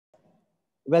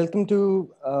Welcome to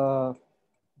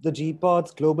the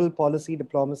GPODS Global Policy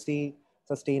Diplomacy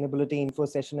Sustainability Info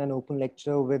Session and Open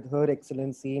Lecture with Her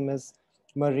Excellency Ms.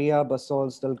 Maria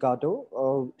Bassols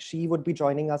Delgado. She would be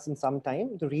joining us in some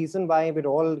time. The reason why we're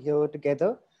all here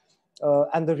together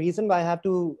and the reason why I have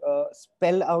to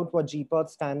spell out what GPOD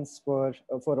stands for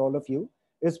all of you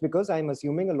is because I'm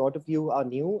assuming a lot of you are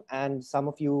new and some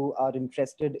of you are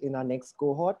interested in our next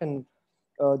cohort. And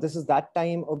this is that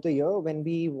time of the year when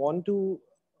we want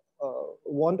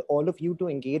all of you to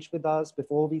engage with us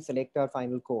before we select our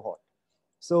final cohort.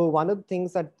 So one of the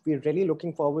things that we're really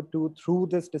looking forward to through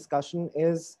this discussion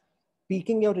is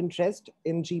piquing your interest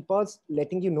in GPOS,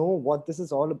 letting you know what this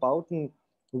is all about and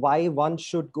why one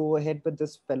should go ahead with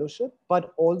this fellowship,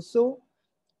 but also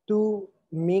to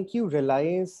make you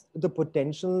realize the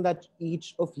potential that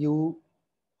each of you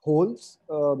holds,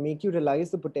 make you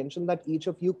realize the potential that each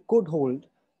of you could hold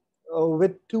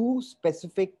with two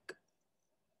specific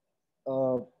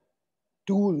uh,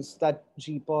 tools that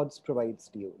GPODS provides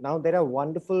to you. Now, there are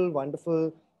wonderful,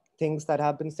 wonderful things that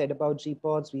have been said about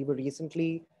GPODS. We were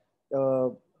recently uh,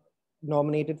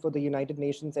 nominated for the United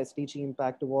Nations SDG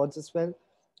Impact Awards as well.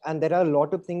 And there are a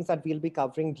lot of things that we'll be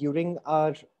covering during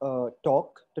our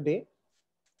talk today.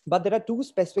 But there are two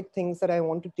specific things that I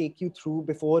want to take you through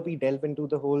before we delve into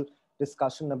the whole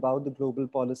discussion about the Global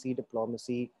Policy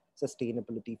Diplomacy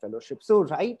Sustainability Fellowship. So,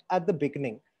 right at the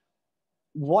beginning,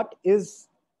 what is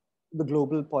the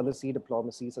Global Policy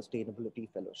Diplomacy Sustainability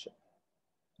Fellowship?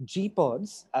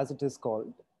 GPODS, as it is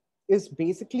called, is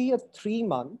basically a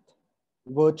 3-month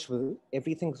virtual,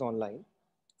 everything's online,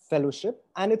 fellowship.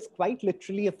 And it's quite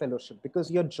literally a fellowship because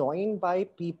you're joined by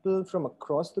people from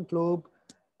across the globe,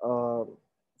 uh,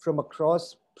 from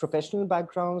across professional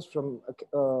backgrounds, from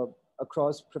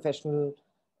across professional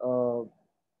uh,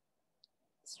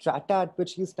 strata at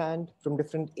which you stand, from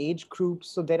different age groups.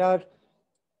 So there are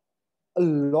a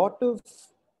lot of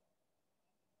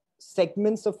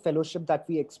segments of fellowship that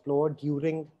we explore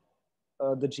during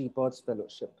the GPODS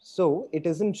fellowship. So it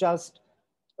isn't just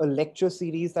a lecture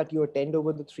series that you attend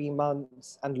over the 3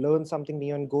 months and learn something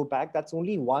new and go back. That's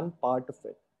only one part of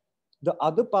it. The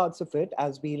other parts of it,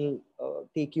 as we'll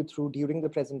take you through during the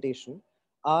presentation,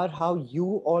 are how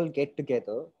you all get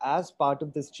together as part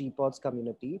of this GPODS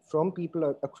community from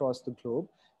people across the globe,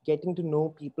 getting to know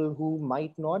people who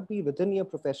might not be within your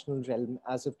professional realm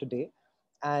as of today.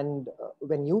 And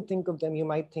when you think of them, you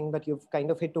might think that you've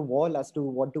kind of hit a wall as to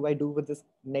what do I do with this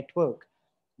network.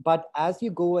 But as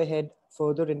you go ahead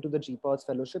further into the GPODS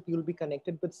fellowship, you'll be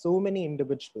connected with so many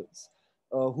individuals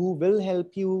who will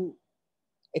help you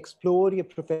explore your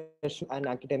professional and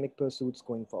academic pursuits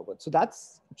going forward. So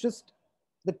that's just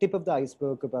the tip of the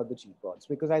iceberg about the GPODs,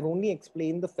 because I've only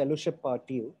explained the fellowship part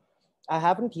to you. I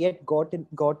haven't yet gotten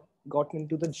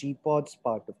into the GPODs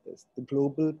part of this, the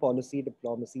global policy,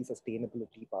 diplomacy,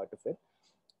 sustainability part of it.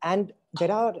 And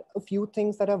there are a few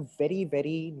things that are very,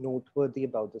 very noteworthy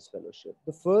about this fellowship.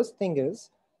 The first thing is,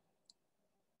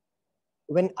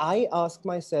 when I ask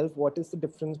myself what is the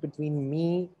difference between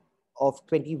me of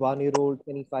 21-year-old,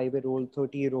 25-year-old,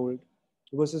 30-year-old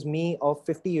versus me of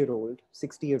 50-year-old,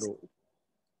 60-year-old,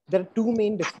 there are two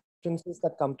main differences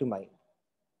that come to mind.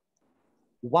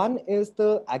 One is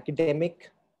the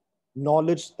academic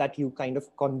knowledge that you kind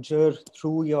of conjure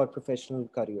through your professional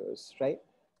careers, right?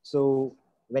 So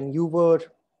when you were,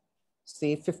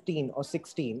 say, 15 or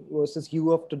 16 versus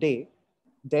you of today,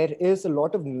 there is a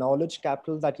lot of knowledge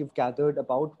capital that you've gathered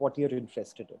about what you're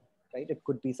interested in, right? It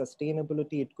could be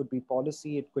sustainability, it could be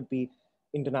policy, it could be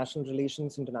international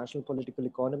relations, international political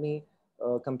economy,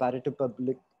 comparative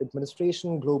public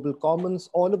administration, global commons,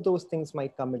 all of those things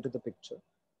might come into the picture.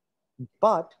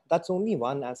 But that's only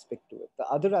one aspect to it. The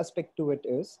other aspect to it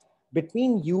is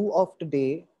between you of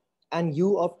today and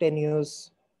you of 10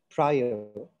 years prior,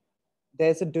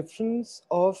 there's a difference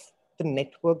of the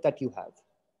network that you have.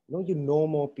 You know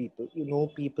more people. You know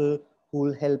people who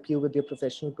will help you with your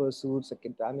professional pursuits,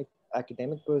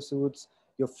 academic pursuits,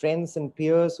 your friends and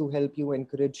peers who help you,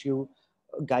 encourage you,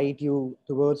 guide you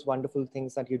towards wonderful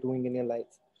things that you're doing in your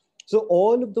life. So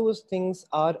all of those things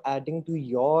are adding to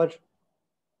your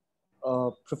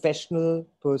professional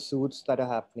pursuits that are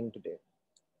happening today.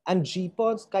 And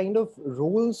GPODS kind of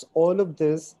rolls all of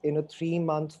this in a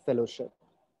 3-month fellowship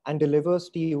and delivers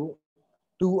to you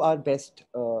to our best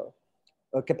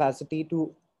capacity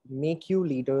to make you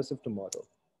leaders of tomorrow.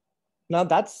 Now,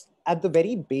 that's at the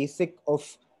very basic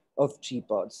of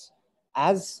GPODS.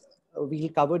 As we'll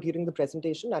cover during the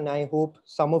presentation, and I hope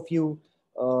some of you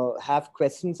have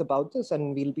questions about this,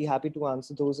 and we'll be happy to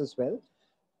answer those as well.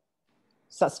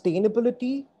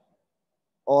 Sustainability,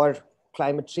 or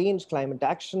climate change, climate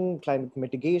action, climate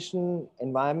mitigation,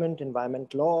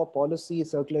 environment law, policy,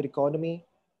 circular economy.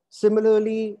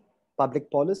 Similarly, public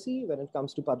policy when it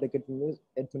comes to public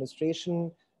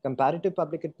administration, comparative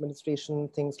public administration,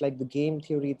 things like the game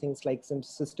theory, things like some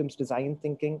systems design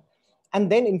thinking,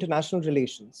 and then international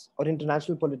relations or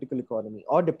international political economy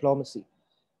or diplomacy.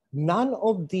 None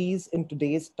of these in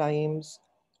today's times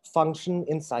function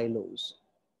in silos.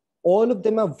 All of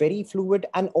them are very fluid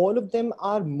and all of them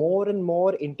are more and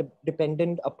more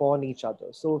interdependent upon each other.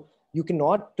 So you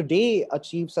cannot today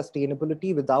achieve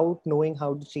sustainability without knowing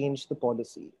how to change the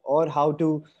policy or how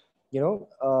to, you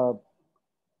know,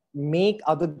 make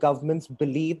other governments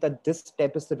believe that this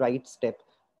step is the right step,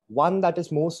 one that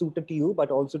is more suited to you,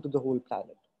 but also to the whole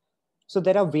planet. So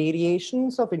there are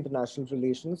variations of international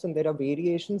relations and there are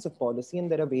variations of policy and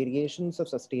there are variations of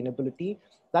sustainability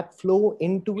that flow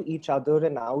into each other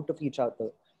and out of each other.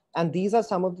 And these are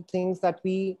some of the things that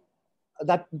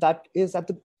is at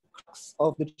the crux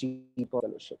of the GPODS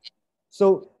Fellowship.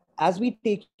 So as we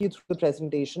take you through the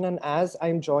presentation and as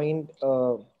I'm joined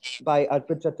by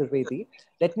Arpit Chaturvedi,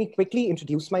 let me quickly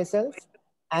introduce myself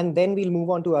and then we'll move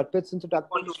on to Arpit's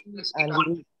introduction and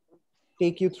we'll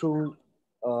take you through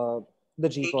the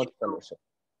GPODS Fellowship.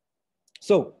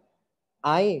 So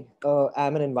I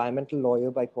am an environmental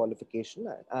lawyer by qualification.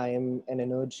 I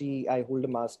hold a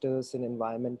master's in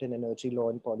environment and energy law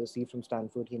and policy from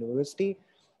Stanford University.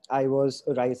 I was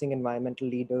a Rising Environmental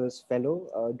Leaders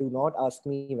Fellow. Do not ask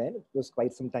me when, it was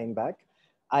quite some time back.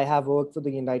 I have worked for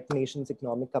the United Nations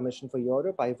Economic Commission for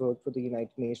Europe. I worked for the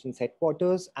United Nations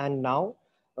headquarters. And now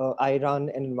I run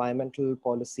an environmental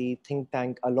policy think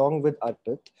tank along with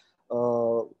Arpit.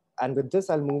 And with this,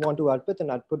 I'll move on to Arpit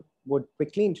and Arpit would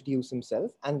quickly introduce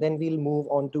himself and then we'll move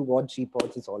on to what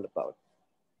GPODS is all about.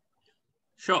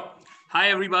 Sure. Hi,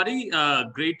 everybody.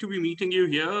 Great to be meeting you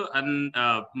here. And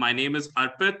my name is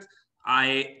Arpit.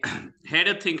 I head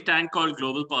a think tank called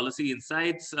Global Policy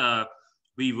Insights.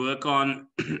 We work on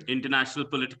international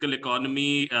political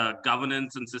economy,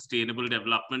 governance, and sustainable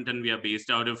development. And we are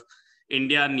based out of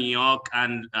India, New York,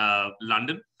 and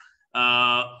London.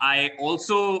 I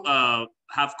also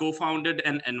have co-founded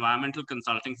an environmental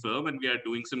consulting firm, and we are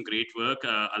doing some great work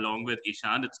along with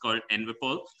Ishan. It's called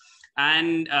Envipol.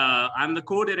 And I'm the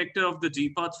co-director of the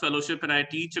GPODS Fellowship, and I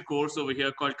teach a course over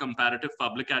here called Comparative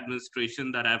Public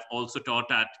Administration that I've also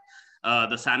taught at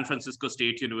the San Francisco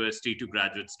State University to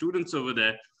graduate students over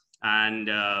there. And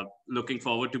looking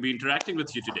forward to be interacting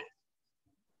with you today.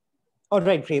 All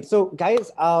right, great. So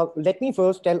guys, let me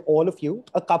first tell all of you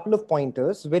a couple of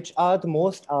pointers, which are the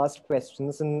most asked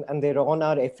questions, and they're on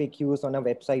our FAQs on our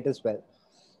website as well.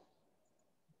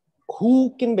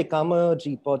 Who can become a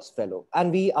GPODS fellow?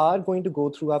 And we are going to go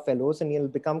through our fellows and it'll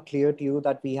become clear to you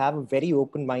that we have a very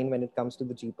open mind when it comes to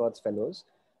the GPODS fellows.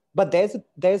 But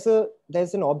there's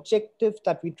an objective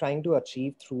that we're trying to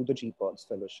achieve through the GPODS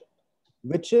fellowship,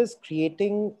 which is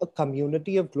creating a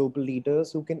community of global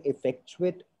leaders who can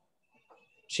effectuate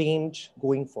change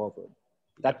going forward.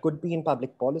 That could be in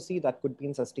public policy, that could be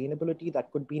in sustainability,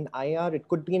 that could be in IR, it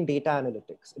could be in data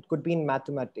analytics, it could be in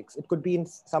mathematics, it could be in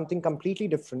something completely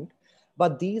different.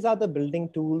 But these are the building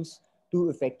tools to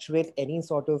effectuate any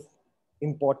sort of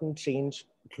important change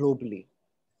globally.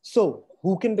 So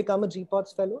who can become a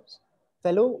GPODS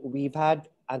fellow? We've had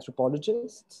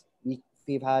anthropologists,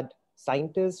 we've had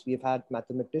scientists, we've had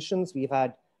mathematicians, we've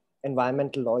had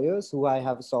environmental lawyers who I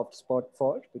have a soft spot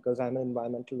for because I'm an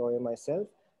environmental lawyer myself.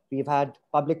 We've had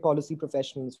public policy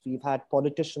professionals, we've had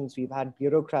politicians, we've had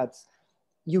bureaucrats,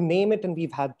 you name it, and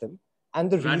we've had them.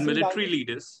 And the reason military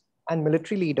leaders. And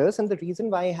military leaders. And the reason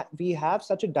why we have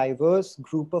such a diverse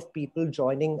group of people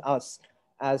joining us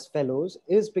as fellows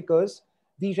is because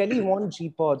we really want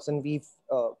GPODS, and we've,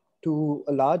 to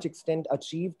a large extent,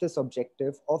 achieved this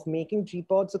objective of making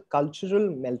GPODS a cultural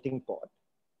melting pot.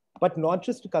 But not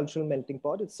just a cultural melting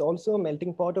pot, it's also a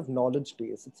melting pot of knowledge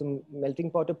base. It's a melting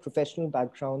pot of professional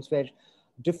backgrounds where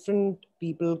different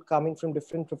people coming from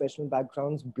different professional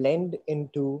backgrounds blend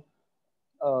into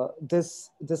this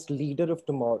leader of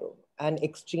tomorrow and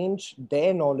exchange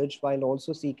their knowledge while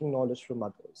also seeking knowledge from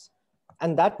others.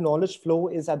 And that knowledge flow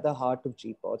is at the heart of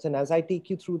GPODS. And as I take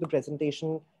you through the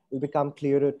presentation, it will become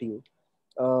clearer to you.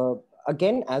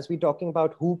 Again, as we're talking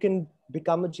about who can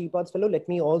become a GPODS fellow, let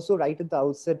me also right at the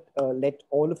outset, let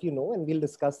all of you know, and we'll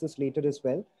discuss this later as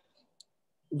well.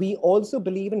 We also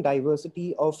believe in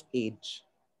diversity of age.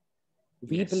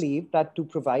 We believe that to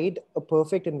provide a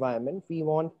perfect environment, we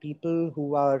want people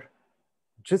who are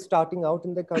just starting out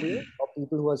in their career or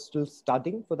people who are still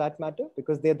studying for that matter,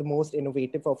 because they're the most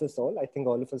innovative of us all. I think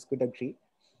all of us could agree.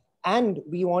 And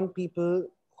we want people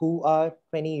who are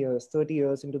 20 years, 30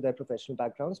 years into their professional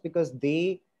backgrounds because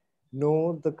they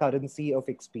know the currency of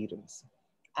experience.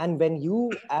 And when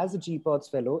you, as a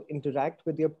GPODS fellow, interact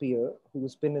with your peer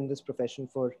who's been in this profession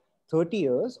for 30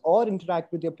 years, or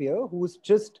interact with your peer who's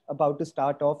just about to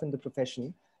start off in the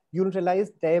profession, you'll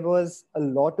realize there was a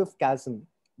lot of chasm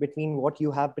between what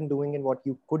you have been doing and what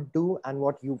you could do and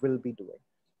what you will be doing.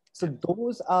 So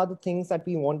those are the things that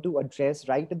we want to address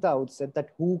right at the outset, that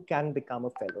who can become a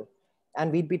fellow.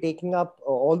 And we'd be taking up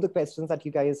all the questions that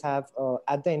you guys have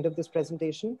at the end of this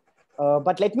presentation.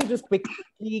 But let me just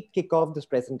quickly kick off this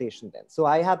presentation then. So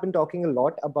I have been talking a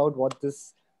lot about what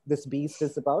this beast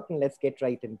is about, and let's get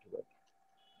right into it.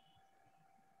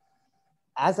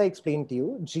 As I explained to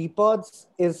you, GPODS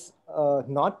is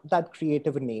not that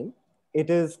creative a name. It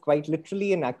is quite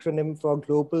literally an acronym for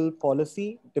Global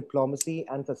Policy, Diplomacy,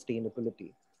 and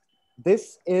Sustainability.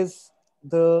 This is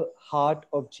the heart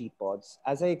of GPODS.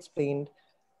 As I explained,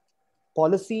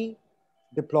 policy,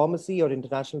 diplomacy or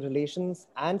international relations,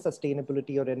 and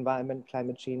sustainability or environment,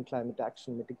 climate change, climate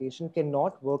action mitigation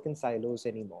cannot work in silos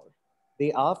anymore.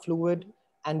 They are fluid,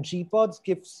 and GPODS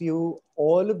gives you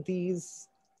all of these,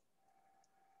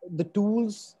 the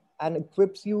tools, and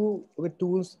equips you with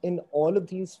tools in all of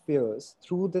these spheres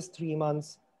through this 3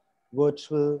 months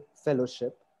virtual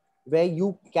fellowship, where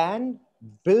you can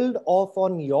build off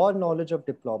on your knowledge of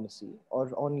diplomacy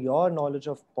or on your knowledge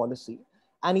of policy.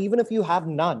 And even if you have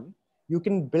none, you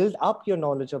can build up your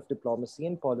knowledge of diplomacy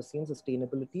and policy and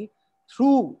sustainability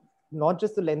through not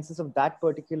just the lenses of that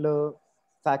particular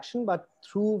faction, but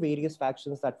through various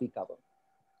factions that we cover.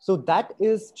 So that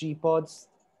is GPODS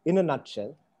in a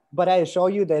nutshell. But I assure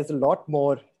you there's a lot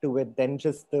more to it than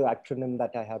just the acronym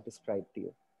that I have described to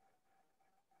you.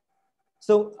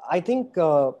 So I think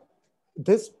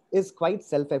this is quite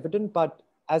self-evident, but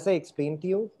as I explained to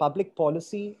you, public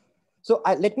policy. So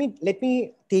let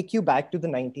me take you back to the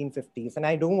 1950s, and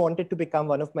I don't want it to become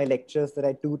one of my lectures that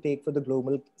I do take for the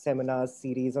global seminars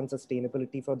series on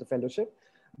sustainability for the fellowship.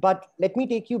 But let me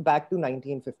take you back to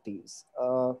 1950s.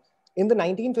 In the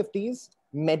 1950s,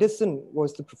 medicine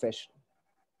was the profession.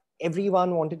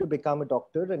 Everyone wanted to become a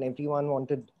doctor, and everyone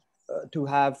wanted to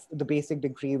have the basic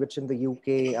degree, which in the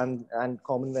UK and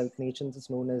Commonwealth nations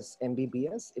is known as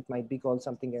MBBS. It might be called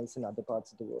something else in other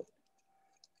parts of the world.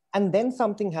 And then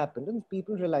something happened, and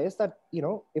people realized that, you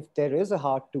know, if there is a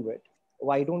heart to it,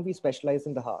 why don't we specialize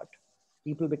in the heart?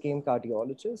 People became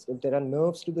cardiologists. If there are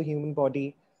nerves to the human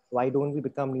body, why don't we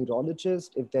become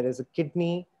neurologists? If there is a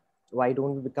kidney, why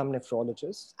don't we become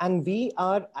nephrologists? And we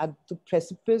are at the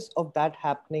precipice of that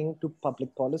happening to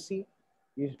public policy.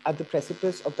 We're at the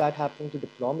precipice of that happening to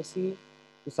diplomacy,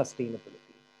 to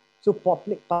sustainability. So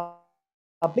public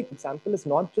example is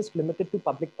not just limited to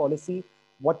public policy,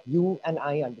 what you and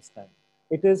I understand.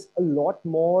 It is a lot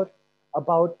more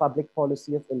about public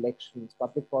policy of elections,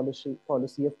 public policy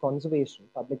of conservation,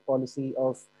 public policy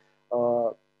of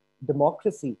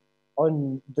democracy,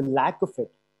 on the lack of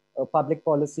it, public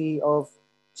policy of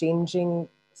changing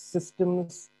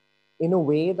systems in a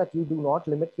way that you do not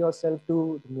limit yourself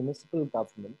to the municipal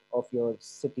government of your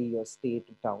city, your state,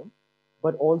 town,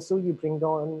 but also you bring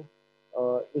on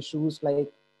issues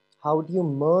like how do you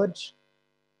merge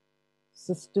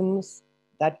systems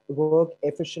that work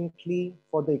efficiently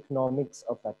for the economics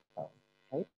of that town,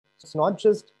 right? So it's not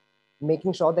just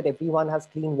making sure that everyone has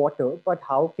clean water, but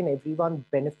how can everyone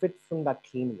benefit from that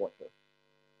clean water?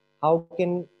 How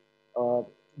can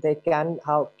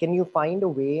how can you find a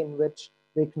way in which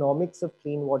the economics of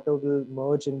clean water will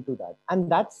merge into that?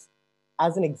 And that's,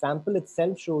 as an example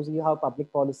itself, shows you how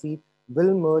public policy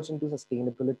will merge into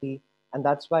sustainability. And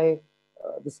that's why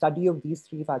the study of these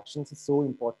three factions is so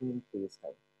important in today's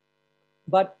time.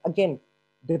 But again,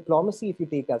 diplomacy, if you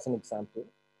take as an example,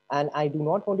 and I do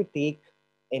not want to take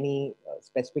any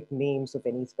specific names of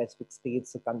any specific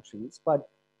states or countries, but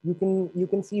you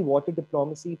can see water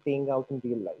diplomacy playing out in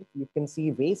real life. You can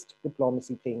see waste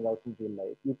diplomacy playing out in real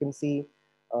life. You can see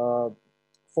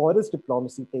forest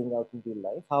diplomacy playing out in real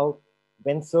life. How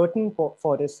when certain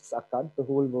forests are cut, the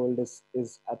whole world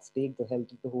is at stake. The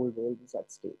health of the whole world is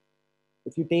at stake.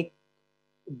 If you take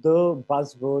the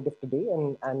buzzword of today,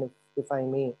 and if I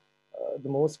may, the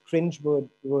most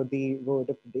cringe-worthy word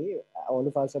of today, all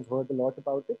of us have heard a lot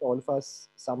about it. All of us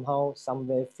somehow,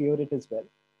 somewhere fear it as well.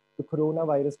 The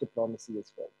coronavirus diplomacy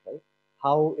as well, right?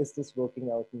 How is this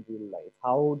working out in real life?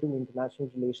 How do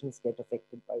international relations get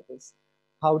affected by this?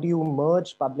 How do you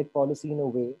merge public policy in a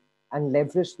way and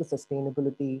leverage the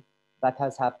sustainability that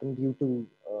has happened due to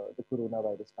the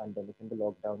coronavirus pandemic and the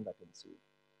lockdown that ensued?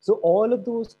 So all of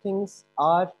those things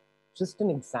are just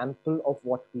an example of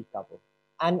what we cover.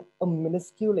 and a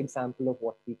minuscule example of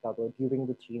what we covered during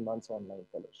the 3 months online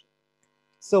fellowship.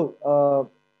 So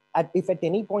if at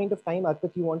any point of time,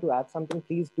 Arpit, you want to add something,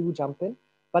 please do jump in.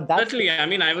 But that's certainly. I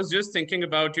mean, I was just thinking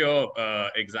about your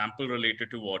example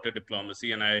related to water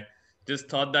diplomacy, and I just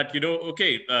thought that,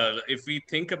 okay, if we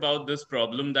think about this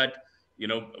problem that,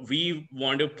 we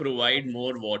want to provide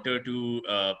more water to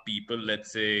people,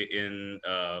 let's say in,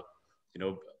 you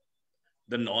know,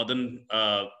 the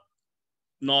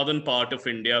northern part of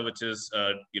India, which is,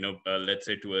 let's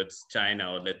say towards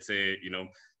China, or let's say,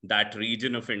 that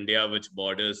region of India which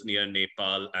borders near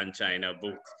Nepal and China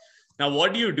both. Now,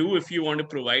 what do you do if you want to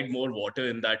provide more water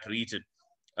in that region?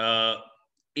 Uh,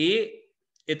 a,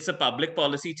 it's a public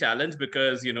policy challenge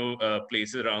because,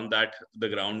 places around that, the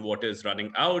groundwater is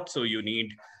running out. So you need,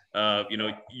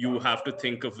 you have to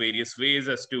think of various ways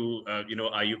as to,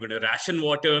 are you going to ration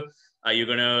water? Are you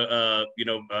going to,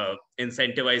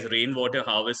 incentivize rainwater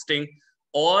harvesting?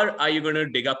 Or are you going to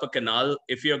dig up a canal?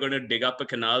 If you're going to dig up a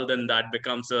canal, then that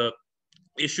becomes a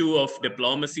issue of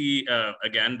diplomacy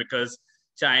again, because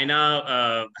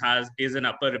China is an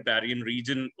upper riparian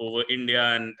region over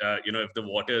India, and if the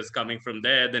water is coming from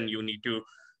there, then you need to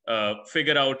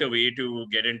figure out a way to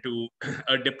get into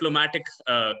a diplomatic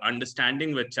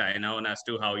understanding with China on as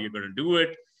to how you're going to do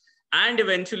it. And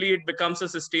eventually it becomes a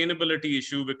sustainability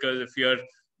issue, because if you're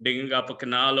digging up a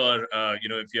canal, or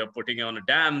if you're putting on a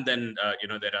dam, then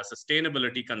there are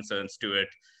sustainability concerns to it.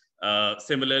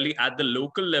 Similarly, at the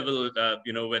local level,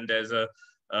 when there's a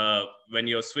when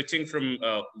you're switching from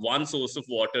one source of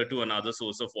water to another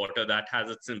source of water, that has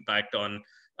its impact on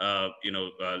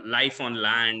life on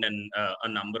land, and a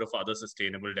number of other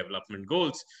sustainable development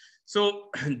goals. So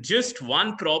just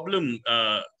one problem,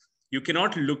 you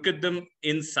cannot look at them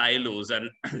in silos.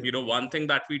 And one thing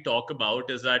that we talk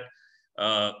about is that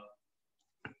uh,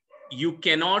 you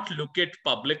cannot look at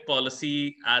public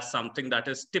policy as something that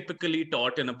is typically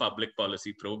taught in a public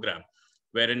policy program,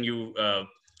 wherein you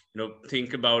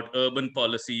think about urban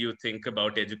policy, you think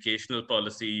about educational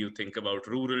policy, you think about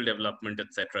rural development,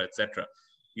 etc., etc.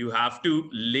 You have to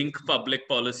link public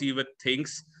policy with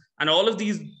things, and all of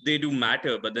these, they do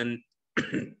matter, but then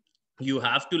you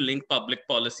have to link public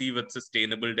policy with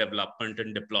sustainable development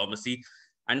and diplomacy,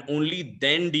 and only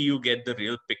then do you get the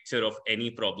real picture of any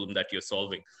problem that you're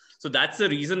solving. So that's the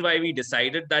reason why we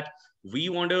decided that we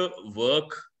want to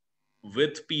work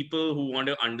with people who want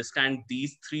to understand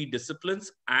these three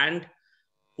disciplines, and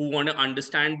who want to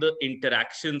understand the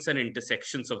interactions and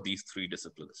intersections of these three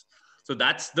disciplines. So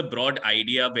that's the broad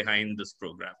idea behind this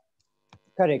program.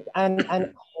 correct. And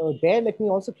there, let me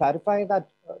also clarify that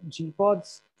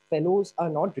GPODS fellows are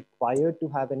not required to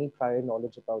have any prior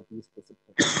knowledge about these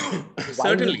disciplines.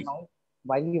 Certainly.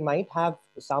 While you might have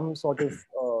some sort of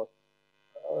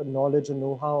knowledge or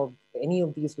know-how of any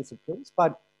of these disciplines,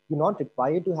 but you're not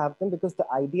required to have them, because the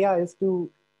idea is to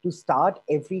start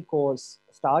every course,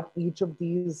 start each of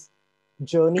these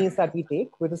journeys that we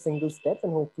take with a single step,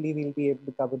 and hopefully we'll be able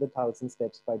to cover the 1,000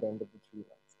 steps by the end of the 3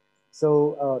 months.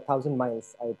 So 1,000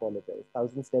 miles, I apologize.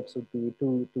 1,000 steps would be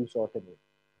too short a name.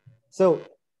 So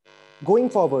going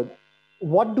forward,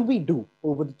 what do we do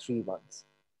over the 3 months?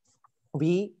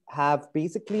 We have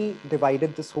basically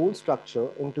divided this whole structure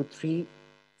into 3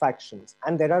 factions,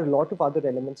 and there are a lot of other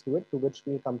elements to it, to which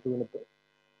we'll come to in a bit.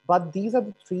 But these are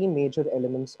the 3 major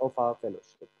elements of our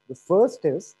fellowship. The first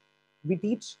is we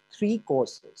teach 3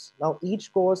 courses. Now,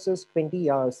 each course is 20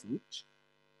 hours each.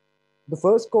 The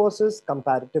first course is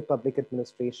comparative public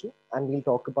administration, and we'll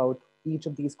talk about each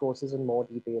of these courses in more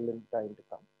detail in time to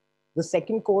come. The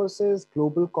second course is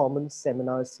Global Commons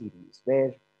Seminar Series,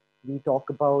 where we talk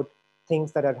about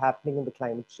things that are happening in the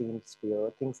climate change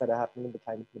sphere, things that are happening in the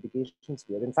climate mitigation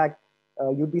sphere. In fact,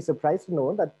 you'd be surprised to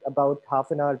know that about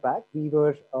half an hour back, we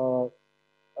were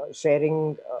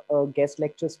sharing a guest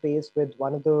lecture space with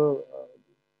one of the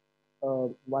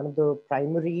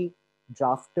primary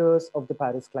drafters of the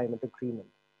Paris Climate Agreement,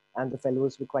 and the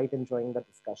fellows were quite enjoying that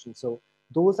discussion. So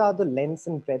those are the lengths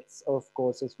and breadths of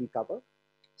courses we cover.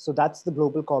 So that's the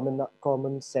Global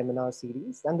Commons Seminar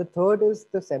Series. And the third is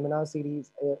the seminar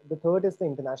series. The third is the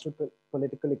International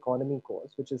Political Economy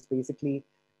course, which is basically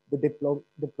the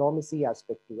diplomacy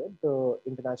aspect to it, the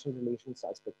international relations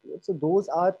aspect to it. So those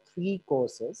are 3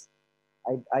 courses.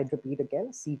 I'd repeat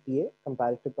again: CPA,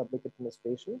 Comparative Public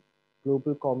Administration;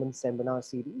 Global Commons Seminar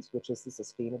Series, which is the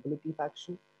sustainability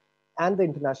faction; and the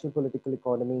International Political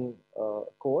Economy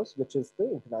course, which is the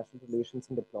International Relations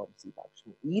and Diplomacy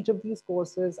faction. Each of these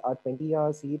courses are 20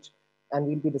 hours each, and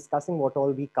we'll be discussing what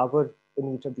all we cover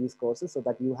in each of these courses, so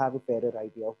that you have a fairer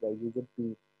idea of where you would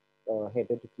be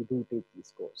headed if you do take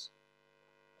these courses.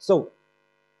 So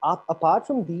Apart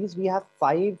from these, we have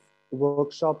 5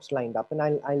 workshops lined up, and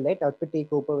I'll let Arpit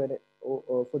take over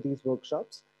for these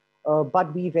workshops.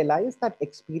 But we realize that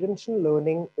experiential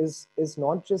learning is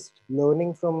not just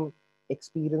learning from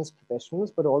experienced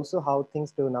professionals, but also how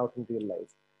things turn out in real life.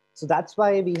 So that's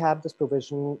why we have this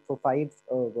provision for 5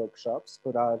 workshops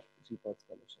for our GPODS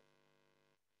fellowship.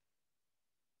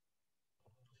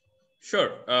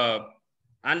 Sure.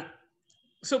 And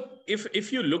so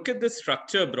if you look at the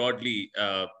structure broadly,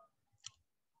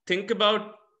 think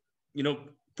about,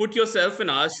 put yourself in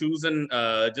our shoes and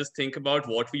just think about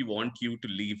what we want you to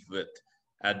leave with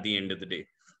at the end of the day.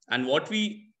 And what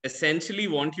we essentially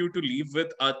want you to leave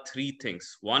with are 3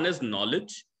 things. One is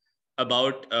knowledge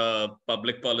about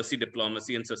public policy,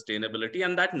 diplomacy, and sustainability.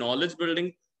 And that knowledge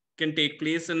building can take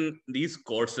place in these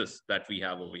courses that we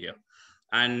have over here.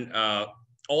 And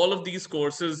all of these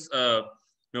courses,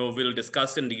 we'll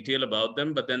discuss in detail about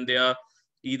them, but then they are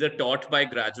either taught by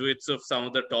graduates of some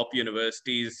of the top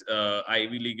universities,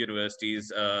 Ivy League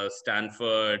universities,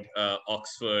 Stanford,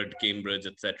 Oxford, Cambridge,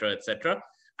 etc., etc.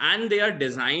 And they are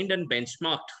designed and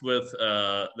benchmarked with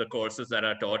the courses that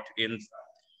are taught in,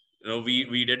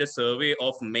 we did a survey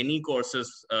of many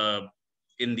courses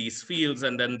in these fields,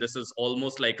 and then this is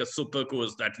almost like a super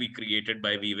course that we created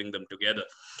by weaving them together.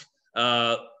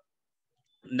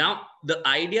 Now, the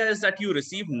idea is that you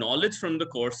receive knowledge from the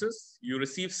courses, you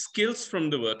receive skills from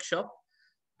the workshop,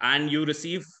 and you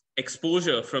receive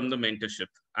exposure from the mentorship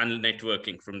and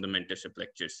networking from the mentorship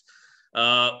lectures.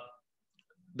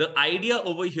 The idea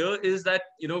over here is that,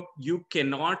 you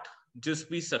cannot just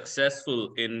be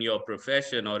successful in your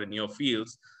profession or in your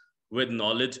fields with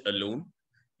knowledge alone.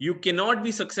 You cannot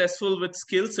be successful with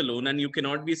skills alone, and you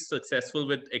cannot be successful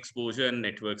with exposure and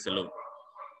networks alone.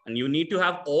 And you need to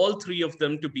have all 3 of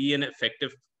them to be an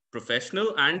effective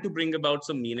professional and to bring about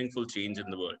some meaningful change in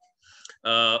the world.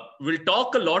 We'll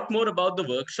talk a lot more about the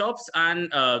workshops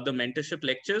and the mentorship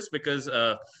lectures, because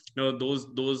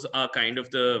those are kind of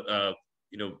the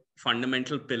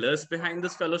fundamental pillars behind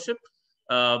this fellowship.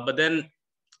 But then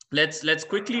let's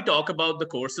quickly talk about the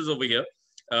courses over here.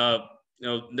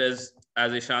 There's,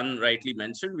 as Ishan rightly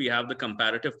mentioned, we have the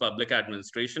comparative public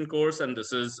administration course, and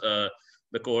this is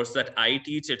the course that I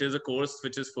teach. It is a course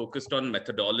which is focused on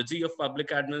methodology of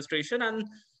public administration. And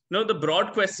the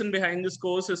broad question behind this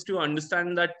course is to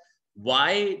understand that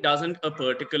why doesn't a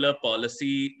particular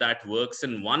policy that works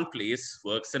in one place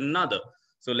works in another?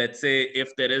 So let's say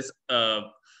if there is a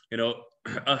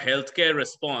healthcare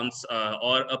response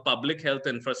or a public health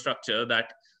infrastructure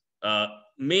that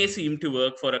may seem to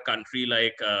work for a country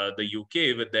like the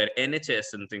UK with their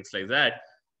NHS and things like that,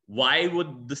 why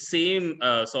would the same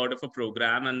sort of a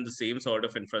program and the same sort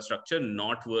of infrastructure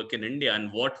not work in India?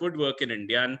 And what would work in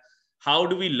India? And how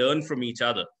do we learn from each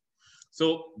other?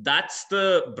 So that's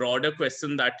the broader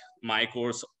question that my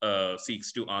course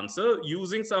seeks to answer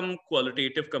using some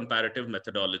qualitative comparative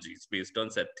methodologies based on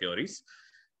set theories.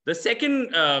 The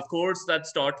second course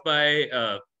that's taught by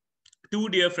 2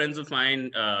 dear friends of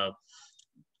mine,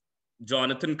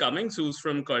 Jonathan Cummings, who's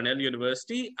from Cornell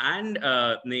University, and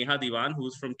Neha Diwan,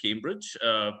 who's from Cambridge.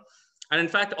 And in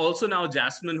fact, also now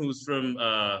Jasmine, who's from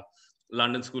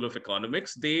London School of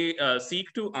Economics. They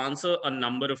seek to answer a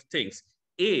number of things.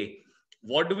 A,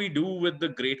 what do we do with the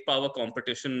great power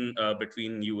competition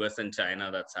between US and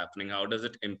China that's happening? How does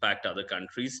it impact other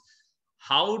countries?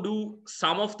 How do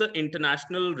some of the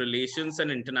international relations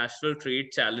and international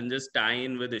trade challenges tie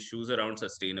in with issues around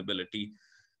sustainability?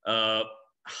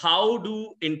 How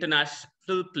do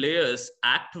international players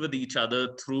act with each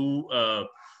other through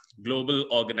global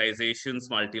organizations,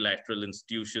 multilateral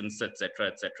institutions, etc.,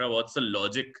 etc.? What's the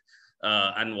logic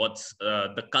and what's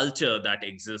the culture that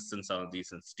exists in some of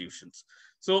these institutions?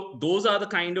 So those are the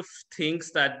kind of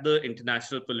things that the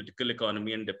International Political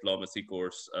Economy and Diplomacy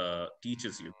course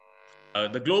teaches you.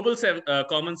 The Global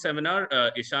Common Seminar,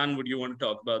 Ishan, would you want to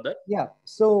talk about that? Yeah.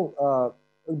 So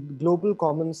Global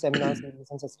Common Seminar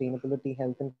Series on Sustainability,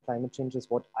 Health, and Climate Change is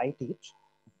what I teach.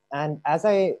 And as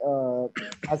I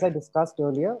discussed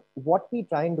earlier, what we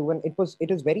try and do, and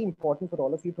it is very important for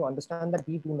all of you to understand that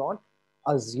we do not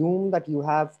assume that you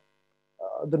have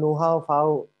the know-how of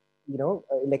how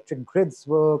electric grids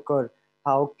work or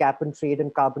how cap and trade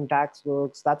and carbon tax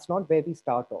works. That's not where we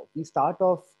start off. We start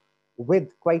off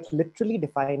with quite literally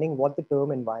defining what the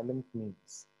term environment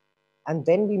means. And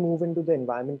then we move into the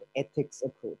environment ethics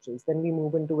approaches. Then we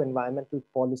move into environmental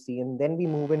policy, and then we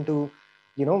move into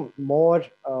more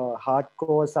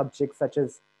hardcore subjects such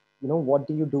as what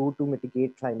do you do to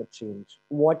mitigate climate change?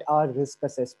 What are risk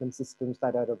assessment systems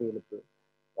that are available?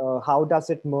 How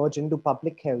does it merge into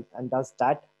public health, and does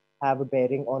that have a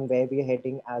bearing on where we're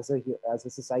heading as a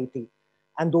society?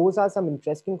 And those are some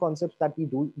interesting concepts that we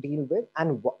do deal with.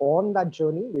 And on that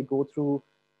journey, we go through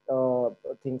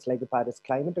things like the Paris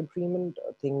Climate Agreement,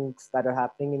 things that are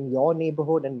happening in your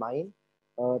neighborhood and mine,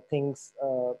 things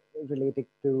related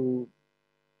to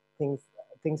things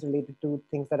things related to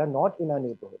things that are not in our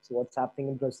neighborhood. So what's happening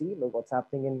in Brazil, or what's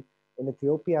happening in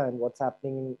Ethiopia, and what's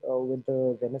happening with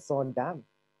the Renaissance Dam.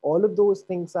 All of those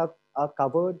things are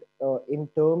covered in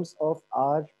terms of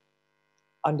our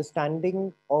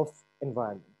understanding of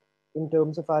environment, in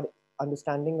terms of our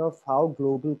understanding of how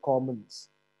global commons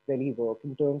really work,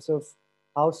 in terms of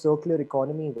how circular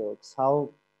economy works,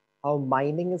 how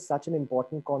mining is such an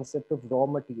important concept of raw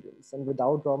materials. And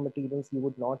without raw materials, you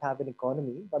would not have an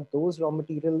economy. But those raw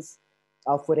materials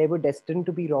are forever destined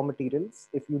to be raw materials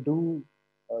if you do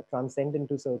transcend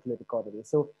into circular economy.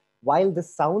 So while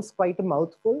this sounds quite a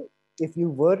mouthful, if you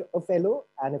were a fellow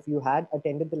and if you had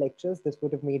attended the lectures, this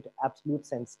would have made absolute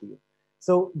sense to you.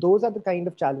 So those are the kind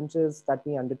of challenges that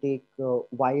we undertake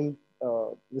while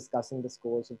discussing this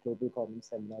course of Global Commons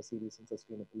Seminar Series on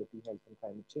Sustainability, Health and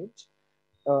Climate Change.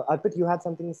 Arpit, you had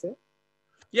something to say?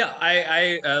 Yeah,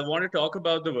 I want to talk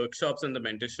about the workshops and the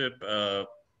mentorship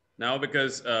now,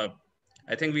 because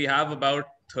I think we have about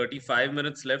 35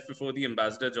 minutes left before the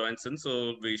ambassador joins in,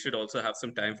 so we should also have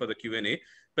some time for the Q&A.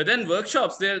 But then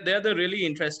workshops, they're the really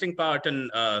interesting part, and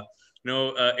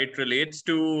it relates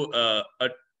to a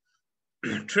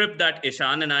trip that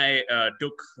Ishan and I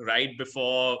took right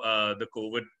before the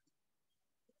COVID,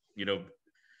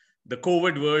 the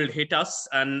COVID world hit us,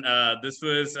 and this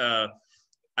was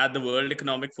at the World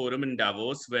Economic Forum in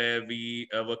Davos, where we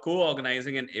were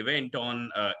co-organizing an event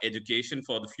on education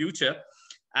for the future.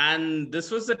 And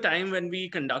this was the time when we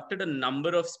conducted a number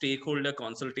of stakeholder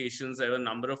consultations. There were a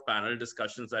number of panel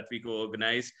discussions that we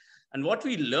co-organized. And what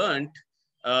we learned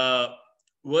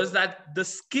was that the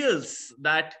skills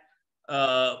that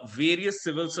various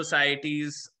civil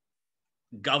societies,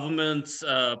 governments,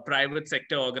 private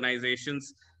sector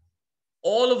organizations,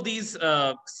 all of these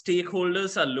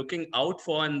stakeholders are looking out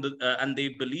for, and they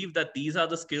believe that these are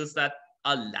the skills that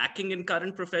are lacking in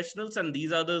current professionals, and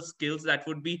these are the skills that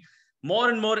would be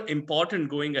more and more important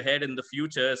going ahead in the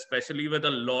future, especially with a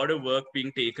lot of work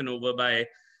being taken over by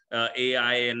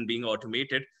AI and being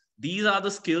automated. These are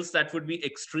the skills that would be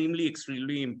extremely,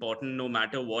 extremely important no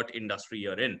matter what industry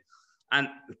you're in. And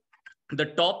the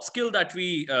top skill that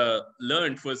we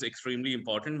learned was extremely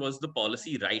important was the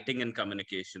policy writing and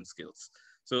communication skills.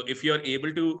 So if you're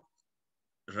able to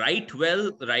write well,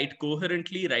 write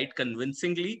coherently, write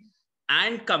convincingly,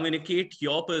 and communicate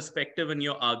your perspective and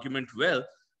your argument well,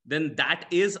 then that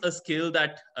is a skill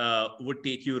that would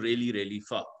take you really, really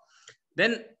far.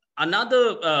 Then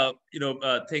another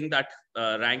thing that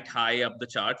ranked high up the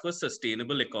chart was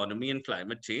sustainable economy and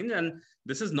climate change. And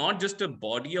this is not just a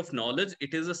body of knowledge,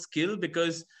 it is a skill,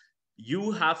 because you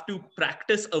have to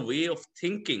practice a way of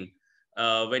thinking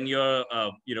when you're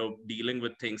dealing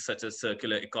with things such as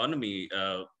circular economy.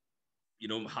 How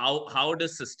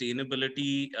does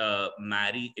sustainability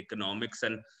marry economics,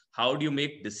 and how do you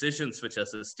make decisions which are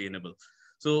sustainable?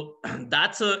 So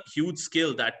that's a huge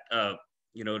skill that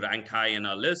ranked high in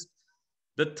our list.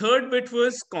 The third bit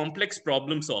was complex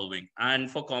problem solving. And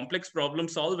for complex problem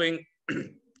solving,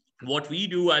 what we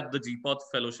do at the GPODS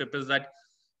fellowship is that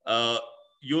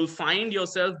you'll find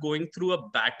yourself going through a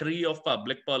battery of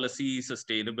public policy,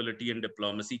 sustainability, and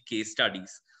diplomacy case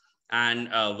studies. And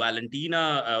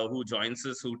Valentina, who joins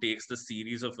us, who takes the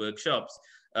series of workshops,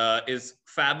 is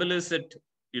fabulous at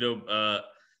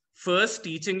first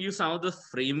teaching you some of the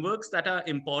frameworks that are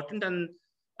important. And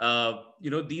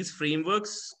these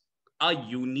frameworks are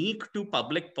unique to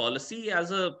public policy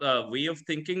as a way of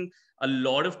thinking. A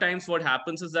lot of times what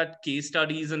happens is that case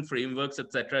studies and frameworks,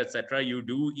 etc., you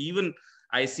do, even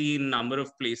I see in a number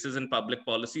of places in public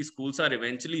policy schools, are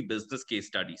eventually business case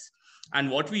studies.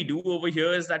 And what we do over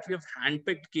here is that we have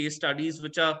handpicked case studies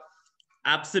which are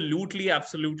absolutely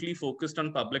focused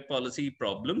on public policy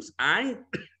problems, and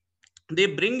they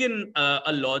bring in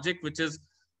a logic which is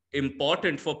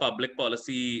important for public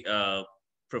policy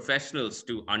professionals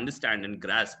to understand and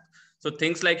grasp. So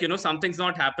things like, something's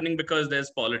not happening because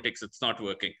there's politics, it's not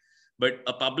working. But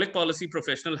a public policy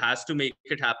professional has to make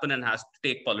it happen and has to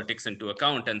take politics into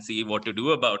account and see what to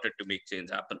do about it to make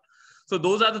change happen. So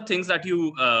those are the things that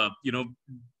you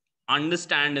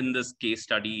understand in this case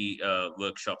study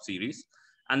workshop series.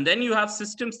 And then you have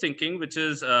systems thinking, which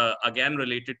is again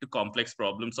related to complex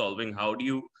problem solving. How do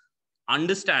you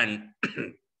understand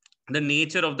the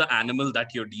nature of the animal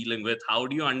that you're dealing with? How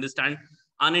do you understand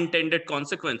unintended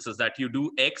consequences, that you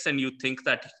do X and you think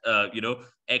that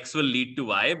X will lead to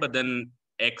Y, but then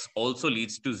X also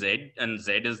leads to Z, and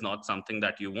Z is not something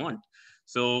that you want.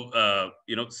 So,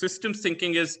 systems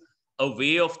thinking is a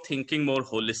way of thinking more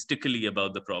holistically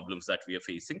about the problems that we are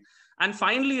facing. And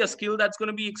finally, a skill that's going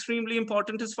to be extremely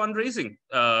important is fundraising.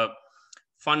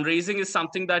 Fundraising is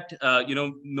something that,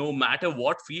 no matter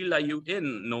what field are you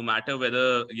in, no matter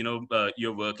whether,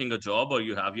 you're working a job or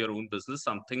you have your own business,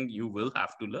 something you will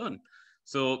have to learn.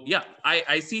 So, yeah,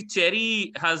 I see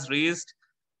Cherry has raised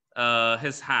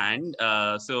his hand.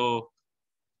 So,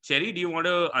 Cherry, do you want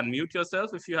to unmute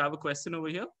yourself if you have a question over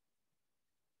here?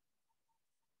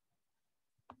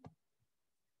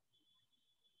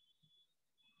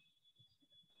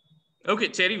 Okay,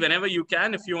 Cherry, whenever you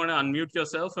can, if you want to unmute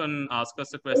yourself and ask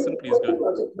us a question, please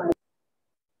go ahead.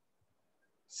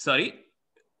 Sorry?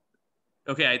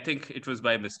 Okay, I think it was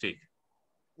by mistake.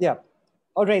 Yeah.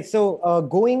 All right. So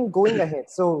going ahead.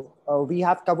 So we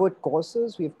have covered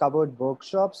courses, we've covered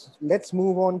workshops. Let's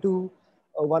move on to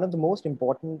one of the most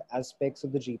important aspects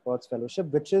of the GPODS fellowship,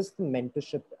 which is the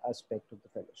mentorship aspect of the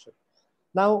fellowship.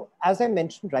 Now, as I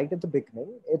mentioned right at the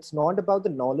beginning, it's not about the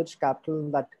knowledge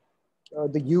capital that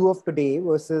the you of today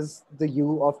versus the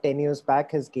you of 10 years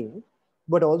back has gained,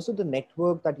 but also the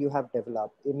network that you have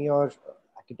developed in your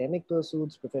academic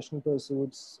pursuits, professional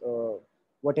pursuits,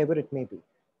 whatever it may be.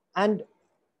 And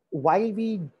while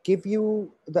we give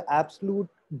you the absolute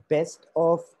best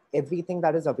of everything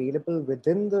that is available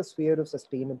within the sphere of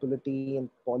sustainability and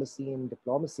policy and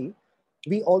diplomacy,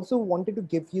 we also wanted to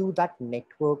give you that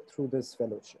network through this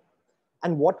fellowship.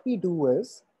 And what we do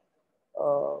is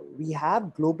we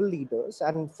have global leaders,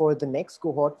 and for the next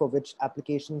cohort for which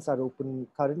applications are open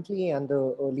currently and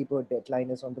the early bird deadline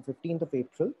is on the 15th of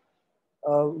April,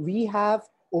 we have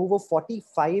over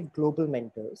 45 global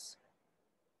mentors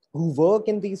who work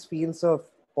in these fields of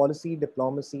policy,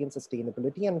 diplomacy, and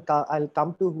sustainability. And I'll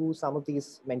come to who some of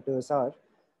these mentors are.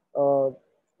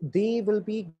 They will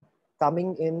be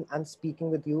coming in and speaking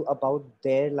with you about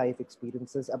their life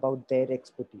experiences, about their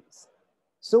expertise.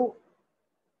 So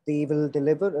they will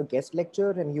deliver a guest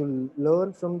lecture and you'll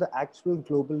learn from the actual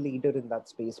global leader in that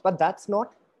space. But that's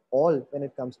not all when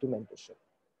it comes to mentorship.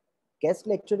 Guest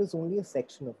lecture is only a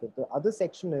section of it. The other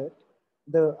section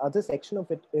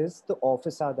of it is the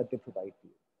office hour that they provide to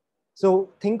you. So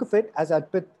think of it, as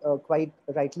Arpit quite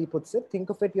rightly puts it,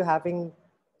 think of it you're having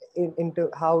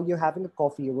into how you're having a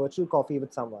coffee, a virtual coffee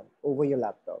with someone over your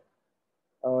laptop.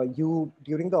 You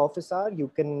during the office hour,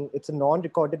 it's a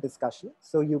non-recorded discussion,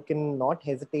 so you can not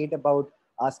hesitate about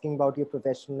asking about your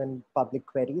professional and public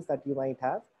queries that you might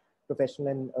have, professional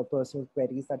and personal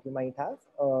queries that you might have.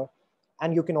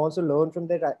 And you can also learn from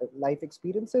their life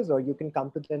experiences, or you can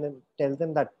come to them and tell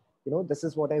them that, this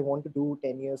is what I want to do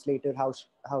 10 years later.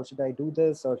 How should I do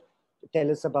this? Or tell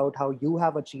us about how you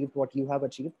have achieved what you have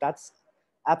achieved. That's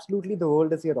absolutely, the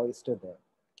world is your oyster there.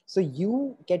 So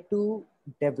you get to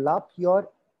develop your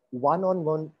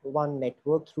one-on-one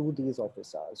network through these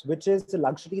office hours, which is a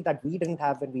luxury that we didn't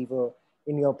have when we were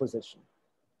in your position.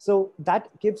 So that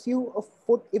gives you a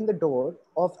foot in the door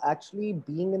of actually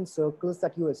being in circles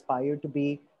that you aspire to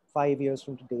be 5 years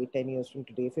from today, 10 years from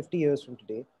today, 50 years from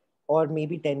today, or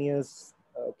maybe 10 years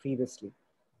previously.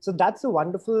 So that's a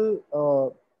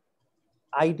wonderful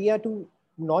idea to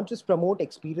not just promote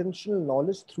experiential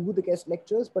knowledge through the guest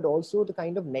lectures, but also the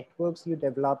kind of networks you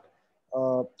develop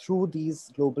through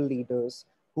these global leaders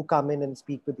who come in and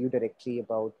speak with you directly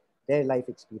about their life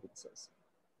experiences.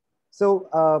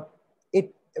 So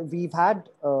we've had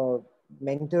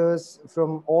mentors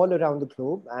from all around the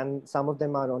globe, and some of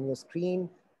them are on your screen.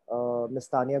 Ms.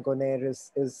 Tania Goner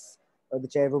is the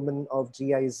chairwoman of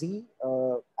GIZ,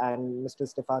 and Mr.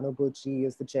 Stefano Burci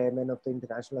is the chairman of the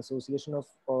International Association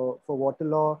for Water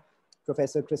Law.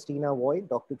 Professor Christina Voigt,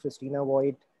 Dr. Christina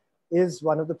Voigt, is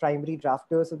one of the primary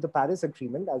drafters of the Paris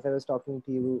Agreement. As I was talking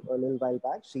to you a little while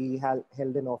back, she held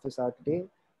an office hour today.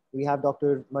 We have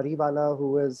Dr. Mariwala,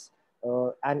 who is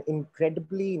an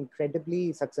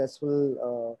incredibly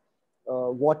successful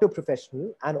water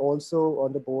professional, and also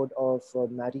on the board of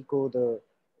Marico,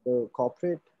 the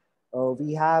corporate.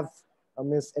 We have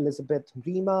Miss Elizabeth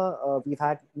Brima. We've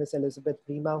had Miss Elizabeth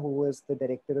Brima, who is the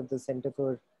director of the Center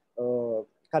for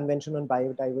Convention on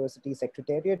Biodiversity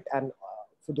Secretariat. And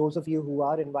for those of you who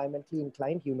are environmentally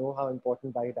inclined, you know how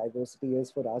important biodiversity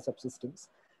is for our subsistence.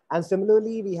 And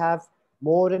similarly, we have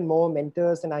more and more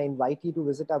mentors, and I invite you to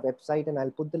visit our website, and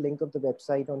I'll put the link of the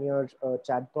website on your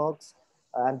chat box,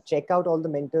 and check out all the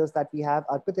mentors that we have.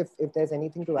 Arpit, if there's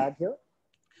anything to add here.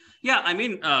 Yeah, I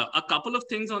mean, a couple of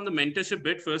things on the mentorship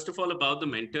bit. First of all, about the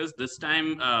mentors, this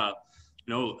time,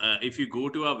 if you go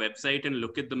to our website and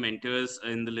look at the mentors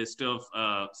in the list of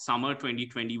summer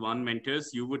 2021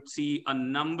 mentors, you would see a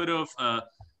number of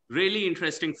really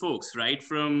interesting folks, right?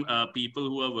 From people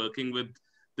who are working with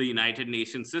the United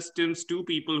Nations systems, to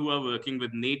people who are working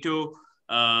with NATO,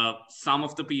 some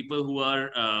of the people who are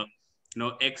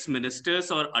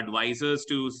ex-ministers or advisors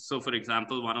to, so for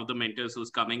example, one of the mentors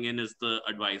who's coming in is the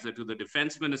advisor to the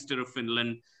defense minister of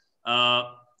Finland,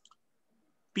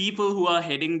 people who are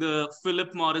heading the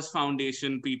Philip Morris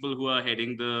Foundation, people who are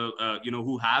heading the,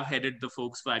 who have headed the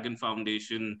Volkswagen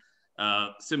Foundation.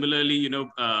 Similarly,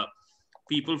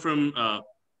 people from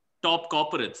top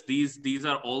corporates. These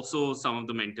are also some of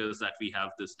the mentors that we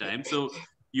have this time. So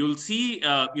you'll see,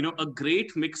 a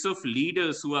great mix of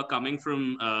leaders who are coming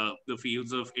from the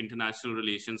fields of international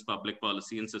relations, public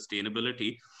policy, and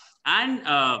sustainability. And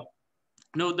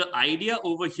the idea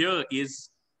over here is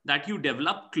that you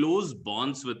develop close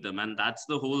bonds with them, and that's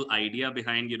the whole idea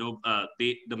behind,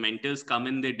 the mentors come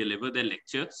in, they deliver their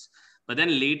lectures, but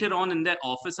then later on in their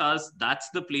office hours, that's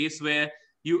the place where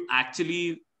you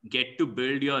actually get to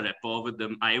build your rapport with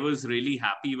them. I was really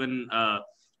happy when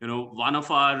one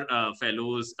of our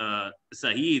fellows,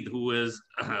 Saeed, who has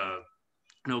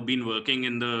been working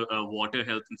in the water,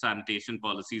 health, and sanitation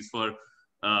policies for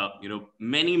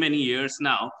many years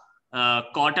now,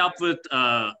 caught up with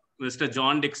Mr.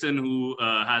 John Dixon, who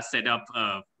has set up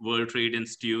World Trade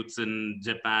Institutes in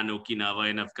Japan,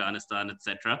 Okinawa, in Afghanistan,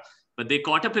 etc. But they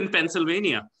caught up in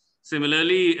Pennsylvania.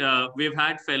 Similarly, we've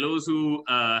had fellows who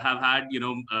have had,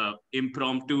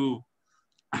 impromptu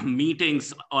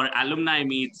meetings or alumni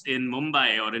meets in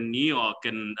Mumbai or in New York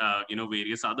and,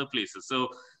 various other places. So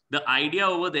the idea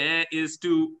over there is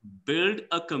to build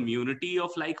a community of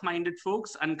like-minded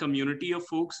folks and community of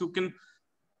folks who can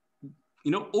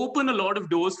open a lot of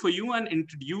doors for you and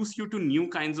introduce you to new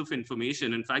kinds of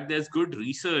information. In fact, there's good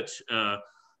research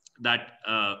that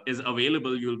is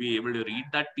available. You'll be able to read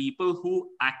that people who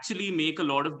actually make a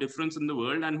lot of difference in the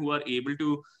world and who are able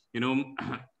to,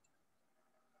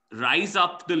 rise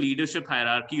up the leadership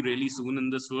hierarchy really soon in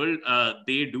this world,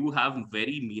 they do have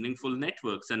very meaningful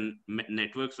networks, and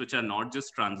networks which are not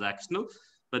just transactional,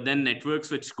 but then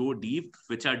networks which go deep,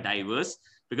 which are diverse.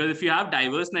 Because if you have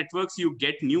diverse networks, you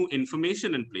get new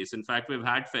information in place. In fact, we've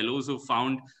had fellows who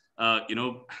found,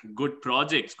 good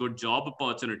projects, good job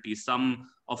opportunities. Some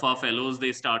of our fellows,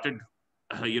 they started,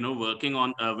 working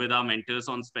on with our mentors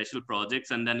on special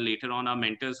projects, and then later on, our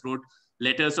mentors wrote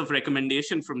letters of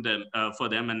recommendation from them for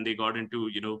them, and they got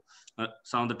into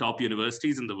some of the top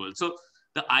universities in the world. So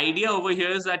the idea over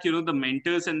here is that the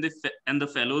mentors and the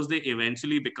fellows, they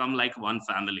eventually become like one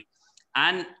family.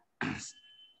 And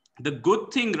the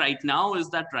good thing right now is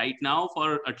that right now,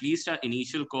 for at least our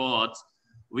initial cohorts,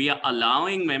 we are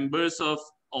allowing members of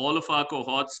all of our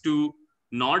cohorts to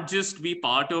not just be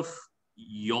part of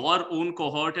your own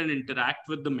cohort and interact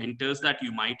with the mentors that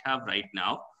you might have right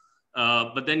now,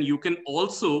 but then you can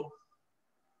also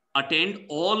attend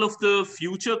all of the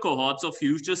future cohorts or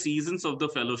future seasons of the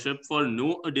fellowship for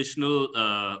no additional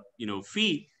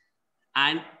fee,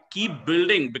 and keep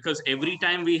building, because every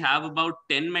time we have about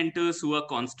 10 mentors who are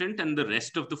constant, and the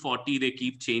rest of the 40, they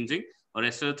keep changing, or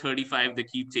rest of the 35, they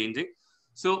keep changing.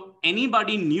 So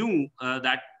anybody new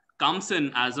that comes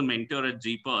in as a mentor at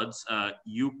GPODS,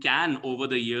 you can over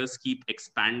the years keep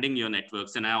expanding your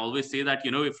networks. And I always say that,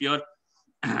 if you're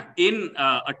in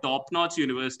a top-notch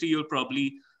university, you'll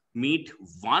probably meet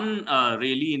one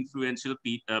really influential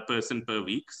person per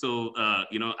week. So,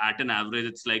 at an average,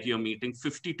 it's like you're meeting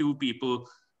 52 people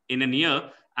in a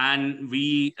year, and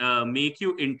we make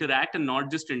you interact, and not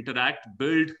just interact,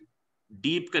 build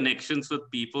deep connections with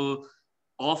people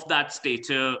of that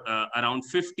stature, around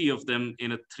 50 of them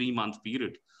in a 3-month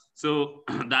period. So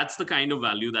that's the kind of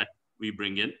value that we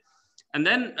bring in. And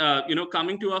then,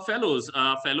 coming to our fellows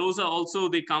are also,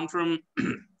 they come from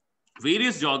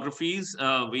various geographies,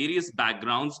 various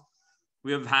backgrounds.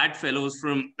 We have had fellows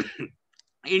from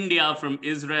India, from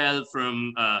Israel,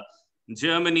 from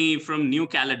Germany, from New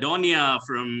Caledonia,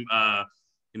 from,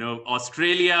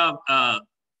 Australia,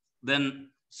 then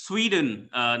Sweden,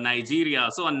 Nigeria.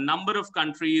 So a number of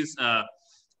countries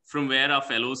from where our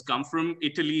fellows come from,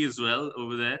 Italy as well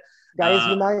over there.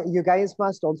 Guys, you guys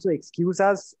must also excuse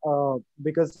us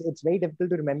because it's very difficult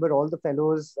to remember all the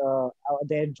fellows,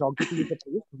 their geography.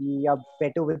 We are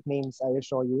better with names, I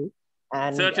assure you.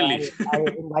 And certainly, I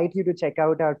invite you to check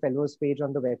out our fellows page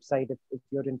on the website if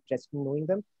you're interested in knowing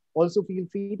them. Also, feel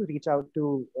free to reach out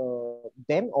to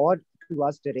them or to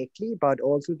us directly, but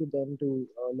also to them to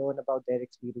learn about their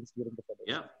experience during the fellowship.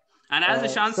 Yeah. And as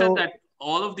Ishan said, that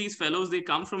all of these fellows, they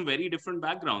come from very different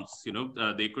backgrounds.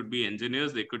 They could be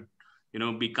engineers, they could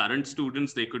be current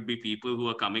students, they could be people who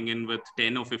are coming in with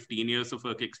 10 or 15 years of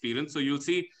work experience. So you'll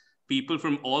see people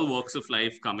from all walks of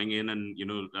life coming in and,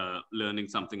 learning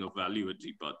something of value at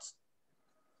GPODS.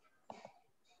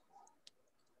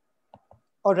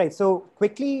 All right. So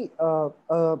quickly,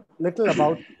 a little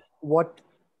about what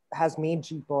has made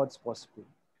GPODS possible.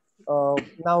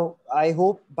 Now, I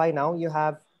hope by now you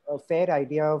have a fair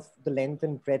idea of the length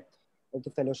and breadth of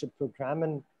the fellowship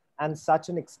program, and such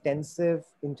an extensive,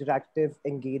 interactive,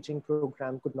 engaging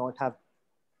program could not have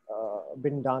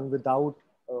been done without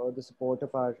the support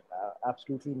of our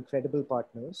absolutely incredible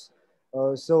partners.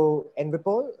 So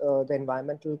Envipol, the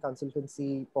environmental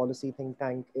consultancy policy think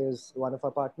tank, is one of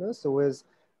our partners. So is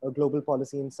Global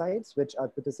Policy Insights, which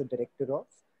Arpit is a director of.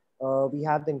 We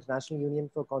have the International Union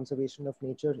for Conservation of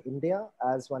Nature India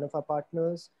as one of our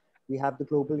partners. We have the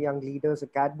Global Young Leaders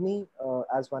Academy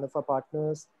as one of our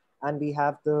partners. And we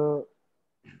have the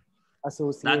That's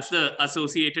association. the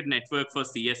Associated Network for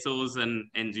CSOs and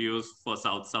NGOs for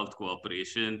South-South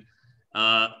cooperation.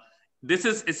 Uh, this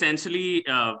is essentially,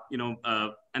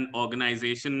 an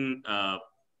organization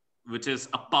which is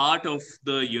a part of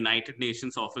the United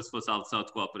Nations Office for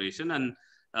South-South Cooperation, and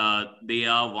they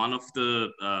are one of the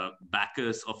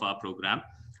backers of our program.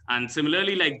 And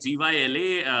similarly, like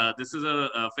GYLA, this is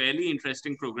a fairly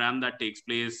interesting program that takes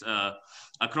place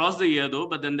across the year, though.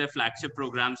 But then their flagship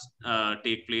programs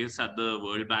take place at the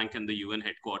World Bank and the UN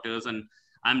headquarters. And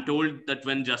I'm told that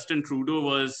when Justin Trudeau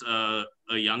was a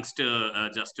youngster,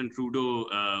 Justin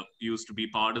Trudeau used to be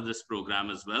part of this program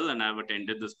as well, and I've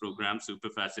attended this program. Super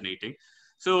fascinating.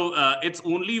 So it's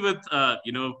only with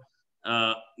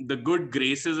the good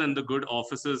graces and the good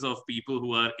offices of people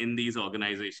who are in these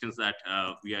organizations that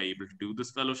we are able to do this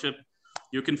fellowship.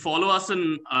 You can follow us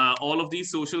in all of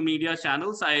these social media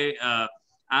channels. I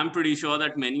am pretty sure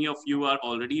that many of you are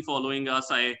already following us.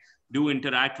 I do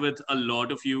interact with a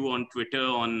lot of you on Twitter,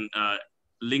 on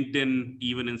LinkedIn,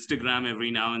 even Instagram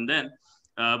every now and then.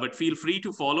 But feel free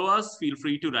to follow us, feel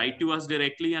free to write to us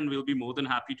directly, and we'll be more than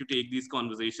happy to take these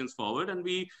conversations forward. And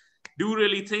we do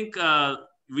really think,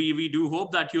 we do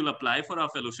hope that you'll apply for our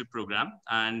fellowship program,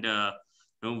 and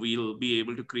we'll be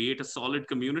able to create a solid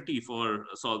community for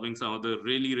solving some of the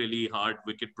really, really hard,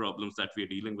 wicked problems that we're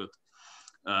dealing with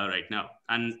right now.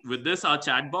 And with this, our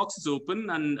chat box is open,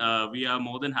 and we are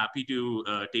more than happy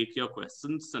to take your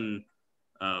questions and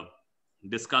uh,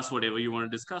 discuss whatever you want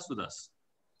to discuss with us.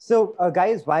 So,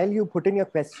 guys, while you put in your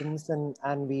questions,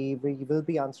 and we will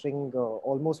be answering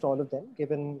almost all of them,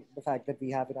 given the fact that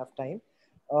we have enough time,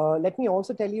 let me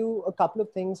also tell you a couple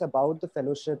of things about the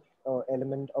fellowship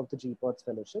element of the GPODS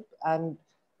fellowship. And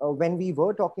when we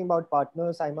were talking about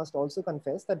partners, I must also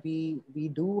confess that we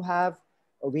do have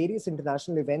various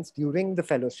international events during the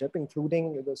fellowship,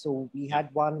 including so we had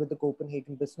one with the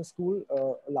Copenhagen Business School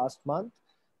last month,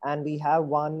 and we have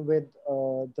one with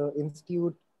the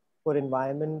Institute for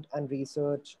Environment and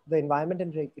Research, the Environment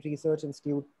and Research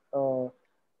Institute on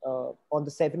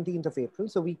the 17th of April.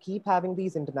 So we keep having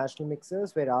these international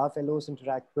mixers where our fellows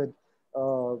interact with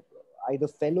uh, either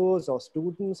fellows or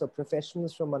students or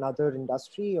professionals from another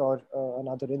industry or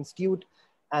another institute.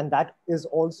 And that is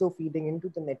also feeding into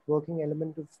the networking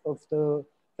element of the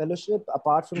fellowship.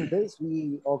 Apart from this,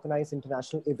 we organize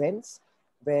international events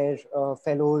where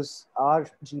fellows, our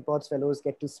GPODS fellows,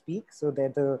 get to speak. So they're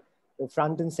the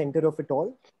front and center of it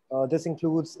all. This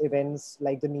includes events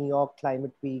like the New York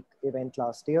Climate Week event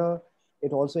last year.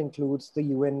 It also includes the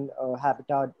UN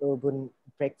Habitat Urban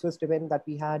Breakfast event that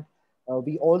we had.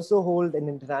 We also hold an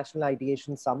International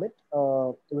Ideation Summit,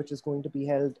 which is going to be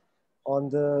held on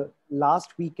the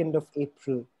last weekend of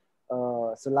April,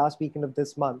 so last weekend of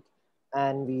this month.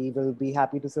 And we will be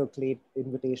happy to circulate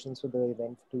invitations for the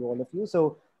event to all of you.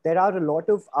 So there are a lot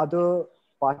of other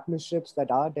partnerships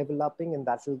that are developing, and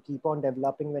that will keep on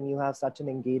developing when you have such an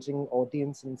engaging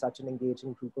audience and such an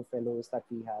engaging group of fellows that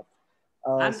we have.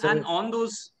 And on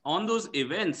those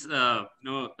events,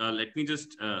 let me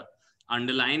just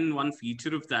underline one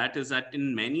feature of that is that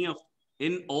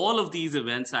in all of these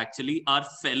events, actually, our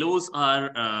fellows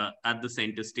are at the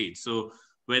center stage. So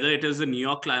whether it is the New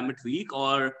York Climate Week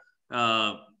or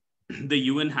the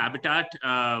UN Habitat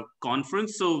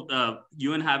Conference. So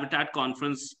UN Habitat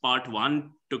Conference Part 1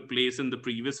 took place in the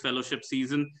previous fellowship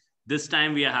season. This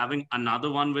time we are having another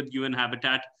one with UN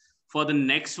Habitat. For the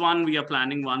next one, we are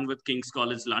planning one with King's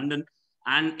College London.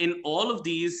 And in all of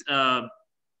these,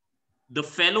 the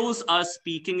fellows are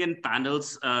speaking in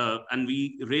panels, and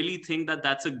we really think that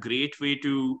that's a great way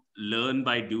to learn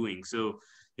by doing. So,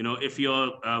 if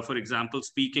you're, for example,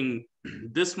 speaking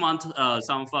this month,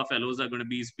 some of our fellows are going to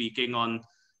be speaking on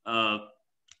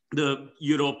the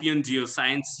European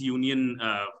Geoscience Union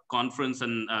conference,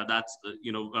 and that's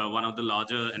one of the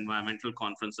larger environmental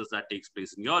conferences that takes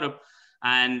place in Europe.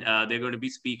 And they're going to be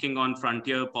speaking on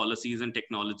frontier policies and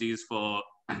technologies for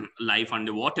life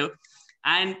underwater.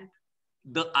 And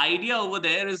the idea over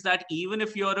there is that even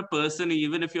if you're a person,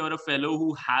 even if you're a fellow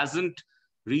who hasn't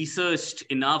researched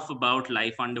enough about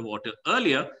life underwater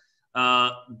earlier,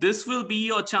 this will be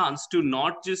your chance to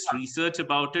not just research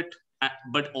about it,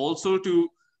 but also to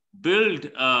build,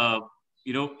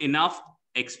 enough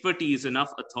expertise,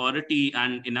 enough authority,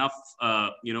 and enough,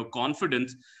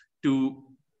 confidence to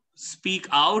speak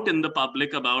out in the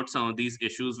public about some of these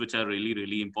issues, which are really,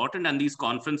 really important. And these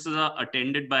conferences are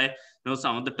attended by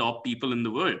some of the top people in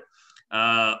the world.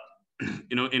 uh,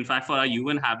 in fact, for our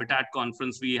UN Habitat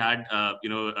conference, we had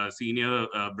senior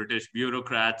British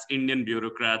bureaucrats, Indian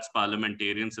bureaucrats,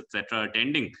 parliamentarians, etc.,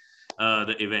 attending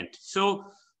the event. So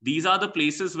these are the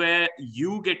places where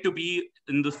you get to be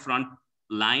in the front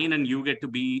line, and you get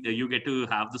to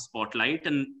have the spotlight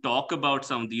and talk about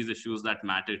some of these issues that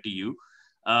matter to you.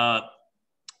 uh,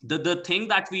 the thing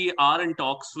that we are in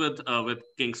talks with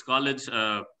King's College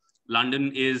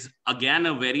London is again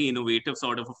a very innovative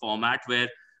sort of a format where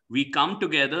we come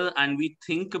together and we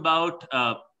think about,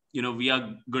 we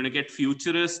are going to get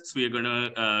futurists, we are going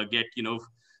to get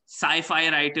sci-fi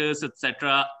writers,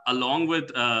 etc., along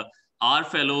with our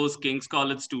fellows, King's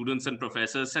College students and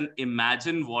professors, and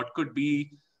imagine what could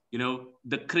be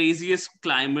the craziest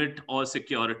climate or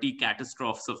security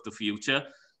catastrophes of the future.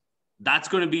 That's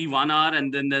going to be 1 hour,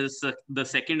 and then there's the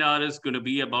second hour is going to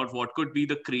be about what could be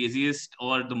the craziest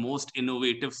or the most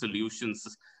innovative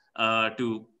solutions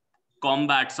to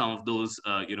combat some of those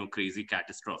crazy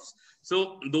catastrophes.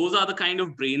 So those are the kind of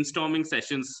brainstorming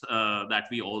sessions that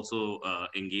we also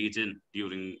engage in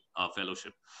during our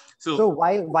fellowship. So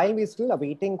while we're still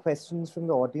awaiting questions from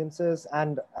the audiences,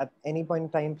 and at any point in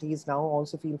time, please now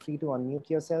also feel free to unmute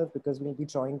yourself, because we'll be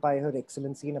joined by Her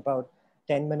Excellency in about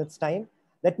 10 minutes time.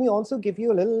 Let me also give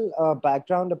you a little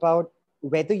background about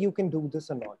whether you can do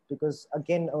this or not, because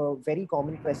again, a very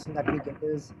common question that we get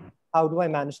is, how do I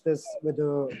manage this with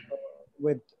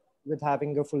with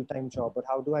having a full-time job, or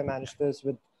how do I manage this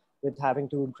with having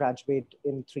to graduate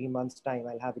in 3 months time?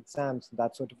 I'll have exams,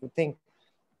 that sort of a thing.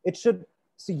 It should,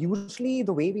 so usually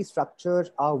the way we structure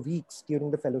our weeks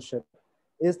during the fellowship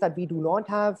is that we do not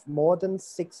have more than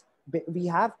we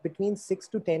have between 6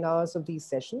 to 10 hours of these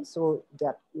sessions. So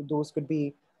that those could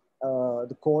be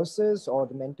the courses or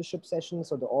the mentorship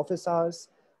sessions or the office hours.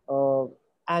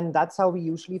 And that's how we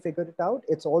usually figure it out.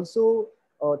 It's also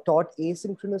taught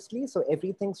asynchronously. So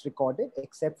everything's recorded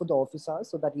except for the office hours,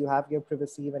 so that you have your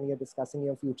privacy when you're discussing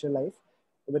your future life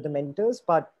with the mentors.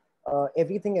 But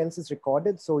everything else is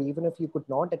recorded. So even if you could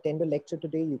not attend a lecture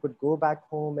today, you could go back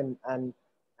home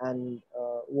and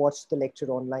watch the lecture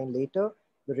online later,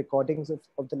 the recordings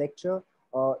of the lecture.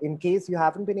 In case you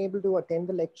haven't been able to attend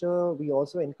the lecture, we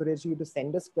also encourage you to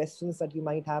send us questions that you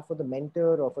might have for the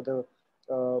mentor or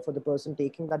for the person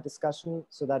taking that discussion,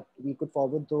 so that we could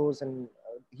forward those, and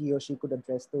he or she could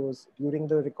address those during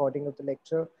the recording of the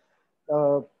lecture.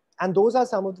 And those are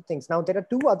some of the things. Now, there are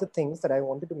two other things that I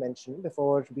wanted to mention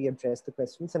before we address the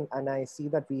questions. And I see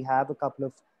that we have a couple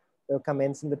of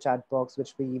comments in the chat box,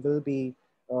 which we will be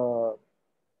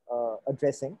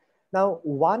addressing. Now,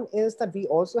 one is that we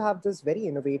also have this very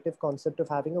innovative concept of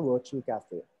having a virtual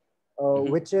cafe,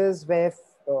 which is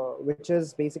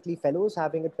basically fellows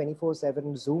having a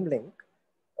 24/7 Zoom link,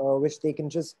 which they can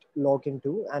just log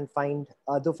into and find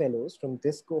other fellows from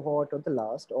this cohort or the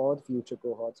last or the future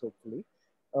cohorts, hopefully.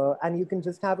 And you can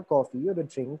just have a coffee or a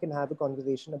drink and have a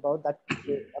conversation about that,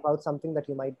 about something that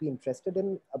you might be interested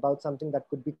in, about something that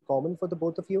could be common for the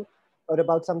both of you, or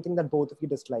about something that both of you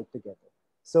dislike together.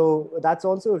 So that's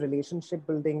also a relationship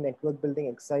building, network building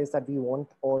exercise that we want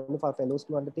all of our fellows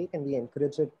to undertake, and we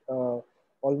encourage it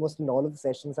almost in all of the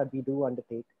sessions that we do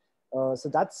undertake. So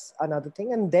that's another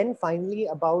thing. And then finally,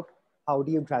 about how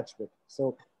do you graduate?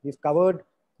 So we've covered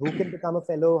who can become a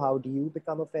fellow, how do you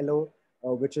become a fellow,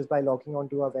 which is by logging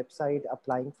onto our website,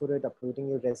 applying for it, uploading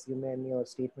your resume and your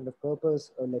statement of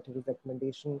purpose, or letter of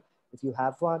recommendation, if you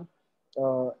have one,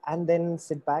 and then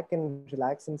sit back and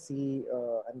relax and see,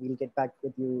 and we'll get back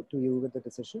with you with the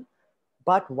decision.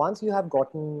 But once you have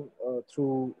gotten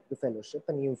through the fellowship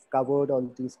and you've covered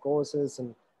all these courses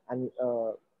and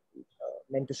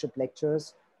mentorship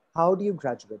lectures, how do you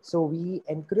graduate? So we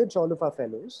encourage all of our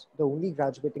fellows. The only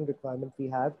graduating requirement we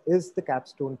have is the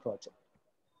capstone project.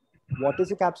 What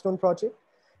is a capstone project?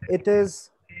 It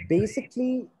is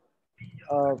basically,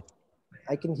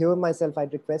 I can hear myself.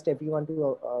 I'd request everyone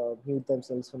to mute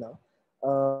themselves for now.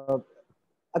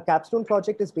 A capstone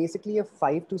project is basically a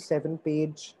 5 to 7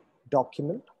 page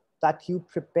document that you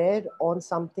prepare on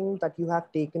something that you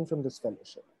have taken from this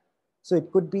fellowship. So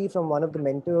it could be from one of the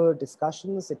mentor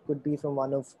discussions, it could be from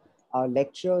one of our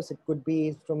lectures, it could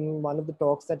be from one of the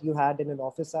talks that you had in an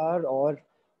office hour, or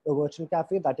a virtual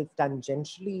cafe that is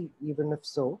tangentially, even if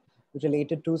so,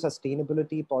 related to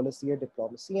sustainability, policy, or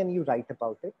diplomacy, and you write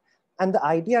about it. And the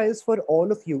idea is for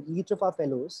all of you, each of our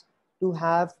fellows, to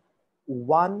have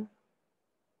one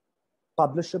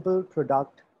publishable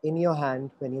product in your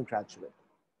hand when you graduate.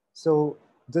 So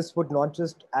this would not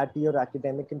just add to your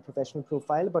academic and professional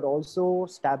profile, but also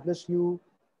establish you,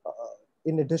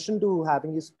 in addition to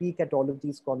having you speak at all of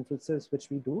these conferences, which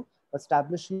we do,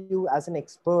 establish you as an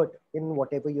expert in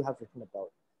whatever you have written about.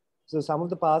 So some of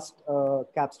the past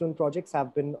capstone projects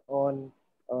have been on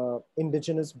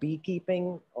indigenous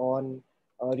beekeeping, on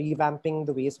revamping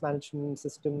the waste management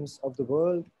systems of the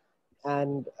world,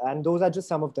 and those are just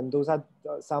some of them. Those are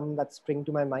some that spring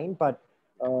to my mind, but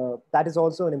that is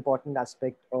also an important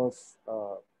aspect of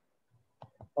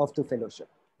the fellowship.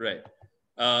 Right.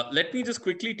 Let me just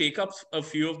quickly take up a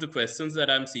few of the questions that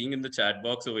I'm seeing in the chat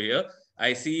box over here.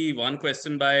 I see one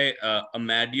question by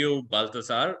Amadio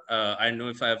Baltasar. I don't know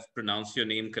if I've pronounced your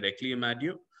name correctly,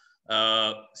 Amadio.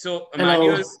 So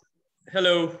Amadio is,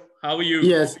 hello, how are you?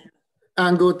 Yes,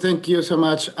 I'm good. Thank you so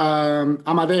much.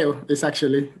 Amadeo is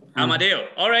actually. Amadeo,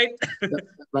 all right.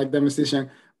 Like the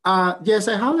musician. Yes,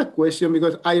 I have a question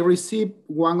because I received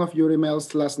one of your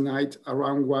emails last night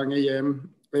around 1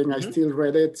 a.m. and I still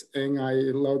read it and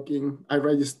I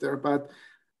registered, but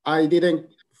I didn't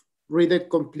read it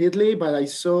completely, but I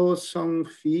saw some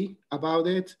fee about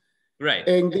it. Right.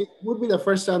 And it would be the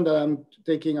first time that I'm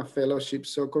taking a fellowship.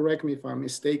 So correct me if I'm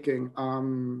mistaken.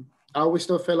 I always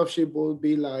thought fellowship would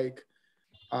be like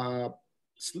a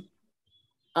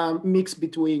mix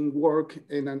between work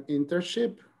and an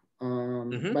internship.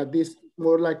 But this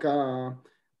more like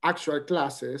actual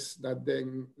classes that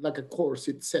then like a course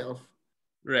itself.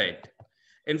 Right.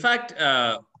 In fact,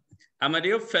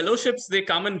 Amadeo, fellowships, they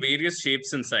come in various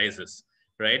shapes and sizes,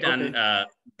 right? Okay. And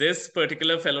this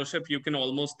particular fellowship, you can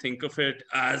almost think of it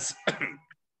as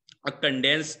a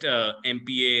condensed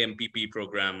MPA, MPP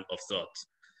program of sorts.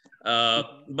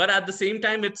 But at the same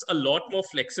time, it's a lot more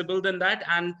flexible than that.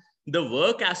 And the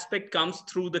work aspect comes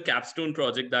through the capstone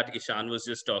project that Ishan was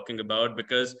just talking about,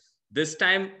 because this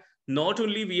time, not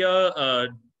only we are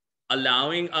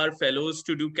allowing our fellows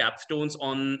to do capstones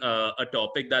on a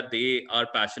topic that they are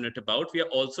passionate about, we are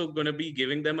also going to be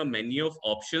giving them a menu of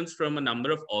options from a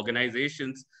number of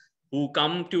organizations who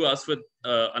come to us with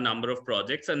a number of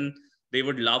projects, and they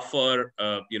would love for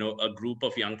a group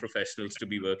of young professionals to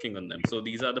be working on them. So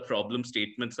these are the problem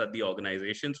statements that the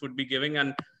organizations would be giving,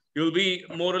 and you'll be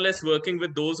more or less working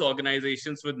with those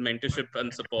organizations with mentorship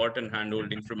and support and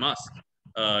handholding from us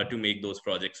to make those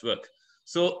projects work.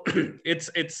 So it's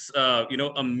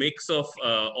a mix of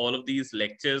all of these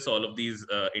lectures, all of these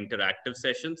interactive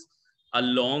sessions,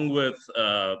 along with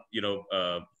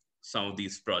some of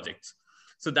these projects.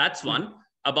 So that's one.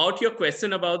 About your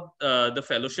question about the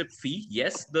fellowship fee,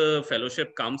 yes, the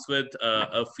fellowship comes with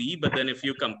a fee, but then if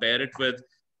you compare it with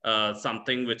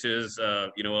something which is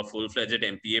a full-fledged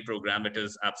MPA program, it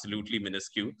is absolutely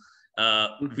minuscule.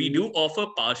 We do offer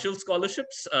partial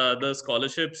scholarships. The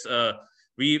scholarships,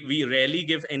 we rarely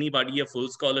give anybody a full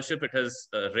scholarship. It has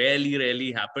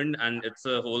rarely happened, and it's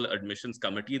a whole admissions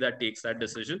committee that takes that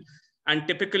decision. And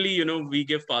typically, we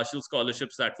give partial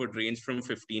scholarships that would range from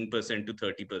 15% to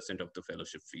 30% of the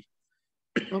fellowship fee.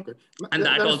 Okay. And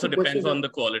that also depends on the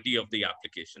quality of the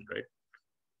application, right?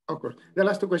 Of course. The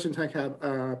last two questions I have,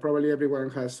 probably everyone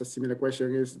has a similar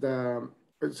question, is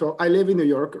so I live in New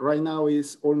York. Right now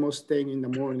is almost 10 in the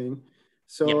morning.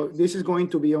 So this is going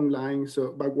to be online.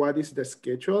 So, but what is the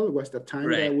schedule? What's the time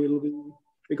that will be?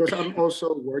 Because I'm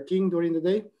also working during the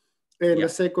day. And the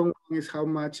second one is how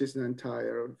much is the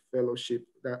entire fellowship,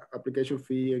 the application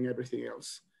fee and everything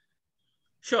else?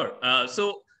 Sure.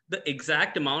 So the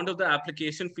exact amount of the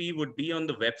application fee would be on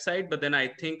the website, but then I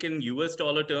think in US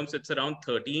dollar terms, it's around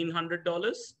 $1,300,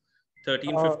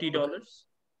 $1,350.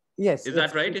 Yes. Is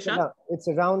that right, Ishan? It's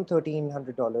around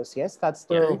 $1,300. Yes, that's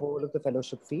the whole of the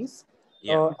fellowship fees.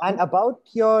 And about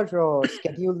your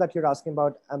schedule that you're asking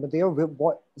about, Amadeo,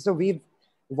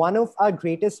 one of our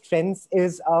greatest strengths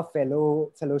is our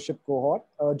fellowship cohort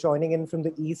joining in from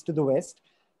the east to the west.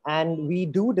 And we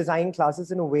do design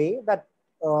classes in a way that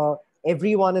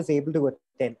everyone is able to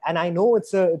attend. And I know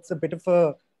it's a bit of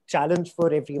a challenge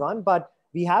for everyone, but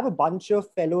we have a bunch of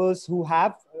fellows who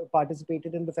have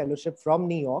participated in the fellowship from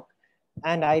New York.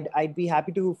 And I'd be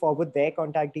happy to forward their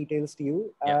contact details to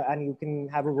you, and you can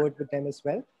have a word with them as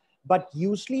well. But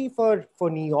usually for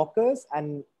New Yorkers,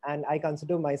 and I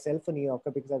consider myself a New Yorker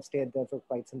because I've stayed there for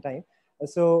quite some time.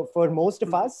 So for most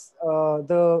of us,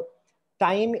 the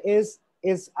time is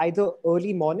either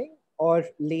early morning or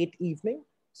late evening.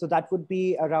 So that would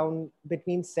be around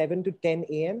between 7 to 10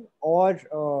 a.m.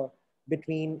 or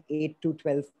between 8 to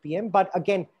 12 p.m. But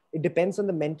again, it depends on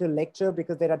the mentor lecture,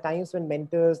 because there are times when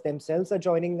mentors themselves are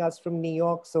joining us from New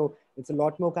York. So it's a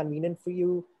lot more convenient for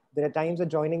you. There are times they're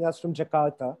joining us from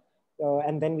Jakarta,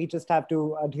 and then we just have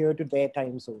to adhere to their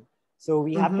time zone. So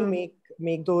we have to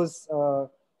make those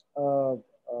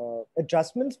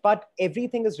adjustments, but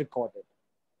everything is recorded.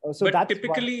 So but that's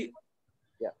typically,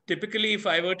 typically, if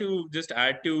I were to just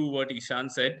add to what Ishan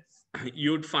said,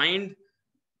 you'd find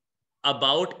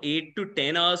about 8 to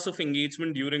 10 hours of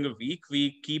engagement during a week.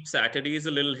 We keep Saturdays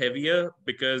a little heavier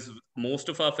because most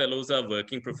of our fellows are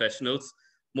working professionals.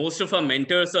 Most of our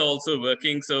mentors are also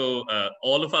working. So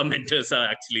all of our mentors are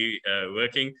actually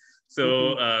working.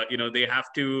 So, they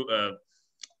have to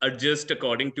adjust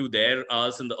according to their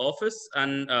hours in the office.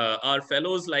 And our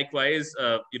fellows, likewise,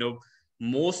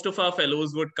 most of our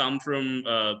fellows would come from,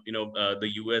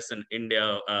 the US and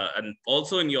India, and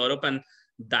also in Europe. And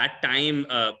that time,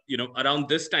 around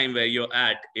this time where you're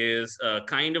at is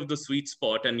kind of the sweet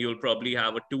spot. And you'll probably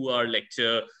have a 2-hour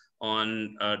lecture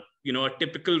on, a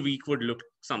typical week would look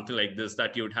something like this,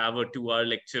 that you'd have a 2-hour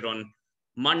lecture on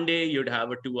Monday, you'd have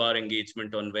a 2-hour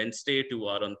engagement on Wednesday,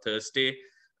 2-hour on Thursday,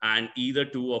 and either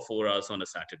 2 or 4 hours on a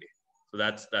Saturday. So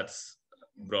that's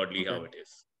broadly how it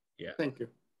is. Yeah. Thank you.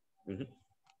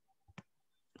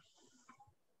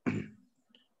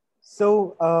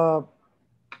 So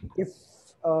if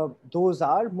those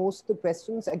are most of the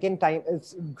questions, again,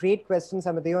 it's great questions,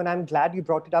 Amadeo, and I'm glad you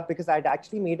brought it up, because I'd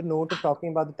actually made a note of talking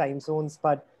about the time zones,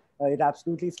 but it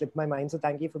absolutely slipped my mind. So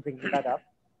thank you for bringing that up.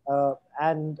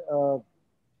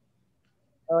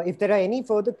 If there are any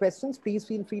further questions, please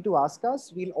feel free to ask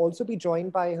us. We'll also be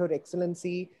joined by Her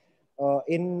Excellency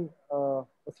in a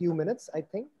few minutes, I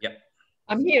think. Yeah.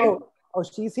 I'm here. Oh,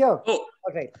 she's here. Oh,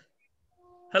 all right.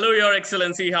 Hello, Your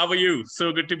Excellency. How are you?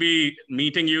 So good to be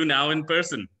meeting you now in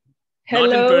person. Hello.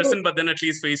 Not in person, but then at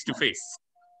least face to face.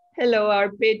 Hello,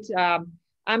 Arpit.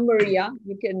 I'm Maria.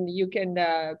 You can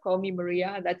call me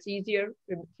Maria. That's easier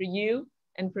for you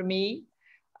and for me.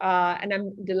 And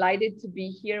I'm delighted to be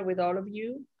here with all of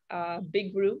you.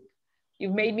 Big group.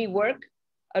 You've made me work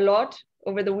a lot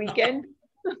over the weekend.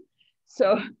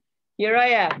 So here I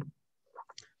am.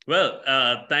 Well,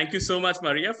 thank you so much,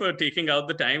 Maria, for taking out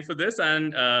the time for this.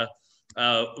 And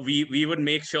we would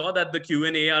make sure that the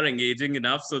Q&A are engaging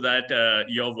enough so that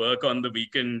your work on the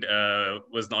weekend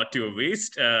was not to a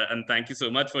waste. And thank you so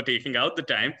much for taking out the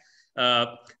time.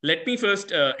 Let me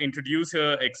first introduce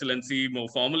Her Excellency more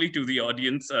formally to the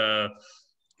audience. Her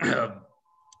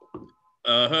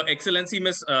Excellency,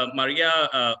 Ms.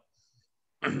 Maria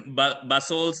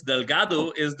Bassols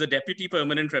Delgado is the Deputy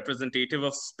Permanent Representative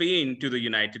of Spain to the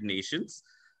United Nations.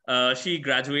 She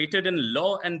graduated in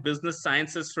Law and Business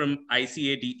Sciences from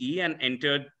ICADE and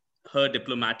entered her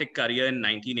diplomatic career in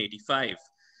 1985.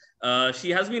 She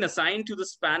has been assigned to the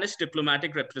Spanish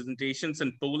diplomatic representations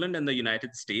in Poland and the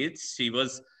United States. She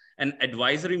was an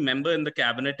advisory member in the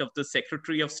cabinet of the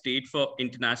Secretary of State for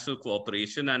International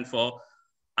Cooperation and for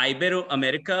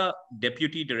Ibero-America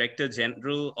Deputy Director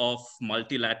General of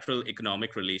Multilateral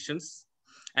Economic Relations,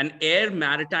 and Air,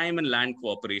 Maritime, and Land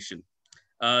Cooperation.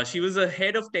 She was a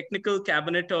head of technical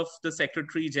cabinet of the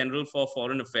Secretary General for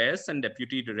Foreign Affairs and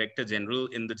Deputy Director General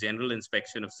in the General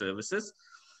Inspection of Services.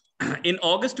 In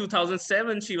August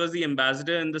 2007, she was the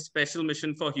ambassador in the Special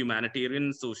Mission for Humanitarian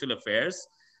and Social Affairs.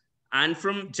 And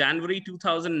from January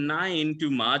 2009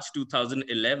 to March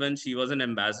 2011, she was an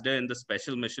ambassador in the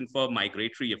Special Mission for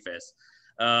Migratory Affairs.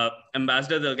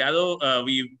 Ambassador Delgado,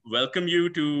 we welcome you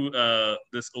to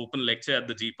this open lecture at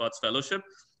the GPODS Fellowship.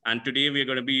 And today we're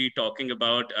going to be talking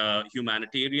about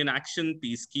humanitarian action,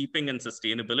 peacekeeping, and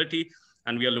sustainability.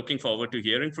 And we are looking forward to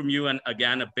hearing from you. And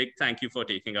again, a big thank you for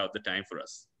taking out the time for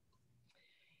us.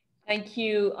 Thank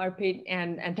you, Arpit,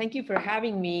 and thank you for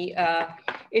having me.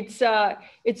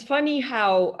 It's funny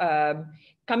how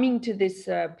coming to this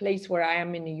place where I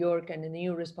am in New York and the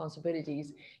new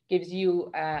responsibilities gives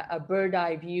you a bird's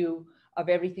eye view of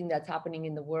everything that's happening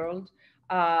in the world.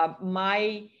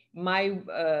 My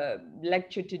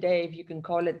lecture today, if you can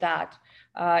call it that,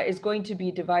 is going to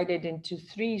be divided into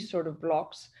 3 sort of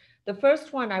blocks. The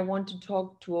first one, I want to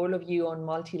talk to all of you on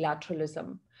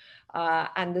multilateralism.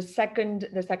 And the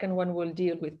second one will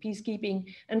deal with peacekeeping.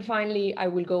 And finally, I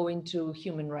will go into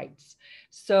human rights.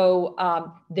 So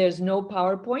there's no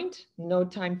PowerPoint, no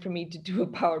time for me to do a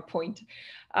PowerPoint.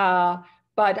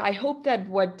 But I hope that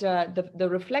what the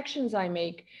reflections I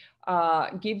make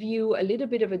give you a little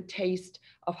bit of a taste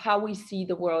of how we see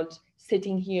the world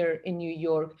sitting here in New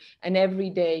York and every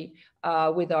day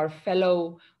with our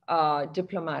fellow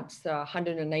diplomats,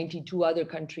 192 other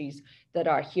countries that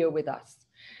are here with us.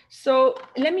 So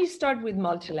let me start with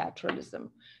multilateralism.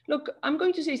 Look, I'm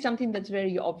going to say something that's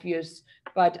very obvious,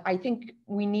 but I think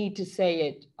we need to say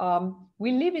it.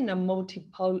 We live in a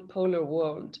multipolar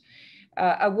world,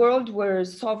 a world where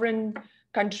sovereign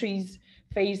countries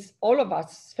all of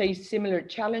us face similar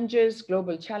challenges,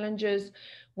 global challenges,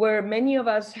 where many of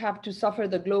us have to suffer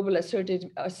the global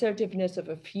assertiveness of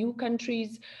a few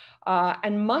countries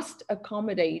and must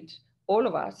accommodate all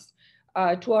of us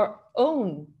to our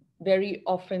own very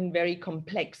often very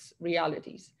complex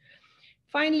realities.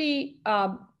 Finally,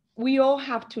 we all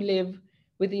have to live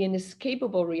with the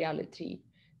inescapable reality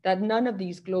that none of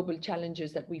these global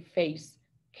challenges that we face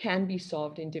can be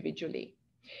solved individually.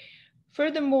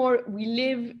 Furthermore, we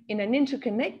live in an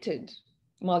interconnected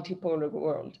multipolar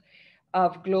world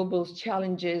of global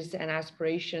challenges and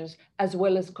aspirations, as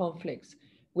well as conflicts.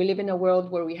 We live in a world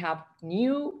where we have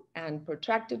new and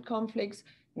protracted conflicts,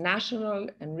 national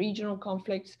and regional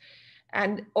conflicts,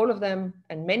 and all of them,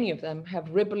 and many of them, have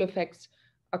ripple effects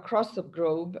across the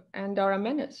globe and are a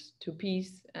menace to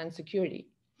peace and security.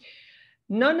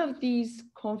 None of these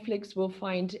conflicts will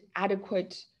find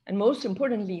adequate and, most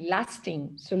importantly,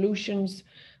 lasting solutions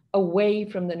away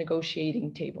from the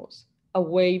negotiating tables,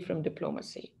 away from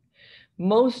diplomacy.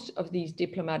 Most of these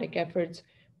diplomatic efforts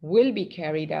will be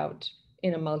carried out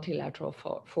in a multilateral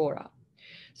fora.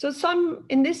 So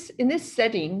in this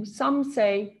setting, some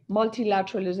say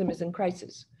multilateralism is in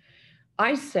crisis.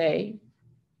 I say,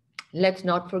 let's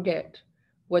not forget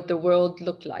what the world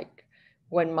looked like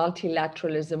when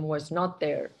multilateralism was not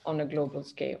there on a global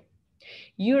scale.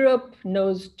 Europe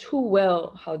knows too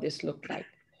well how this looked like.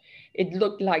 It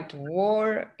looked like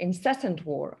war, incessant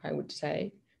war, I would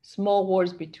say, small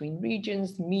wars between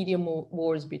regions, medium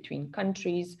wars between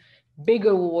countries,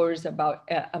 bigger wars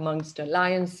amongst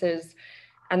alliances,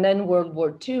 and then World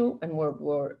War II and World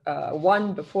War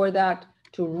I before that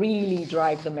to really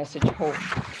drive the message home.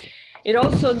 It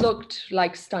also looked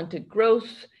like stunted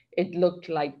growth. It looked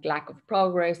like lack of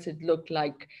progress. It looked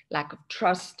like lack of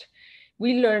trust.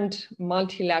 We learned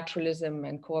multilateralism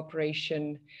and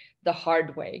cooperation the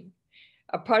hard way.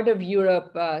 A part of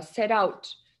Europe set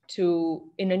out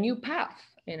in a new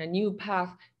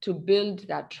path to build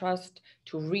that trust,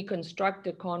 to reconstruct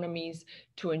economies,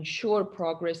 to ensure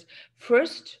progress,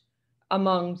 first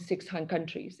among 600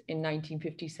 countries in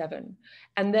 1957.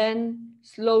 And then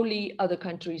slowly other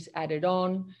countries added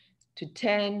on to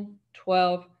 10,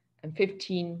 12, and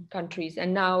 15 countries.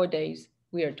 And nowadays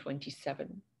we are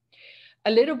 27.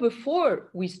 A little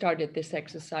before we started this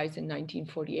exercise in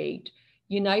 1948,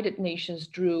 United Nations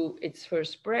drew its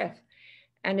first breath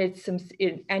and its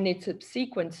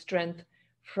subsequent strength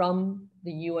from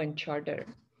the UN Charter.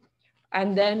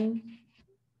 And then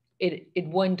it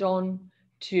went on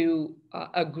to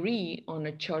agree on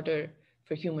a Charter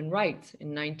for Human Rights in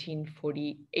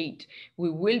 1948. We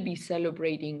will be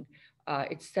celebrating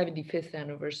its 75th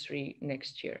anniversary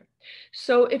next year.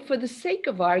 So if for the sake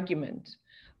of argument,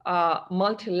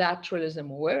 multilateralism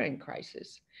were in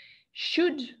crisis,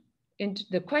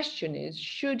 the question is,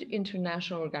 should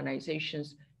international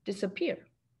organizations disappear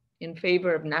in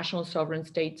favor of national sovereign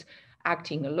states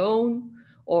acting alone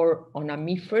or on a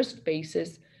me-first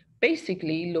basis,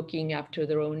 basically looking after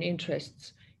their own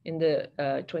interests in the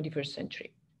 21st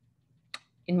century?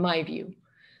 In my view,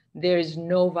 there is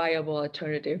no viable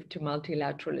alternative to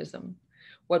multilateralism.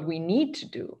 What we need to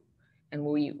do, and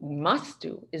we must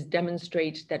do, is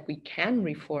demonstrate that we can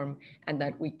reform and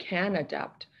that we can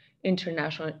adapt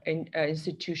international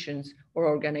institutions or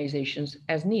organizations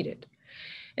as needed.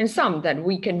 And some that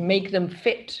we can make them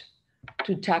fit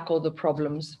to tackle the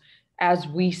problems as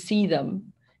we see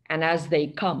them and as they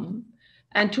come,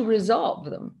 and to resolve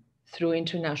them through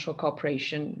international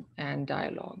cooperation and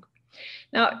dialogue.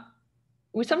 Now,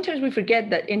 sometimes we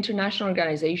forget that international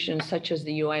organizations such as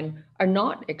the UN are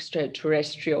not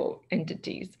extraterrestrial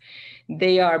entities.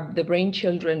 They are the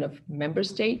brainchildren of member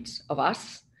states, of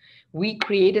us. We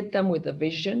created them with a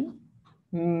vision.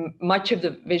 Much of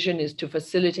the vision is to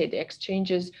facilitate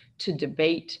exchanges, to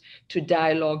debate, to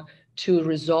dialogue, to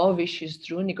resolve issues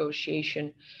through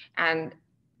negotiation, and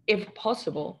if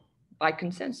possible, by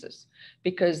consensus,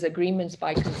 because agreements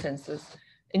by consensus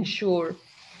ensure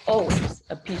always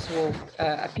a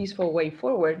peaceful way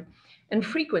forward, and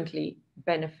frequently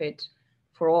benefits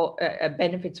for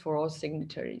all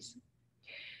signatories.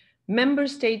 Member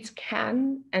states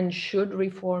can and should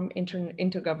reform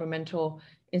intergovernmental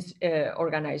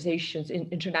organizations,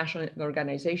 international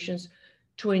organizations,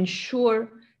 to ensure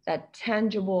that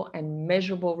tangible and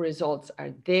measurable results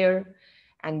are there,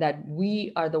 and that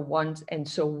we are the ones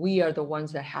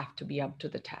that have to be up to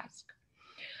the task.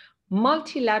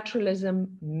 Multilateralism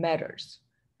matters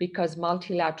because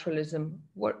multilateralism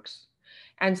works.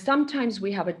 And sometimes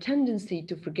we have a tendency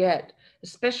to forget,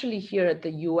 especially here at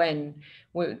the UN,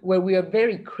 where we are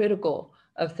very critical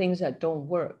of things that don't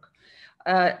work,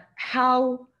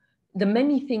 how the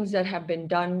many things that have been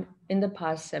done in the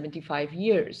past 75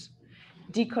 years,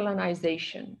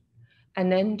 decolonization,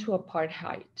 an end to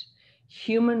apartheid,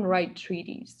 human rights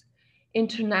treaties,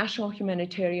 international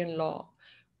humanitarian law,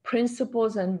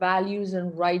 principles and values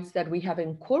and rights that we have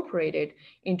incorporated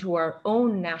into our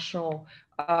own national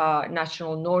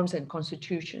norms and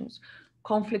constitutions,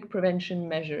 conflict prevention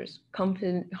measures,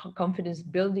 confidence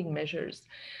building measures,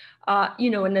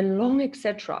 and a long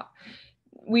etc.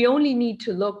 We only need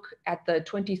to look at the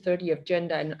 2030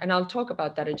 agenda, and I'll talk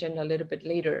about that agenda a little bit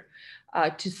later,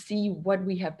 to see what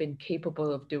we have been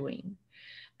capable of doing.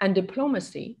 And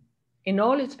diplomacy, in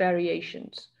all its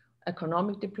variations,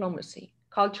 economic diplomacy,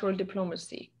 cultural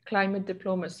diplomacy, climate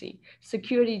diplomacy,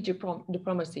 security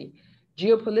diplomacy,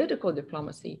 geopolitical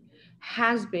diplomacy,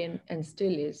 has been and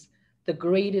still is the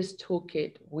greatest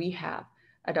toolkit we have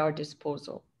at our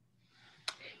disposal.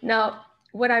 Now,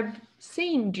 what I've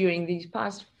seen during these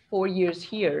past 4 years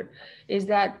here is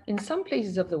that in some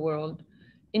places of the world,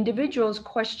 individuals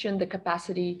question the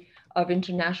capacity of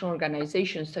international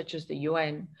organizations such as the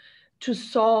UN to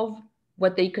solve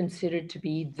what they consider to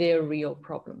be their real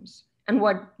problems, and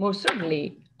what most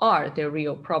certainly are their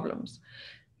real problems.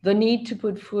 The need to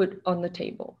put food on the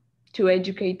table, to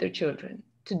educate their children,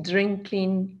 to drink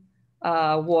clean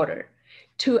water,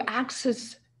 to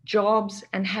access jobs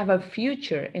and have a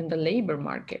future in the labor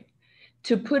market,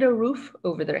 to put a roof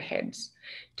over their heads,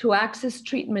 to access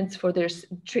treatment for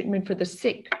the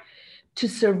sick, to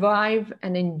survive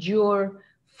and endure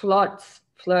floods,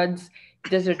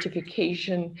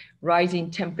 desertification, rising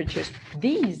temperatures.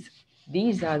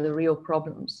 These are the real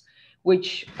problems,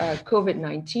 which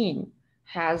COVID-19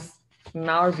 has, in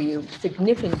our view,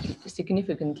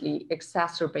 significantly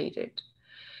exacerbated.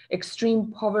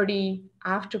 Extreme poverty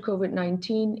after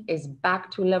COVID-19 is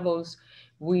back to levels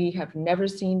we have never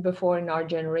seen before in our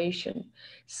generation.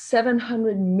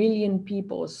 700 million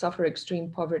people suffer extreme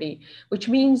poverty, which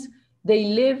means they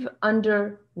live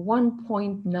under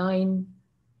 $1.9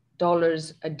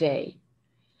 a day.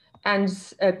 And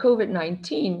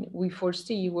COVID-19, we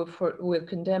foresee, will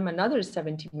condemn another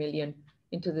 70 million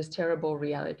into this terrible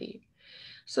reality.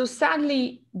 So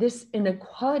sadly, this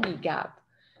inequality gap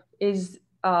is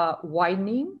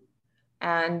widening,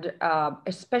 and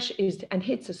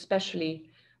hits especially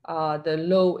the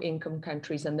low-income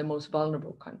countries and the most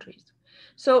vulnerable countries.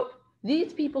 So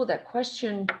these people that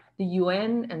question the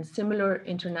UN and similar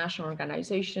international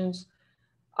organizations,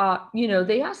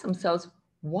 they ask themselves,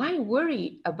 why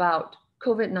worry about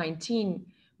COVID-19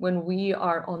 when we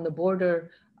are on the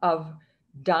border of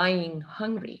dying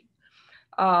hungry?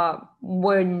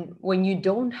 When you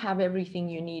don't have everything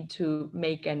you need to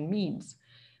make ends meet?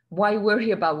 Why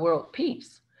worry about world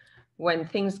peace when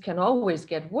things can always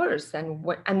get worse?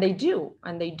 And they do,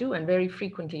 and very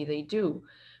frequently they do.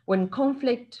 When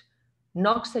conflict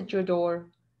knocks at your door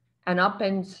and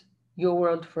upends your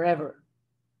world forever,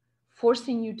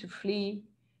 forcing you to flee,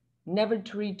 never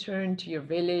to return to your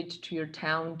village, to your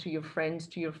town, to your friends,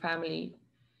 to your family,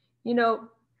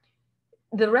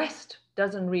 the rest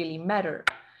doesn't really matter.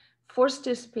 Forced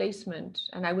displacement,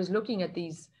 and I was looking at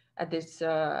these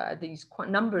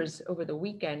numbers over the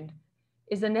weekend,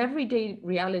 is an everyday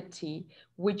reality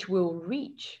which will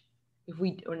reach, if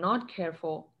we are not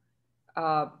careful,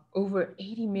 over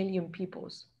 80 million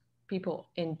people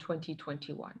in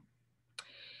 2021.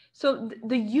 So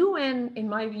the UN, in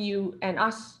my view, and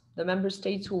us, the member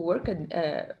states who work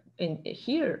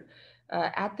here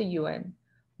at the UN,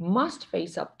 must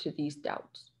face up to these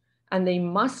doubts, and they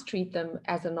must treat them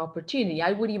as an opportunity.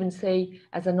 I would even say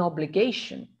as an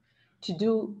obligation to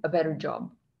do a better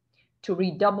job, to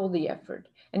redouble the effort.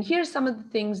 And here's some of the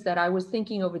things that I was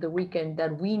thinking over the weekend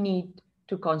that we need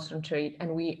to concentrate,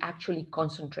 and we actually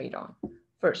concentrate on.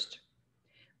 First,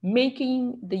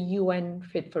 making the UN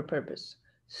fit for purpose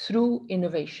through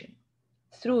innovation.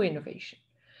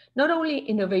 Not only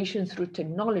innovation through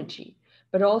technology,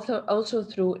 but also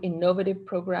through innovative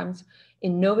programs,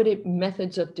 innovative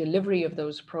methods of delivery of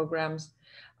those programs,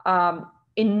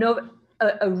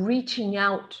 reaching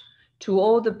out to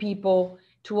all the people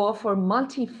to offer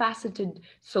multifaceted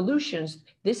solutions.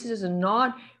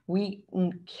 We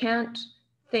can't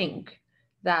think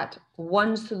that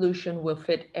one solution will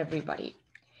fit everybody.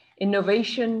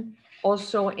 Innovation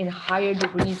also in higher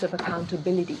degrees of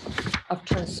accountability, of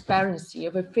transparency,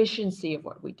 of efficiency of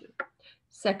what we do.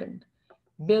 Second,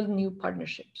 build new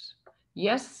partnerships.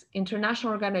 Yes,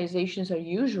 international organizations are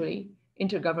usually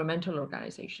intergovernmental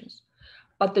organizations,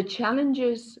 but the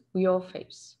challenges we all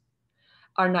face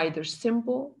are neither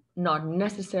simple nor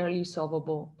necessarily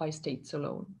solvable by states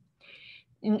alone.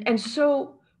 And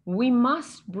so we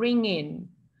must bring in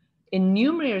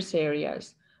numerous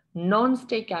areas,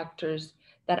 non-state actors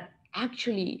that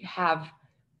actually have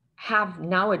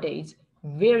nowadays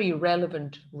very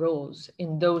relevant roles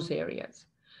in those areas.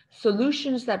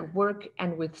 Solutions that work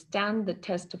and withstand the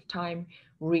test of time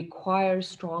require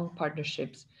strong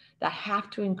partnerships that have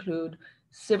to include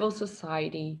civil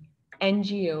society,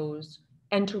 NGOs,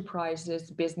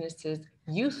 enterprises, businesses,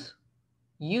 youth.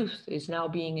 Youth is now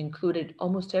being included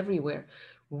almost everywhere.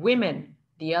 Women,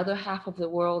 the other half of the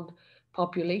world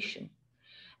population,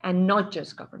 and not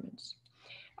just governments.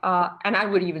 And I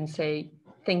would even say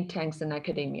think tanks and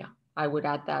academia. I would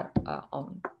add that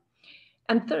on.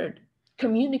 And third,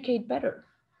 communicate better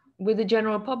with the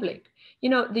general public. You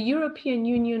know, the European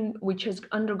Union, which has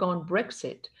undergone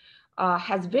Brexit,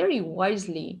 has very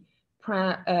wisely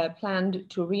planned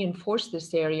to reinforce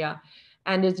this area,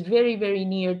 and is very, very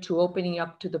near to opening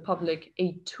up to the public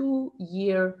a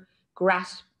 2-year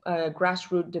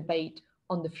grassroots debate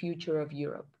on the future of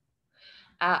Europe.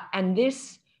 And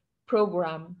this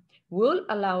program will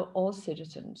allow all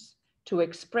citizens to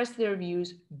express their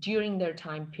views during their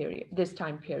this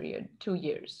time period, 2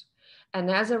 years.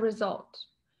 And as a result,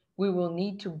 we will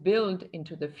need to build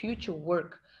into the future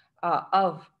work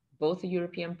of both the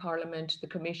European Parliament, the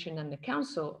Commission, and the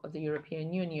Council of the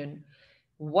European Union,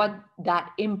 what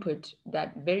that input,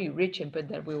 that very rich input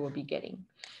that we will be getting.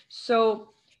 So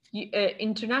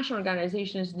international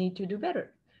organizations need to do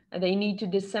better. And they need to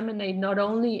disseminate not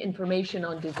only information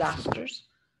on disasters,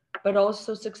 but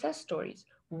also success stories,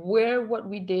 where what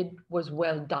we did was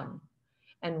well done,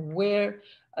 and where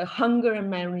hunger and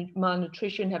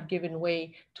malnutrition have given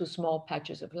way to small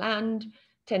patches of land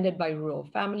tended by rural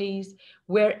families,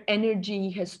 where energy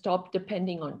has stopped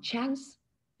depending on chance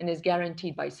and is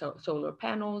guaranteed by solar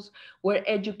panels, where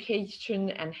education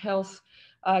and health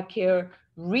care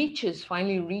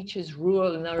finally reaches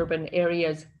rural and urban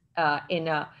areas in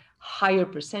a higher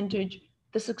percentage,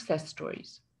 the success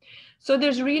stories. So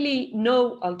there's really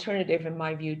no alternative, in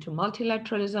my view, to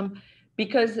multilateralism,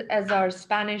 because as our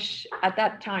Spanish, at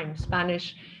that time,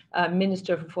 Spanish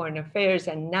Minister for Foreign Affairs,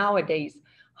 and nowadays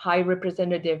High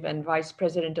Representative and Vice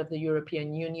President of the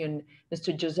European Union,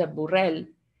 Mr. Josep Borrell,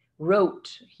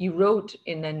 he wrote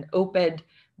in an op-ed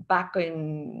back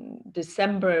in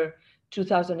December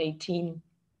 2018,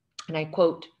 and I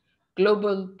quote,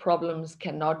 "Global problems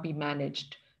cannot be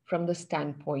managed from the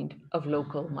standpoint of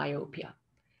local myopia."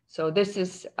 So this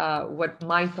is what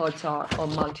my thoughts are on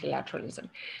multilateralism.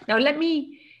 Now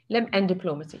and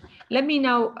diplomacy. Let me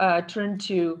now turn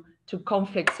to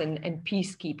conflicts and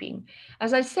peacekeeping.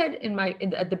 As I said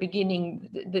at the beginning,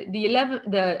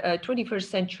 the 21st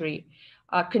century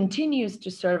continues to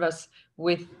serve us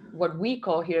with what we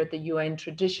call here at the UN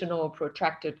traditional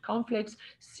protracted conflicts,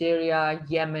 Syria,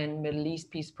 Yemen, Middle East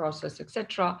peace process,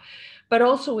 etc., but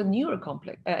also with newer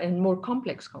and more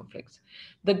complex conflicts.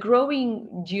 The growing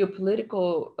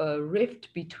geopolitical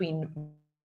rift between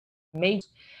majors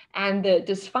and the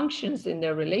dysfunctions in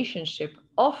their relationship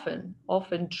often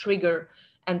trigger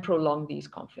and prolong these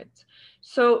conflicts.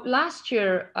 So last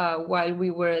year, while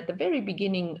we were at the very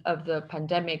beginning of the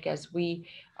pandemic, as we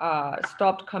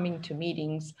stopped coming to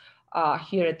meetings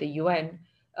here at the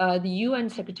UN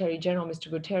Secretary General, Mr.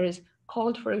 Guterres,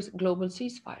 called for a global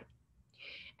ceasefire.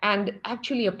 And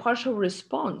actually a partial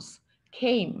response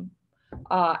came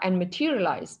and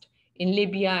materialized in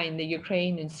Libya, in the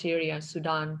Ukraine, in Syria,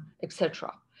 Sudan,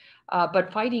 etc.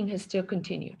 But fighting has still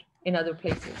continued in other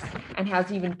places and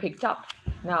has even picked up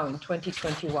now in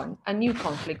 2021, and new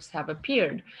conflicts have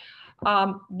appeared.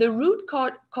 The root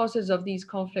causes of these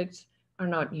conflicts are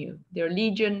not new. They're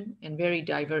legion and very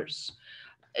diverse.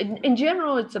 In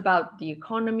general, it's about the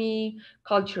economy,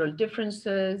 cultural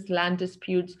differences, land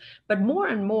disputes, but more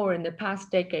and more in the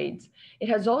past decades, it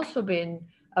has also been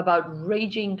about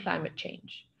raging climate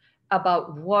change,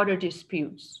 about water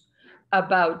disputes,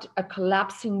 about a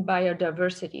collapsing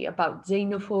biodiversity, about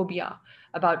xenophobia,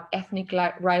 about ethnic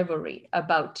rivalry,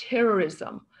 about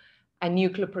terrorism, and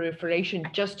nuclear proliferation,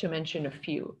 just to mention a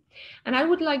few. And I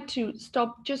would like to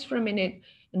stop just for a minute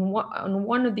on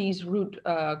one of these root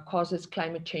causes,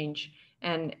 climate change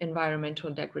and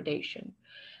environmental degradation.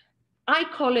 I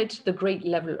call it the great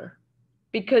leveler,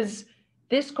 because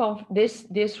this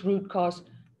root cause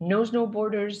knows no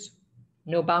borders,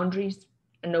 no boundaries,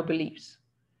 and no beliefs.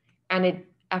 And it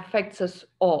affects us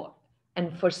all.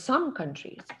 And for some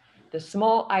countries, the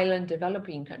small island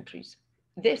developing countries,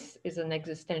 this is an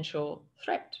existential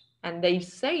threat. And they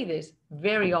say this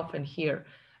very often here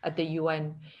at the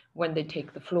UN when they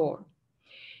take the floor.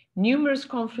 Numerous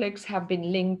conflicts have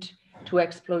been linked to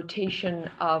exploitation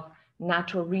of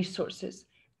natural resources,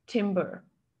 timber,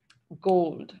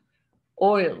 gold,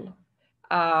 oil,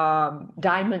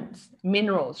 diamonds,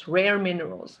 minerals, rare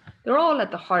minerals. They're all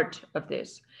at the heart of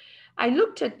this. I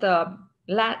looked at the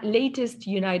latest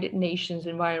United Nations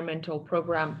Environmental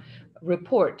Program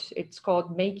report. It's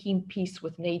called Making Peace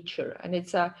with Nature. And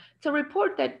it's a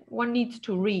report that one needs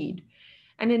to read.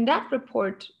 And in that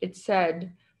report, it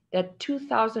said that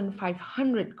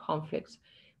 2,500 conflicts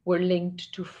were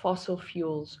linked to fossil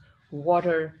fuels,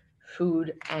 water,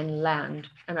 food, and land,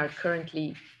 and are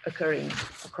currently occurring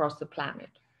across the planet.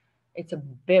 It's a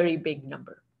very big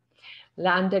number.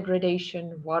 Land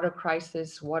degradation, water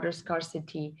crisis, water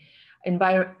scarcity,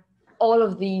 all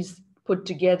of these put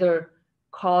together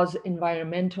cause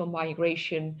environmental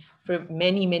migration for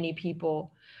many, many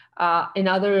people. In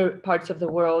other parts of the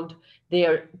world,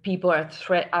 people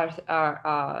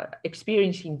are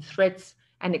experiencing threats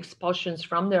and expulsions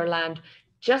from their land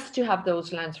just to have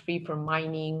those lands free for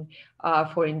mining,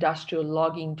 for industrial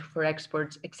logging, for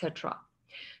exports, etc.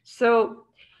 So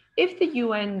if the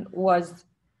UN was,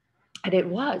 and it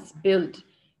was built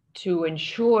to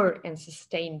ensure and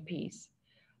sustain peace,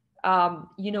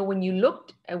 when you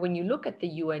look at the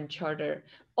UN Charter,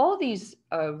 all these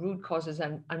root causes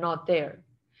are not there.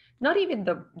 Not even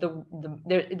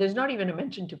there's not even a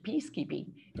mention to peacekeeping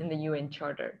in the UN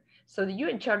Charter. So the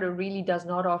UN Charter really does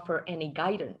not offer any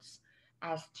guidance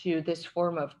as to this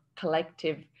form of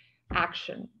collective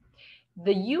action.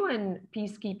 The UN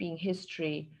peacekeeping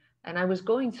history, and I was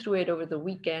going through it over the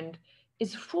weekend,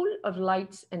 is full of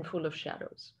lights and full of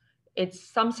shadows. It's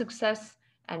some success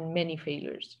and many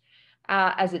failures,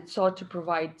 as it sought to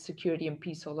provide security and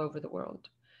peace all over the world.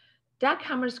 Dag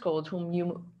Hammarskjöld, whom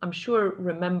you, I'm sure,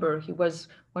 remember, he was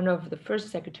one of the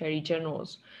first Secretary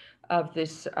Generals of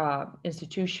this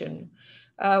institution,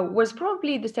 was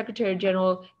probably the Secretary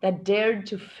General that dared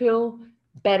to fill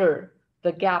better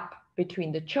the gap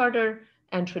between the Charter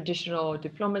and traditional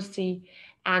diplomacy,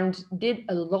 and did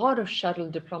a lot of shuttle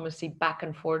diplomacy back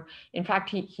and forth. In fact,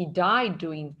 he died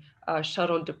doing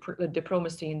shuttle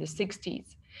diplomacy in the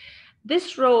 60s.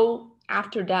 This role,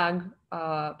 after Dag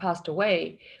passed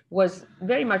away, was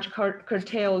very much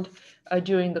curtailed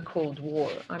during the Cold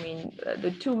War. I mean,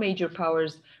 the two major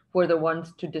powers were the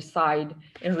ones to decide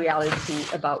in reality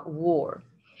about war.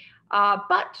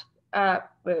 But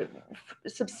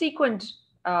subsequent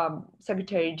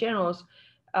Secretary Generals,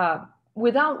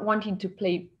 without wanting to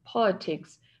play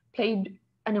politics, played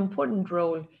an important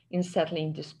role in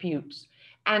settling disputes.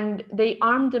 And they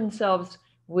armed themselves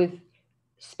with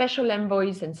special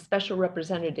envoys and special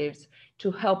representatives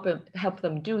to help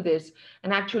them do this.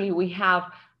 And actually, we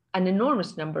have an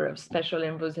enormous number of special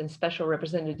envoys and special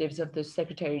representatives of the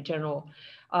Secretary General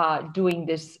doing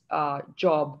this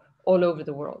job all over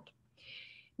the world.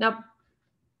 Now,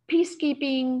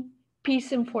 peacekeeping,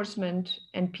 peace enforcement,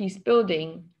 and peace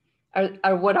building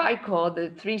are what I call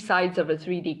the three sides of a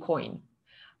 3D coin.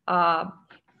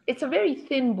 It's a very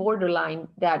thin borderline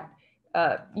that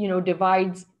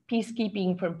divides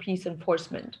peacekeeping from peace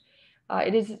enforcement.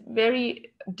 It is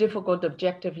very difficult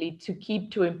objectively to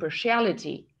keep to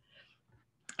impartiality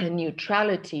and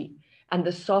neutrality and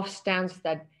the soft stance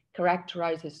that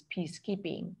characterizes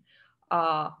peacekeeping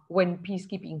when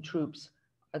peacekeeping troops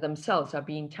themselves are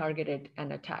being targeted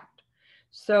and attacked.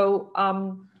 So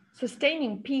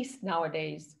sustaining peace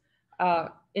nowadays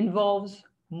involves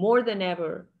more than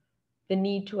ever the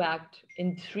need to act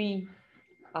in three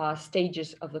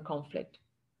stages of the conflict: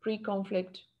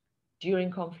 pre-conflict, during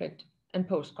conflict, and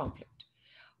post-conflict.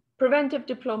 Preventive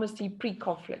diplomacy,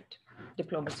 pre-conflict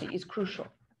diplomacy is crucial.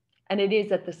 And it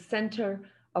is at the center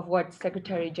of what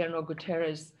Secretary General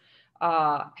Guterres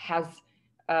has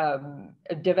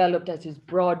developed as his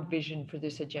broad vision for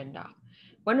this agenda.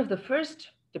 One of the first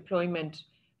deployment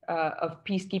of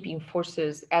peacekeeping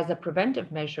forces as a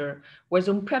preventive measure was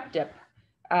UNPREPDEP,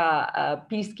 a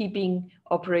peacekeeping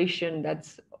operation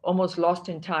that's almost lost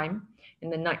in time in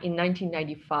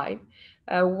 1995,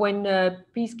 when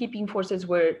peacekeeping forces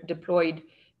were deployed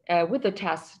with the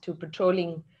task to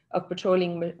patrolling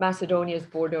Macedonia's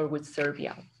border with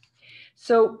Serbia.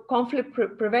 So conflict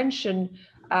prevention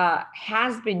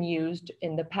has been used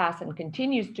in the past and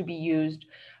continues to be used,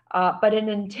 but it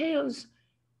entails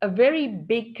a very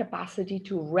big capacity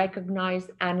to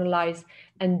recognize, analyze,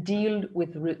 and deal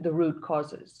with the root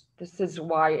causes. This is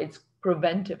why it's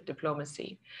preventive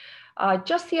diplomacy.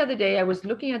 Just the other day, I was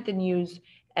looking at the news,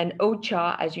 and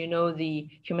OCHA, as you know, the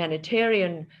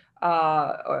humanitarian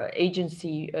or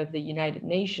agency of the United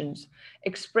Nations,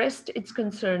 expressed its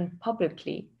concern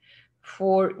publicly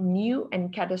for new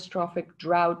and catastrophic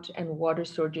drought and water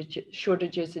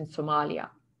shortages in Somalia,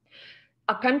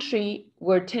 a country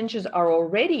where tensions are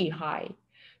already high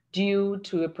due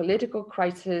to a political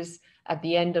crisis at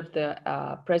the end of the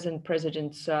present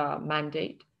president's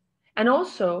mandate, and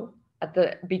also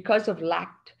because of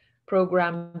lacked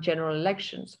programmed general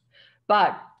elections.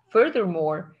 But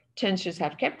furthermore, tensions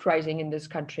have kept rising in this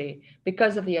country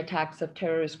because of the attacks of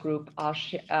terrorist group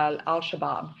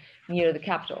Al-Shabaab near the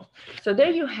capital. So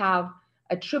there you have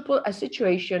a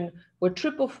situation where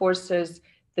triple forces,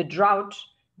 the drought,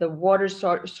 the water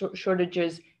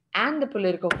shortages, and the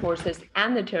political forces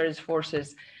and the terrorist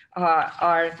forces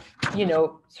are,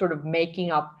 sort of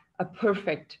making up a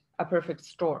perfect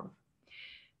storm.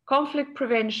 Conflict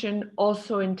prevention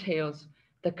also entails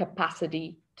the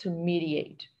capacity to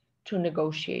mediate, to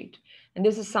negotiate. And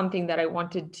this is something that I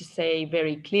wanted to say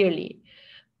very clearly.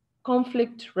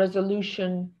 Conflict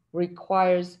resolution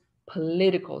requires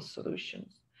political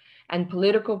solutions. And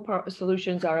political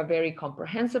solutions are a very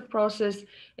comprehensive process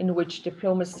in which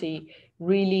diplomacy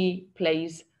really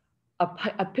plays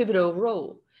a pivotal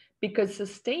role, because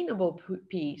sustainable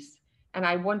peace, and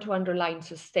I want to underline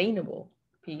sustainable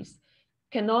peace,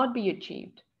 cannot be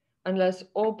achieved unless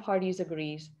all parties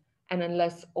agree and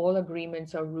unless all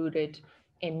agreements are rooted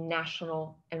in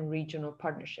national and regional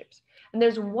partnerships. And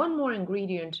there's one more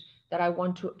ingredient that I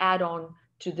want to add on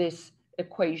to this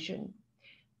equation.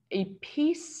 A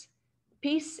peace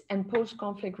and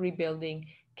post-conflict rebuilding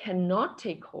cannot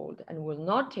take hold and will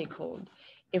not take hold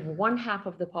if one half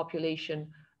of the population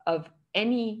of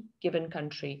any given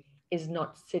country is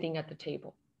not sitting at the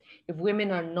table. If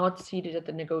women are not seated at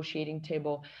the negotiating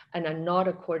table and are not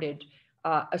accorded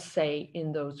a say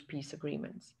in those peace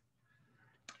agreements.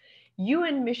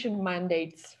 UN mission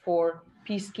mandates for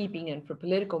peacekeeping and for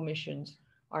political missions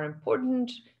are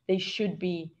important. They should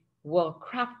be well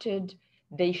crafted.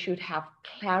 They should have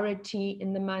clarity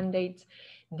in the mandates.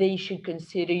 They should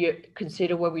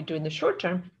consider what we do in the short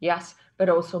term, yes, but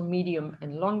also medium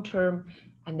and long term.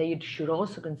 And they should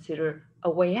also consider a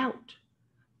way out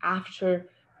after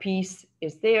peace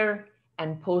is there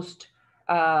and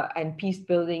and peace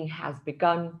building has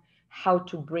begun, how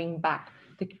to bring back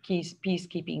the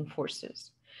peacekeeping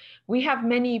forces. We have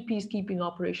many peacekeeping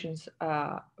operations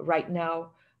right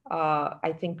now.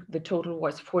 I think the total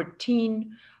was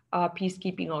 14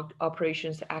 peacekeeping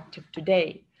operations active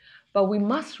today. But we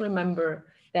must remember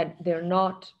that they're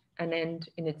not an end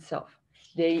in itself.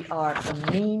 They are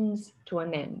a means to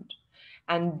an end.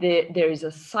 And there is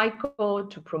a cycle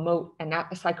to promote, and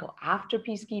a cycle after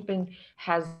peacekeeping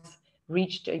has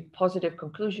reached a positive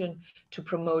conclusion to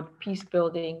promote peace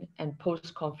building and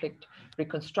post-conflict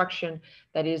reconstruction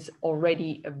that is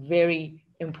already a very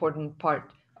important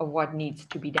part of what needs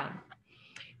to be done.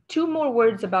 Two more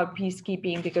words about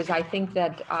peacekeeping, because I think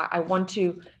that I want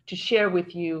to share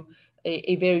with you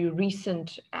a very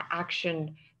recent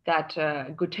action that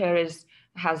Guterres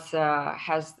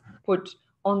has put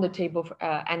on the table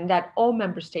and that all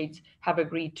member states have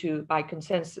agreed to by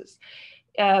consensus.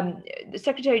 The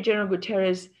Secretary General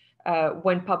Guterres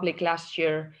went public last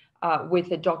year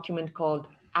with a document called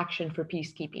Action for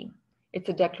Peacekeeping. It's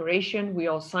a declaration, we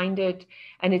all signed it,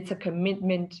 and it's a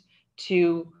commitment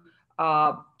to,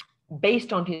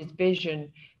 based on his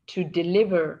vision, to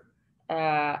deliver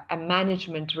a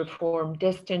management reform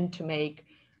destined to make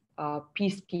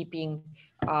peacekeeping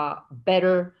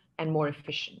better and more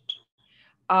efficient.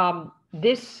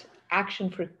 This action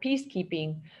for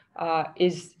peacekeeping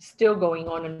is still going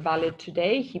on and valid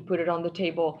today. He put it on the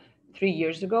table 3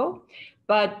 years ago.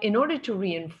 But in order to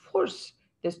reinforce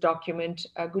this document,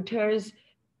 Guterres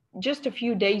just a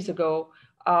few days ago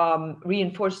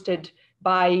reinforced it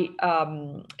by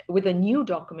with a new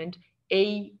document,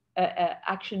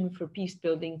 Action for Peace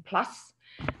Building Plus.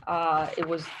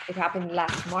 It happened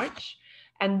last March.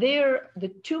 And there, the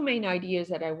two main ideas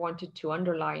that I wanted to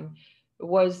underline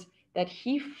was that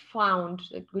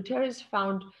Guterres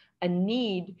found a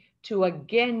need to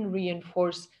again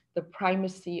reinforce the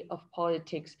primacy of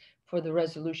politics for the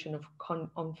resolution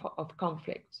of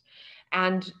conflicts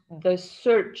and the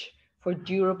search for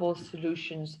durable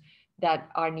solutions that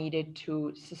are needed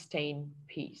to sustain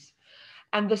peace.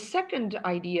 And the second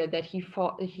idea that he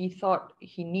thought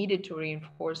he needed to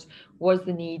reinforce was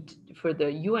the need for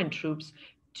the UN troops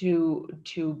to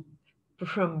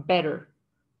perform better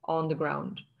on the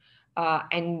ground,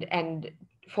 and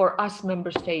for us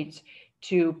member states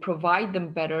to provide them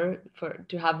better,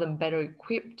 to have them better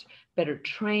equipped, better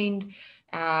trained,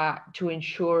 to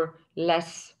ensure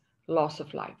less loss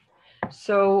of life.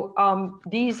 So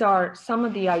these are some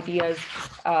of the ideas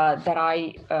that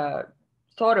I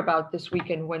thought about this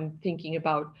weekend when thinking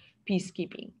about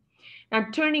peacekeeping. Now,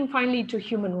 turning finally to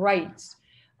human rights.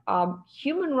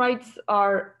 Human rights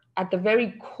are at the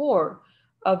very core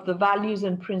of the values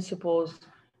and principles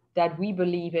that we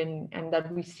believe in and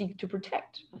that we seek to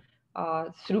protect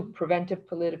through preventive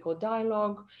political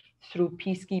dialogue, through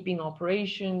peacekeeping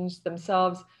operations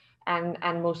themselves, and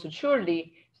most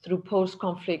assuredly through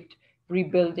post-conflict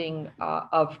rebuilding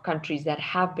of countries that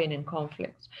have been in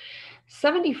conflict.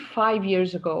 75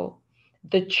 years ago,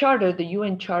 the Charter, the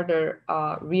UN Charter,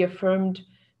 reaffirmed,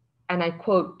 and I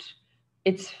quote,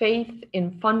 its faith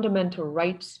in fundamental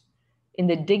rights, in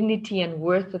the dignity and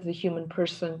worth of the human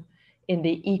person, in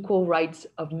the equal rights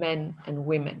of men and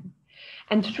women.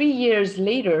 And 3 years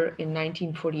later, in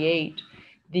 1948,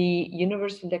 the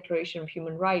Universal Declaration of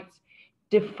Human Rights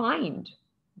defined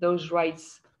those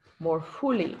rights more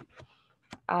fully.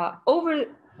 Over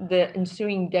the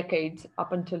ensuing decades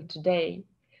up until today,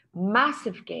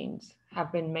 massive gains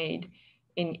have been made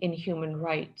in human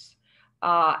rights.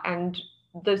 And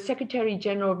the Secretary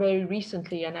General very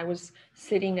recently, and I was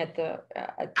sitting at the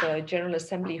General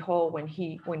Assembly Hall when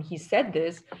he said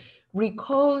this,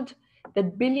 recalled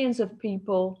that billions of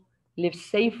people live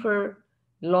safer,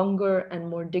 longer, and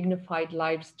more dignified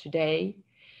lives today.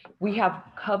 We have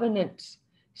covenants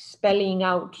spelling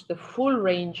out the full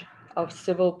range of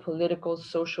civil, political,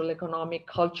 social, economic,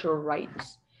 cultural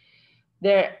rights.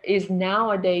 There is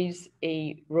nowadays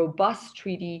a robust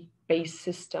treaty-based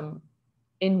system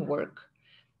in work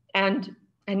and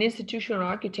an institutional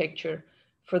architecture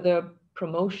for the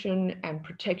promotion and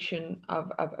protection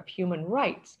of human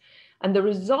rights. And the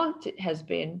result has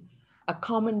been a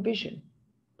common vision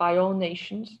by all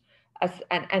nations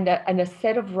and a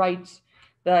set of rights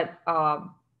that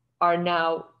are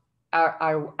now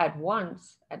are at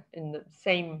once in the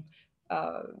same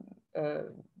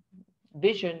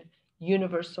vision,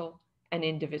 universal and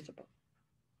indivisible.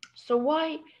 So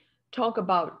why talk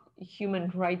about human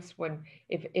rights when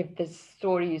if this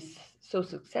story is so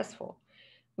successful?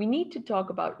 We need to talk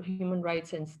about human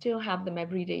rights and still have them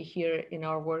every day here in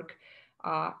our work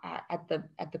at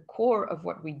the core of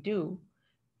what we do,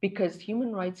 because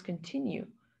human rights continue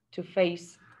to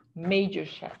face major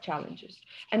challenges.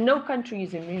 And no country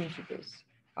is immune to this.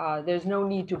 There's no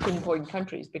need to pinpoint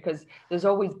countries because there's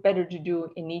always better to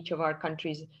do in each of our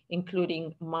countries,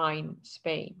 including mine,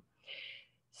 Spain.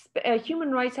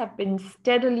 Human rights have been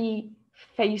steadily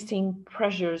facing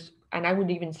pressures, and I would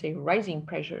even say rising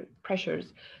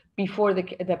pressures before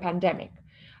the pandemic.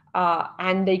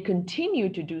 And they continue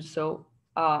to do so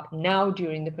now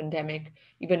during the pandemic,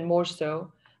 even more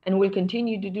so, and will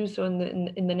continue to do so in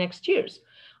the next years.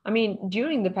 I mean,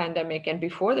 during the pandemic and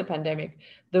before the pandemic,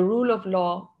 the rule of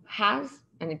law has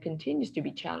and it continues to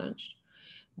be challenged.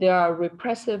 There are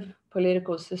repressive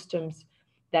political systems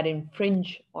that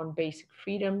infringe on basic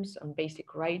freedoms, on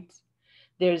basic rights.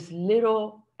 There's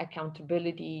little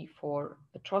accountability for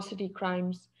atrocity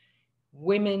crimes.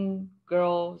 Women,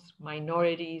 girls,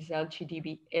 minorities,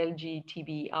 LGBTI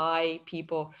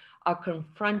people are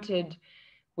confronted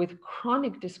with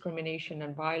chronic discrimination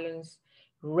and violence.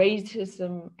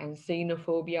 Racism and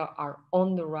xenophobia are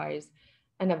on the rise,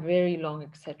 and a very long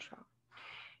etc.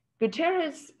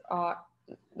 Guterres,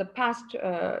 the past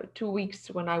 2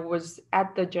 weeks when I was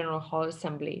at the General Hall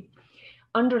Assembly,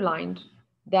 underlined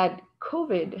that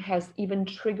COVID has even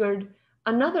triggered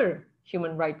another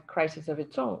human rights crisis of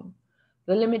its own,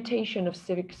 the limitation of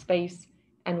civic space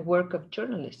and work of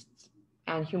journalists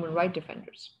and human rights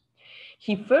defenders.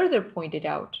 He further pointed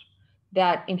out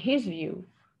that in his view,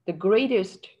 the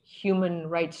greatest human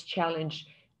rights challenge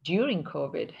during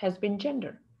COVID has been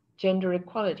gender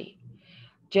equality,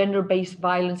 gender-based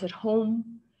violence at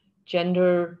home,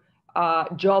 job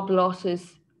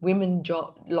losses, women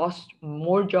lost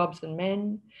more jobs than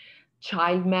men,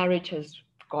 child marriage has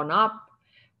gone up,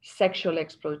 sexual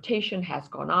exploitation has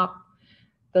gone up,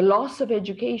 the loss of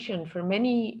education for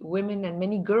many women and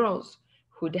many girls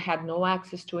who had no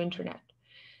access to internet.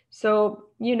 So,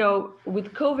 you know,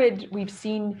 with COVID, we've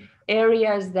seen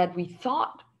areas that we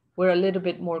thought were a little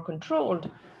bit more controlled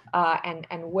and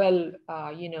well,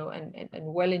 and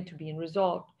well into being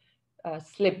resolved,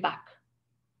 slip back.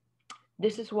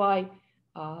 This is why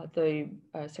the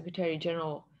Secretary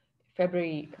General,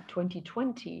 February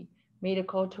 2020, made a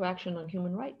call to action on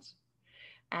human rights.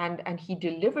 And he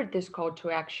delivered this call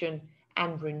to action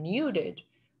and renewed it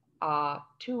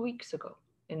 2 weeks ago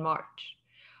in March.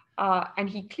 And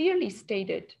he clearly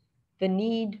stated the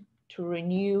need to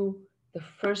renew the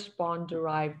first bond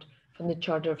derived from the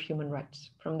Charter of Human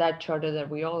Rights, from that charter that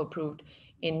we all approved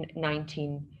in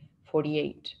 1948.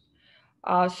 48.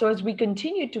 So as we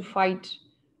continue to fight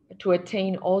to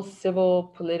attain all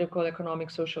civil, political, economic,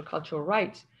 social, cultural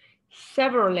rights,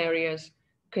 several areas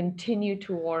continue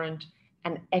to warrant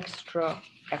an extra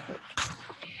effort.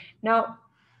 Now,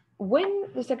 when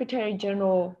the Secretary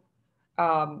General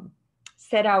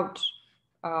set out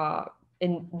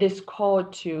in this call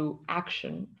to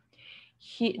action,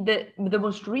 the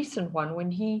most recent one,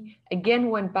 when he again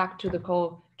went back to the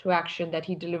call to action that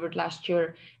he delivered last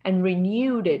year and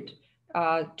renewed it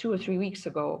 2 or 3 weeks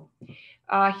ago,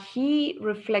 he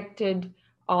reflected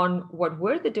on what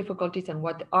were the difficulties and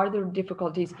what are the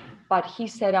difficulties, but he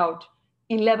set out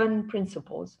 11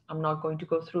 principles, I'm not going to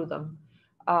go through them,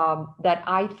 that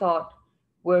I thought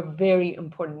were very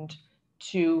important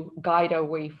to guide our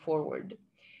way forward.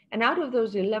 And out of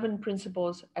those 11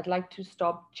 principles, I'd like to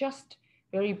stop just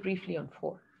very briefly on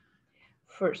 4.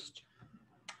 First,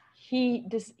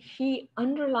 he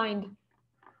underlined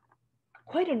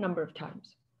quite a number of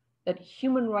times that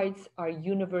human rights are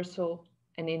universal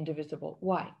and indivisible.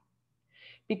 Why?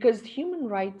 Because human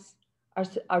rights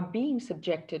are being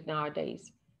subjected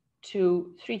nowadays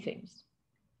to 3 things.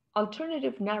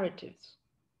 Alternative narratives.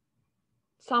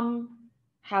 Some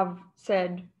have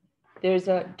said there's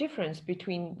a difference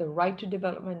between the right to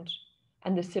development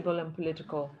and the civil and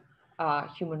political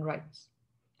human rights,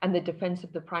 and the defense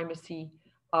of the primacy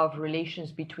of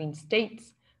relations between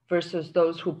states versus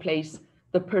those who place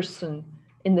the person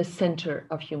in the center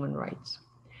of human rights.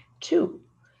 2,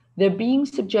 they're being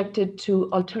subjected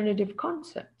to alternative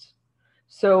concepts.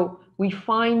 So we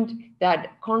find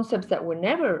that concepts that were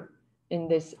never in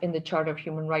the Charter of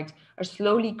Human Rights are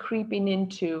slowly creeping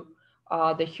into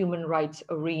the human rights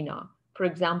arena. For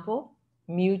example,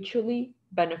 mutually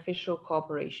beneficial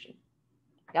cooperation.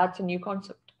 That's a new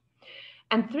concept.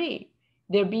 And 3,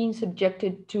 they're being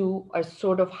subjected to a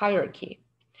sort of hierarchy.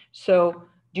 So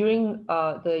during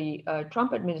the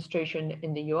Trump administration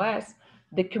in the US,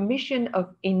 the Commission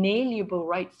of Inalienable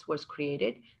Rights was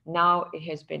created. Now it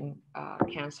has been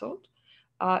canceled.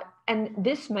 And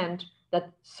this meant that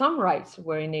some rights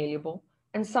were inalienable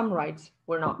and some rights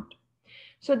were not.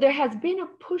 So there has been a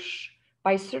push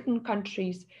by certain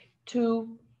countries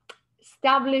to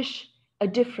establish a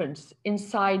difference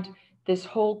inside this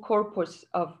whole corpus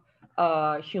of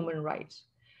human rights.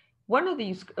 One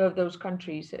of those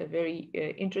countries, very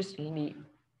interestingly,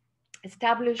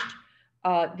 established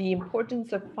the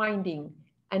importance of finding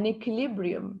an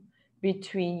equilibrium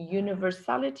between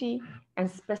universality and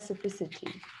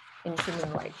specificity in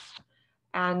human rights,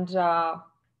 and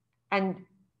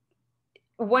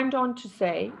went on to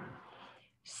say,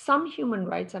 some human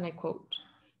rights, and I quote,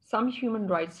 some human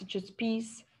rights such as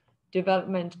peace,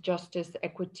 development, justice,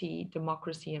 equity,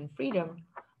 democracy, and freedom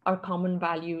are common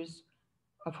values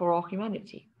for all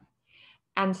humanity.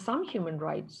 And some human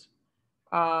rights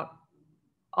are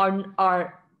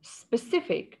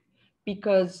specific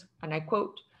because, and I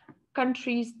quote,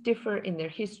 countries differ in their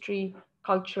history,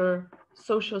 culture,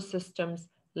 social systems,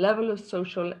 level of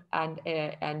social and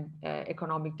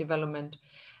economic development,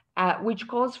 which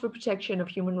calls for protection of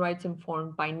human rights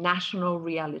informed by national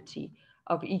reality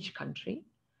of each country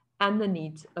and the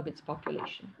needs of its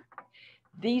population.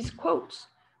 These quotes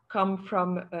come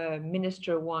from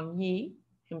Minister Wang Yi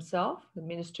himself, the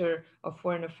Minister of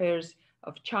Foreign Affairs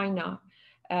of China,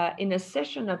 in a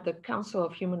session of the Council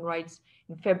of Human Rights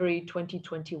in February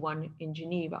 2021 in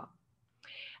Geneva.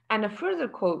 And a further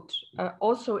quote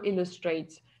also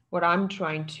illustrates what I'm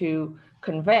trying to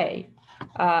convey.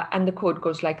 And the quote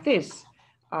goes like this,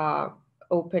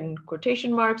 open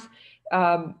quotation marks,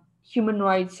 human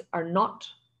rights are not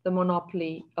the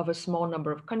monopoly of a small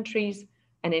number of countries,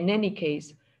 and in any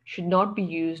case, should not be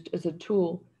used as a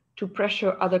tool to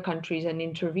pressure other countries and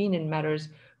intervene in matters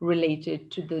related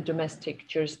to the domestic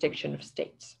jurisdiction of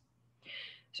states.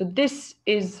 So this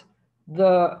is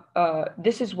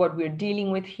what we're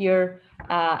dealing with here,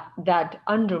 that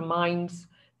undermines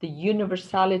the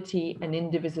universality and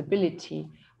indivisibility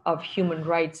of human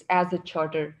rights as the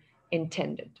Charter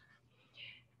intended.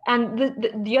 And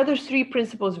the other 3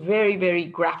 principles, very, very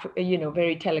graphic,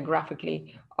 very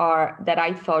telegraphically, are that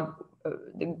I thought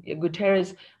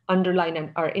Guterres underlined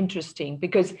and are interesting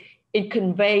because it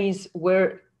conveys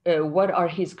what are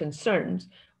his concerns,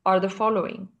 are the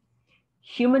following.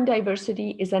 Human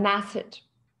diversity is an asset.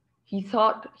 He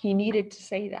thought he needed to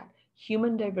say that.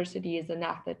 Human diversity is an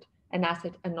asset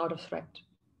and not a threat.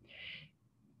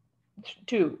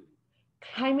 2,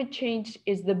 climate change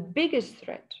is the biggest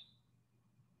threat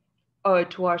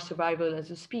to our survival as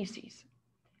a species.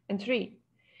 And 3,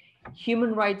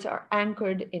 human rights are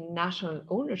anchored in national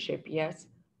ownership, yes,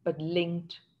 but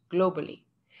linked globally.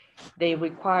 They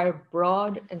require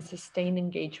broad and sustained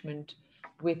engagement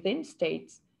within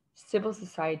states, civil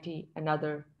society, and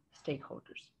other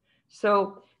stakeholders.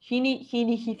 So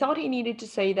he thought he needed to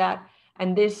say that,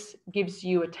 and this gives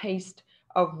you a taste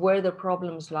of where the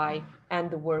problems lie and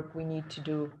the work we need to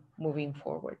do moving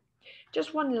forward.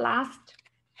 Just one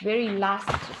very last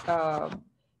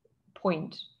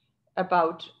point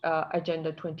about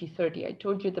Agenda 2030. I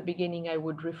told you at the beginning I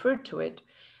would refer to it,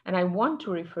 and I want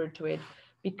to refer to it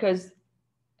because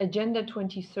Agenda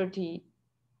 2030,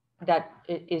 that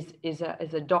is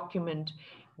a document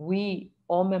we,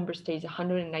 all member states,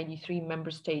 193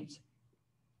 member states,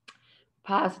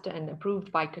 passed and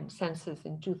approved by consensus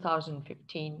in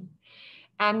 2015.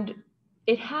 And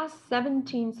it has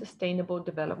 17 sustainable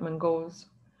development goals,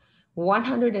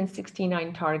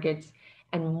 169 targets,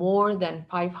 and more than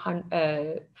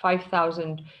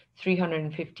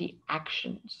 5,350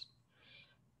 actions.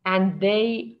 And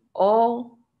they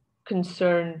all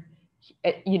concern,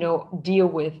 deal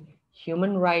with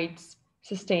human rights,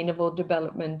 sustainable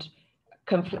development,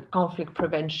 conflict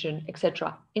prevention,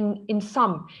 etc. In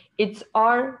sum, it's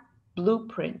our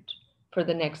blueprint for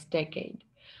the next decade.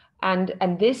 And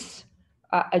this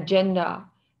agenda,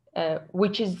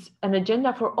 which is an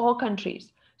agenda for all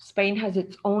countries. Spain has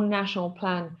its own national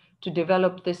plan to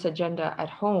develop this agenda at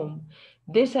home.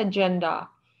 This agenda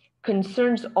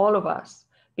concerns all of us,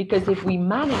 because if we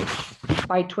manage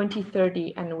by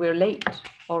 2030, and we're late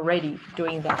already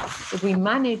doing that, if we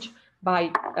manage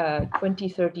by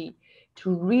 2030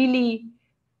 to really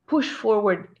push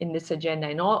forward in this agenda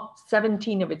and all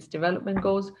 17 of its development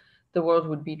goals, the world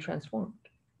would be transformed,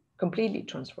 completely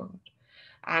transformed.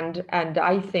 And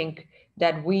I think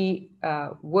that we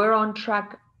were on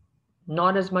track,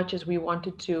 not as much as we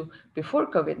wanted to before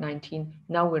COVID-19.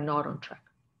 Now we're not on track.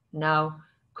 Now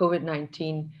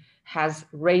COVID-19 has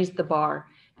raised the bar,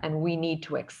 and we need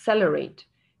to accelerate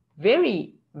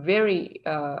very, very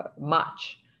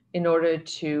much in order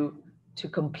to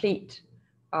complete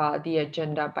the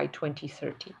agenda by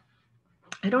 2030.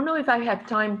 I don't know if I have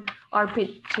time,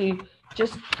 Arpit, to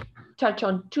just touch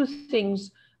on two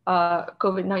things.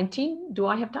 COVID-19, do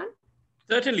I have time?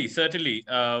 Certainly.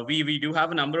 We do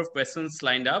have a number of questions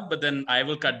lined up, but then I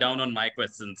will cut down on my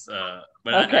questions.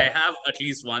 But okay. I have at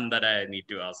least one that I need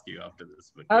to ask you after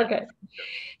this. But okay. Yeah.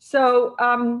 So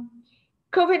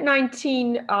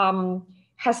COVID-19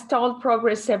 has stalled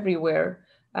progress everywhere.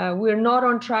 We're not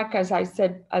on track, as I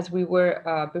said, as we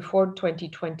were before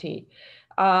 2020.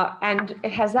 And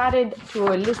it has added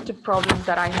to a list of problems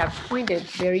that I have pointed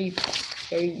very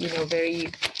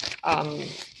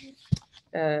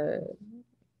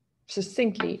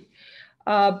succinctly,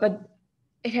 but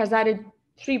it has added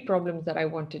three problems that I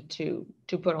wanted to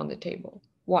put on the table.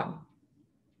 One,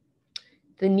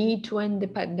 the need to end the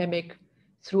pandemic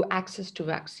through access to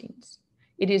vaccines.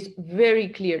 It is very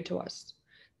clear to us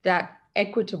that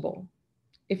equitable,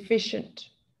 efficient,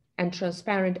 and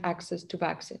transparent access to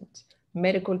vaccines,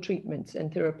 medical treatments,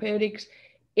 and therapeutics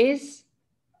is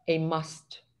a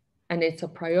must. And it's a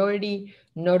priority,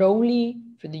 not only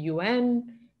for the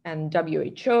UN and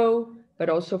WHO, but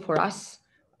also for us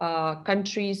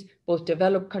countries, both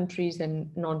developed countries and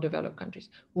non-developed countries.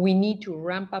 We need to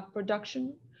ramp up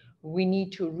production. We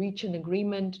need to reach an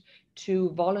agreement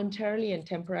to voluntarily and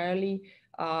temporarily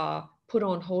put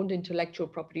on hold intellectual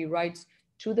property rights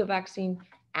to the vaccine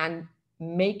and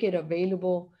make it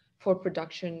available for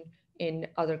production in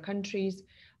other countries,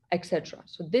 etc.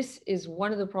 So this is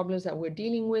one of the problems that we're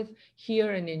dealing with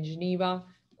here and in Geneva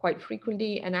quite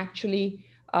frequently. And actually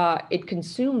it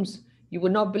consumes, you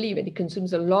would not believe it, it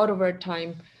consumes a lot of our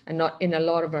time and not in a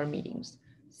lot of our meetings.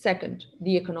 Second,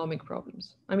 the economic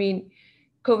problems. I mean,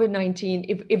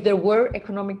 COVID-19, if there were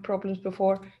economic problems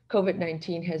before,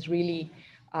 COVID-19 has really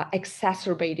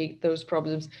exacerbated those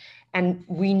problems. And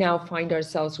we now find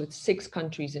ourselves with 6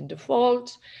 countries in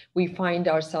default. We find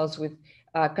ourselves with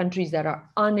countries that are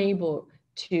unable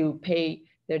to pay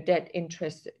their debt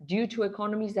interest due to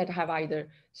economies that have either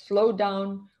slowed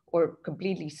down or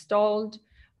completely stalled.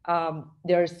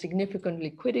 There are significant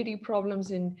liquidity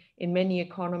problems in many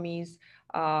economies.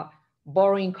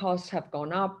 Borrowing costs have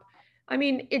gone up. I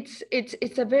mean,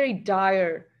 it's a very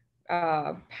dire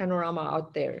panorama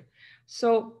out there.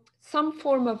 So some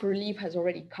form of relief has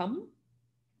already come.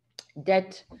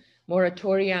 Debt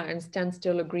moratoria and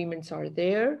standstill agreements are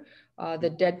there. The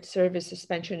debt service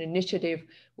suspension initiative,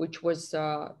 which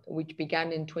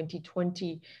began in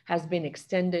 2020, has been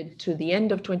extended to the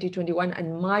end of 2021.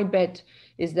 And my bet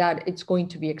is that it's going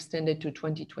to be extended to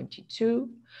 2022.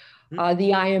 The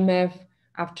IMF,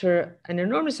 after an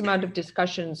enormous amount of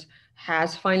discussions,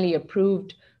 has finally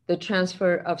approved the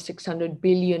transfer of $600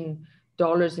 billion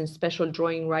dollars in special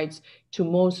drawing rights to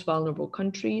most vulnerable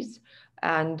countries.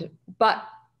 But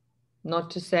not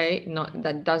to say,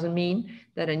 that doesn't mean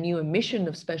that a new emission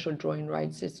of special drawing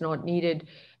rights is not needed,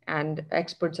 and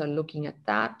experts are looking at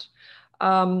that.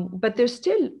 But there's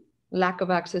still lack of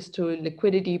access to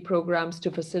liquidity programs to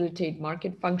facilitate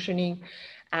market functioning,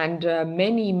 and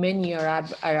many are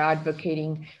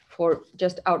advocating for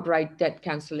just outright debt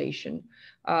cancellation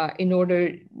in order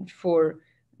for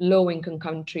low-income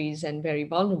countries and very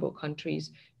vulnerable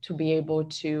countries to be able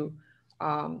to,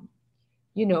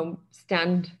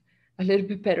 stand a little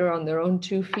bit better on their own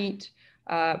 2 feet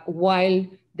while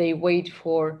they wait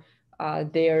for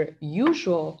their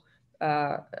usual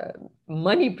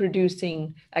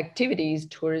money-producing activities,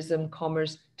 tourism,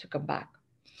 commerce, to come back.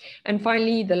 And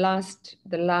finally, the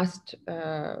last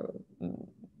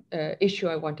issue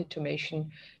I wanted to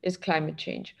mention is climate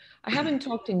change. I haven't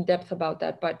talked in depth about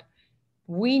that, but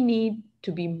we need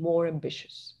to be more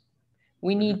ambitious.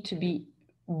 We need to be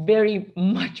very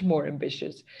much more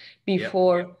ambitious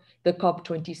before the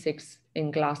COP26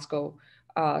 in Glasgow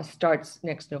starts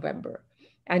next November.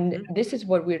 And this is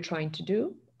what we're trying to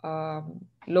do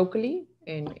locally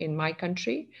in my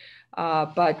country.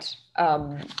 But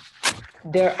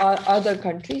there are other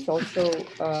countries also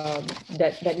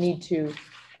that need to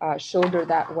shoulder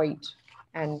that weight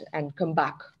and come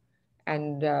back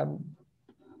and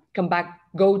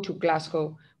go to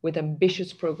Glasgow with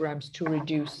ambitious programs to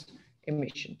reduce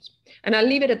emissions. And I'll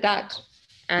leave it at that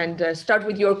and start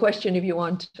with your question if you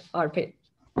want, Arpit.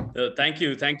 Thank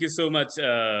you so much,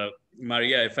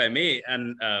 Maria, if I may.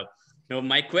 And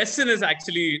my question is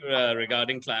actually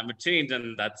regarding climate change,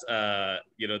 and that's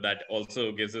that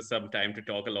also gives us some time to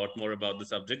talk a lot more about the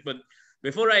subject. But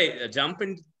before I jump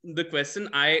into the question,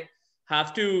 I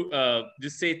have to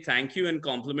just say thank you and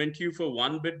compliment you for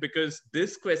one bit, because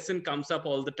this question comes up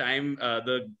all the time.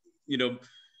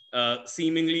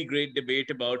 Seemingly great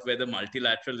debate about whether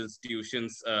multilateral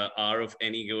institutions are of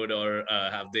any good, or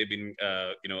have they been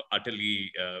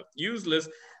utterly useless.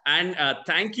 And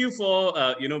thank you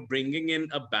for bringing in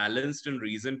a balanced and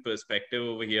reasoned perspective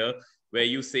over here, where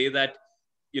you say that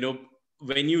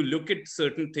when you look at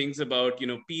certain things about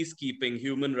peacekeeping,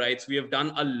 human rights, we have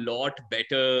done a lot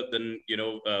better than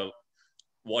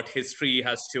what history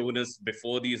has shown us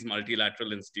before these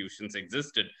multilateral institutions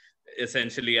existed.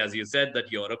 Essentially, as you said,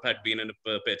 that Europe had been in a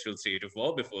perpetual state of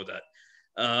war before that.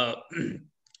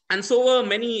 And so were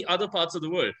many other parts of the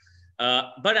world.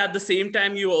 But at the same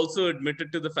time, you also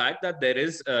admitted to the fact that there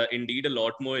is indeed a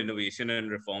lot more innovation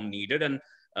and reform needed. And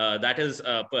that is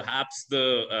perhaps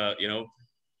the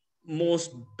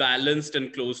most balanced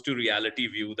and close to reality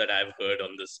view that I've heard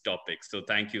on this topic. So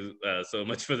thank you so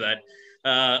much for that.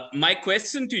 My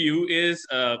question to you is,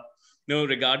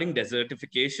 regarding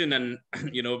desertification, and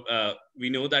we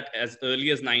know that as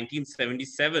early as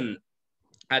 1977,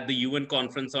 at the UN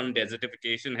conference on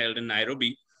desertification held in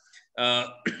Nairobi,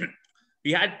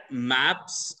 we had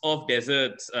maps of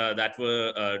deserts that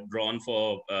were drawn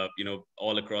for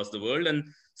all across the world, and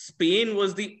Spain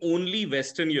was the only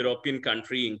Western European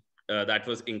country that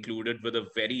was included with a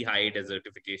very high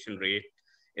desertification rate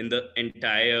in the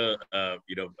entire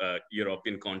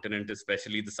European continent,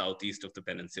 especially the southeast of the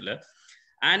peninsula.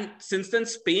 And since then,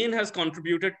 Spain has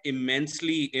contributed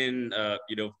immensely in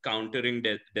countering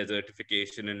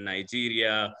desertification in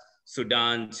Nigeria,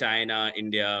 Sudan, China,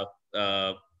 India,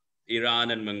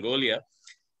 Iran, and Mongolia.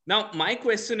 Now, my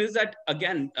question is that,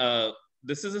 again,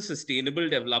 this is a sustainable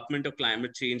development or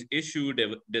climate change issue.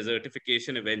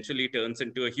 Desertification eventually turns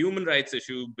into a human rights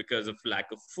issue because of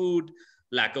lack of food,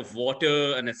 lack of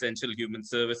water, and essential human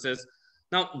services.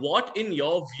 Now, what, in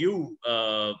your view,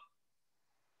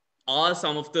 are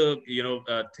some of the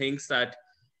things that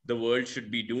the world should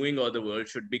be doing, or the world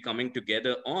should be coming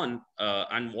together on?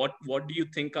 And what do you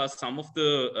think are some of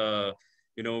the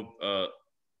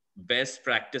best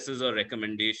practices or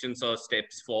recommendations or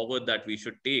steps forward that we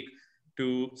should take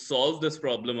to solve this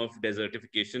problem of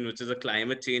desertification, which is a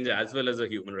climate change as well as a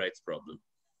human rights problem?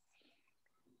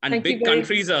 And big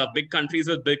countries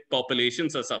with big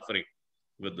populations are suffering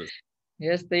with this.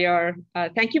 Yes, they are.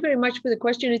 Thank you very much for the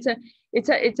question.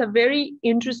 It's a very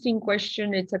interesting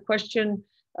question. It's a question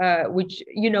which,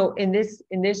 in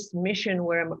this mission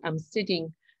where I'm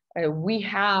sitting, we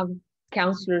have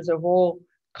counselors of all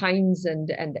kinds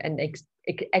and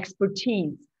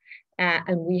expertise,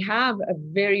 and we have a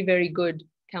very, very good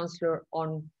counselor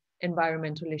on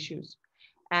environmental issues.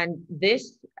 And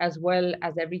this, as well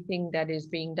as everything that is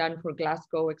being done for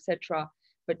Glasgow, etc.,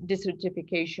 but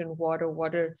desertification,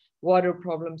 water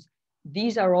problems,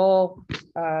 these are all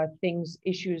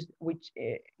issues which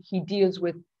he deals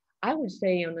with, I would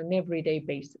say, on an everyday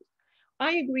basis.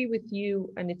 I agree with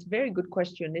you, and it's a very good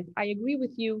question. I agree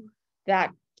with you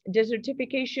that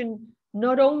desertification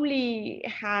not only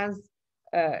has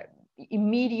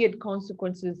immediate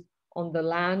consequences on the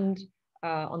land,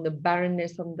 on the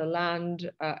barrenness on the land,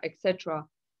 etc.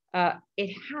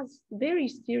 It has very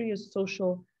serious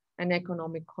social and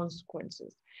economic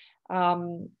consequences.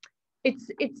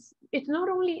 It's not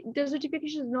only,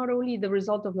 desertification is not only the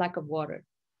result of lack of water.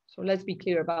 So let's be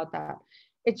clear about that.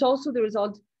 It's also the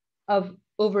result of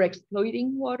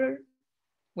overexploiting water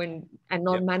and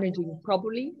not managing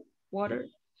properly water.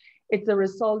 It's a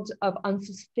result of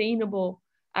unsustainable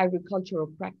agricultural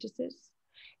practices.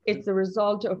 It's a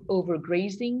result of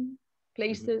overgrazing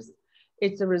places.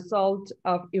 It's a result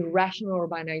of irrational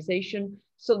urbanization.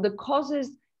 So the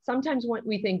causes, sometimes when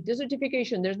we think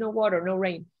desertification, there's no water, no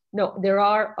rain. No, there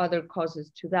are other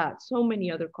causes to that, so many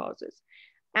other causes.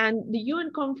 And the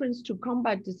UN Conference to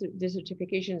Combat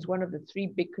Desertification is one of the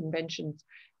 3 big conventions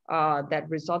that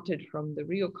resulted from the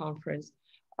Rio Conference,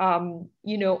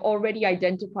 already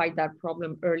identified that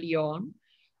problem early on.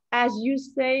 As you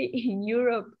say, in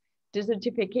Europe,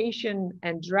 desertification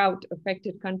and drought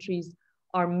affected countries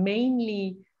are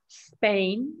mainly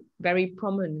Spain, very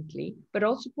prominently, but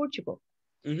also Portugal.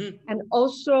 And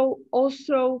also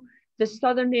the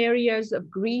southern areas of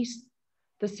Greece,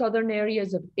 the southern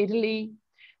areas of Italy,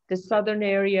 the southern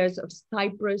areas of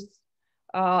Cyprus,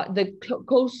 the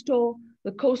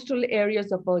coastal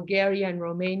areas of Bulgaria and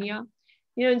Romania.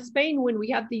 In Spain, when we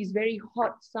have these very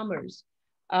hot summers,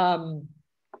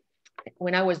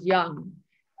 when I was young,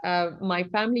 my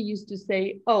family used to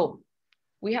say, oh,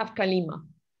 we have Kalima.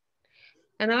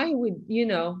 And I would,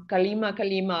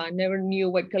 Kalima, I never knew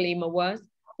what Kalima was.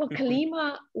 Well,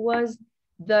 Kalima was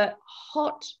the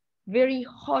hot, very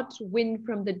hot wind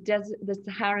from the desert, the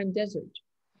Saharan desert,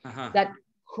 that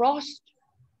crossed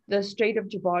the Strait of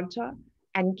Gibraltar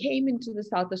and came into the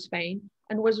south of Spain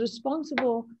and was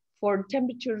responsible for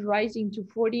temperatures rising to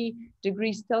 40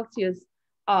 degrees Celsius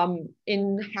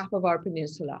in half of our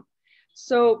peninsula.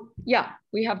 So yeah,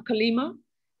 we have Kalima,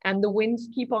 and the winds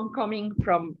keep on coming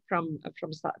from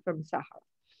Sahara.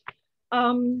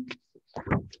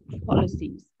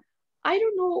 Policies. I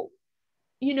don't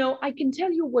know, I can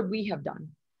tell you what we have done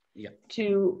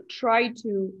to try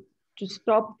to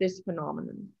stop this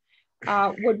phenomenon.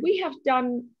 What we have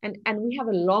done, and we have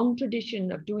a long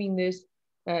tradition of doing this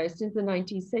since the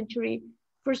 19th century,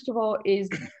 first of all, is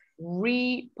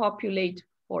repopulate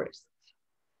forests,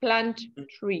 plant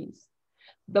trees.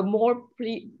 The more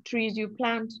trees you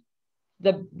plant,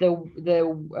 the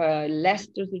less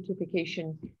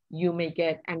desertification you may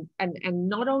get, and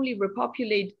not only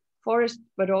repopulate forests,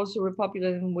 but also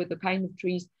repopulate them with the kind of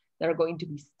trees that are going to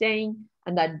be staying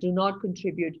and that do not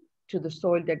contribute to the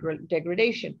soil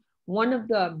degradation. One of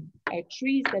the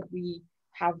trees that we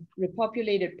have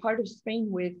repopulated part of Spain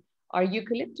with are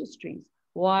eucalyptus trees.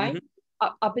 Why?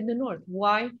 Up in the north.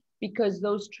 Why? Because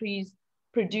those trees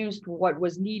produced what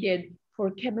was needed for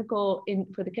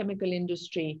the chemical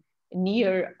industry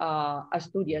near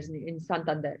Asturias in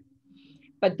Santander.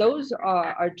 But those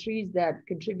are trees that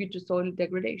contribute to soil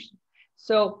degradation.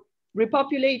 So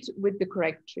repopulate with the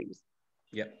correct trees.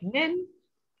 Then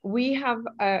we have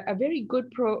a very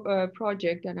good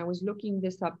project, and I was looking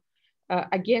this up,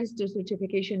 against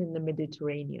desertification in the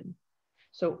Mediterranean.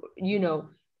 So,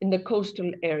 in the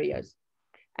coastal areas.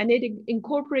 And it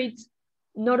incorporates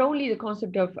not only the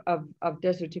concept of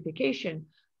desertification,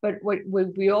 but what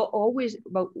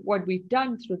we've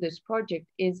done through this project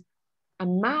is a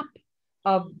map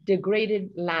of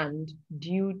degraded land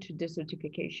due to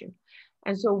desertification.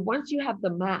 And so once you have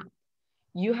the map,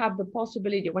 you have the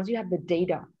possibility, once you have the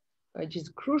data, which is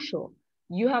crucial,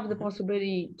 you have the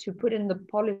possibility to put in the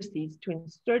policies, to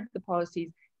insert the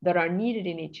policies that are needed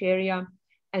in each area,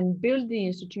 and build the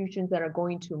institutions that are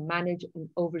going to manage and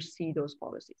oversee those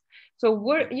policies. So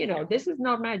this is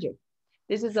not magic.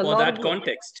 This is a lot of work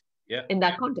context. In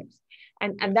that context.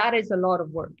 And that is a lot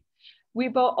of work.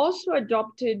 We've also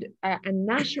adopted a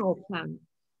national plan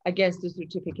against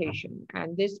desertification.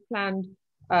 And this plan,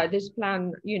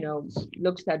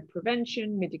 looks at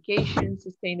prevention, mitigation,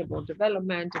 sustainable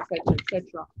development, et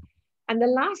cetera. And the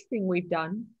last thing we've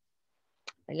done,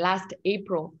 last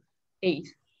April 8th,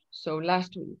 so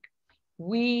last week,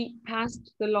 we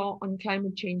passed the law on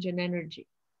climate change and energy,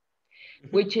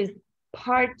 which is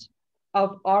part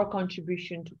of our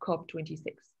contribution to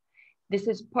COP26. This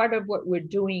is part of what we're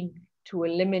doing to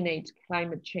eliminate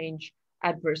climate change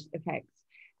adverse effects.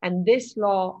 And this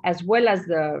law, as well as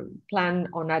the plan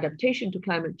on adaptation to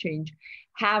climate change,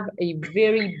 have a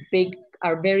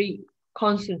are very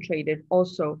concentrated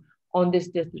also on this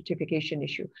desertification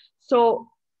issue. So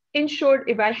in short,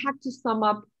 if I had to sum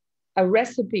up a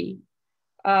recipe,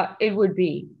 it would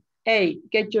be, A,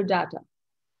 get your data,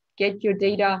 get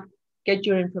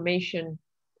your information,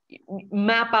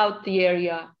 map out the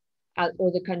area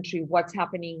or the country, what's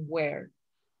happening where.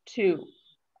 2,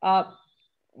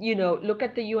 look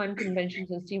at the UN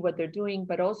conventions and see what they're doing,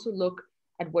 but also look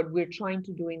at what we're trying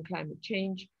to do in climate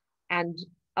change and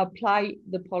apply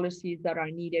the policies that are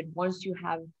needed once you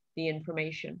have the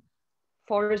information.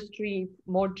 Forestry,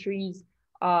 more trees,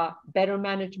 better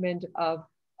management of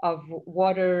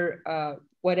water,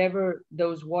 whatever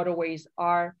those waterways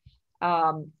are,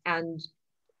 and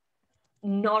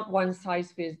not one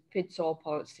size fits all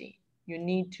policy. You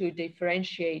need to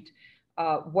differentiate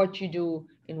what you do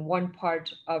in one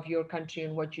part of your country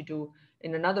and what you do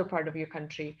in another part of your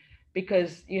country,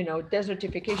 because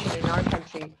desertification in our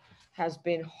country has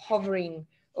been hovering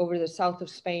over the south of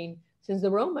Spain since the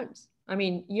Romans. I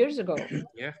mean, years ago.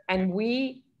 Yeah. And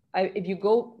if you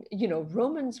go,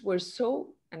 Romans were so,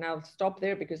 and I'll stop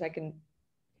there because I can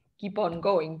keep on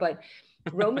going, but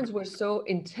Romans were so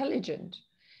intelligent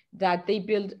that they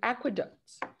built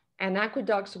aqueducts, and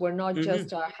aqueducts were not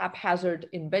just a haphazard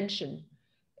invention.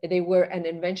 They were an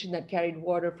invention that carried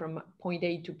water from point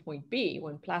A to point B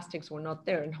when plastics were not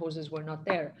there and hoses were not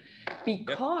there,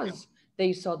 because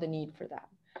they saw the need for that.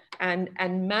 And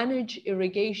manage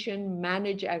irrigation,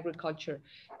 manage agriculture.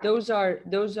 Those are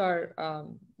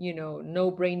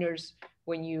no-brainers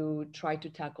when you try to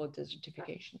tackle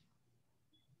desertification.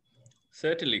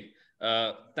 Certainly.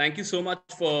 Thank you so much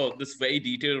for this very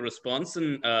detailed response.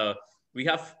 And we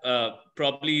have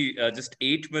probably just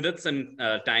 8 minutes and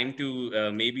time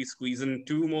to maybe squeeze in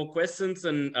 2 more questions.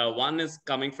 And one is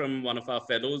coming from one of our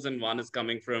fellows and one is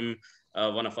coming from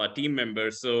one of our team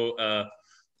members. So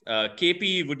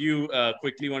KP, would you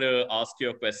quickly want to ask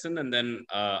your question? And then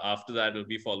after that will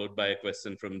be followed by a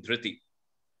question from Dhriti.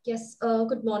 Yes,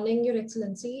 good morning, Your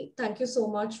Excellency. Thank you so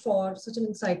much for such an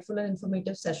insightful and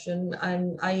informative session.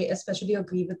 And I especially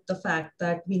agree with the fact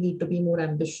that we need to be more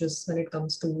ambitious when it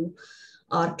comes to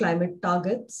our climate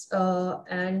targets.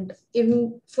 And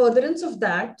in furtherance of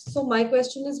that, so my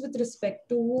question is with respect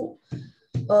to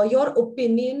your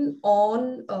opinion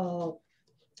on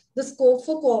the scope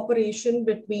for cooperation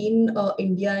between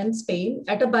India and Spain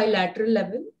at a bilateral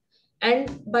level,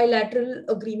 and bilateral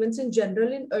agreements in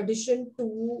general, in addition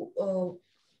to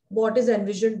what is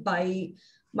envisioned by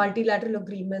multilateral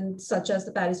agreements such as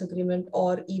the Paris Agreement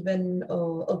or even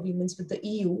agreements with the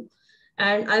EU.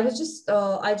 And I just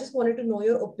wanted to know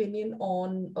your opinion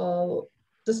on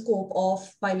the scope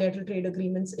of bilateral trade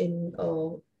agreements in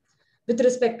with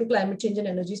respect to climate change and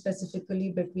energy,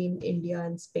 specifically between India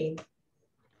and Spain.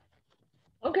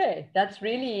 Okay, that's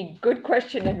really a good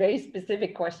question, a very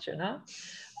specific question, huh?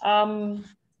 I've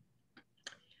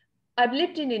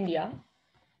lived in India,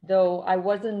 though I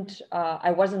wasn't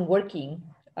working.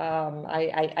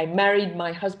 I married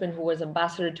my husband, who was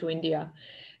ambassador to India,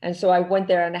 and so I went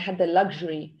there, and I had the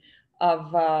luxury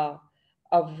of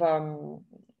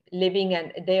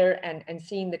living there and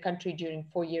seeing the country during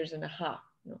 4.5 years.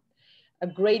 A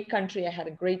great country. I had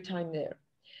a great time there,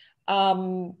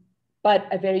 but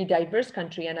a very diverse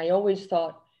country. And I always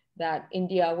thought that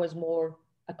India was more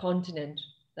a continent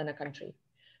than a country,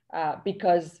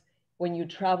 because when you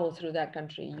travel through that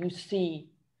country, you see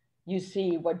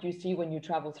what you see when you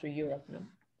travel through Europe.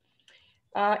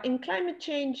 In climate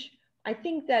change, I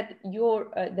think that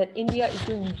India is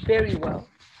doing very well,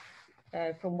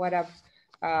 from what I've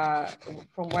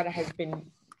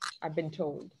been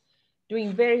told,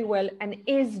 doing very well and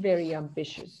is very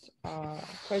ambitious.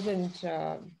 Prime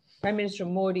Minister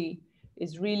Modi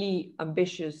is really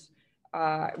ambitious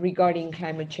regarding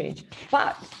climate change,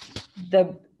 but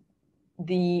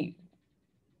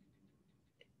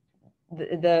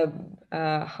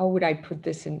how would I put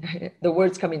this in? The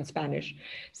words come in Spanish,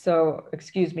 so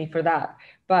excuse me for that.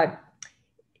 But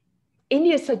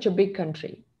India is such a big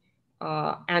country,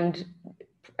 and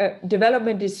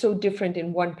development is so different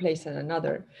in one place and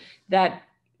another, that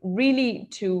really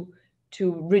to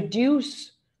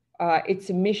reduce its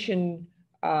emission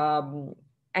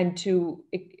and to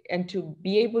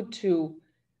be able to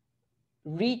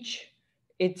reach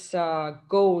its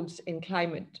goals in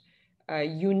climate,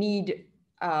 you need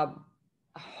a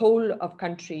whole of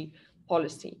country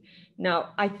policy.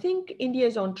 Now, I think India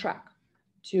is on track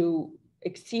to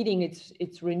exceeding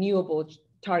its renewable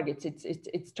targets,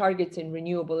 its targets in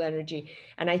renewable energy.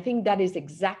 And I think that is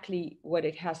exactly what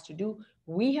it has to do.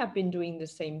 We have been doing the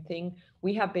same thing.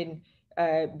 We have been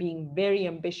being very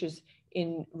ambitious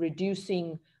in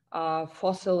reducing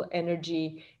fossil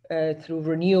energy through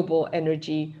renewable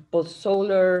energy, both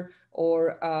solar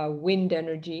or wind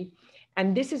energy.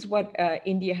 And this is what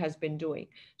India has been doing.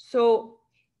 So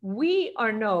we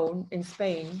are known in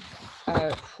Spain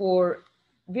for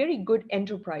very good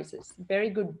enterprises, very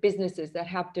good businesses that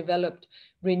have developed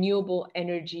renewable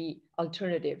energy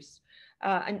alternatives.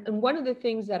 And one of the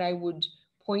things that I would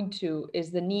point to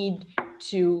is the need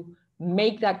to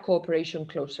make that cooperation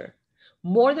closer.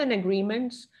 More than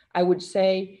agreements, I would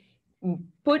say,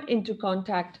 put into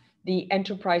contact the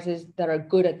enterprises that are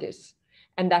good at this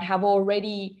and that have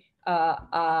already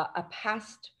a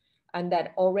past and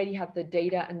that already have the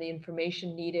data and the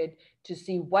information needed to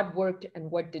see what worked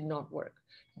and what did not work.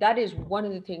 That is one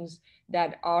of the things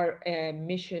that our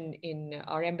mission in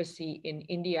our embassy in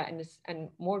India and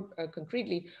more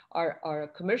concretely, our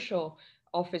commercial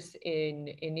office in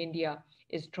India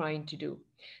is trying to do.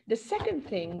 The second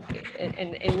thing,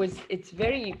 and it's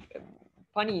very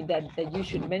funny that you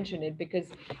should mention it, because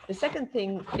the second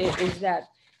thing is that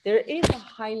there is a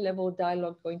high-level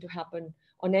dialogue going to happen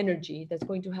on energy that's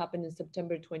going to happen in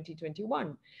September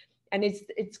 2021. And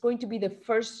it's going to be the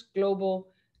first global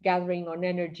gathering on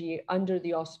energy under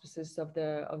the auspices of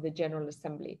the General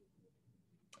Assembly.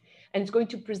 And it's going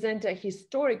to present a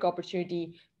historic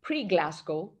opportunity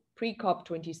pre-Glasgow,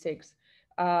 pre-COP26,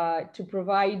 to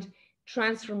provide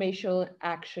transformational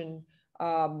action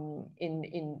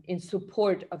in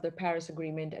support of the Paris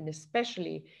Agreement, and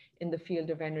especially in the field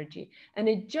of energy. And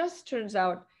it just turns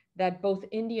out that both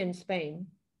India and Spain,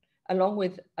 along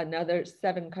with another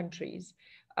 7 countries,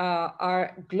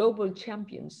 are global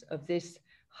champions of this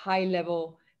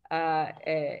high-level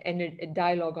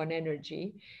dialogue on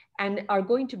energy, and are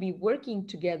going to be working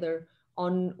together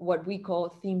on what we call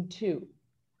Theme 2.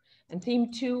 And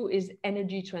Theme 2 is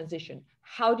energy transition.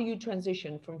 How do you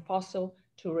transition from fossil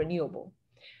to renewable?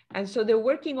 And so they're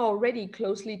working already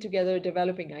closely together,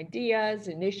 developing ideas,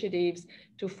 initiatives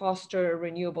to foster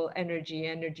renewable energy,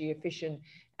 energy efficient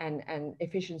and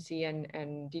efficiency and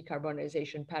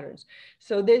decarbonization patterns.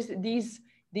 So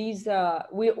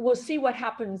we'll see what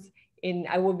happens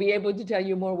I will be able to tell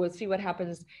you more. We'll see what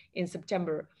happens in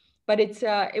September. But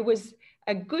it was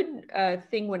a good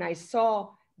thing when I saw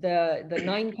the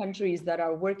 9 countries that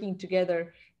are working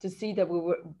together to see that we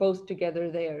were both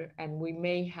together there, and we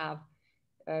may have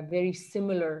very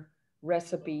similar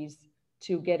recipes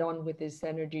to get on with this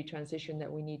energy transition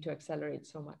that we need to accelerate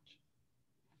so much.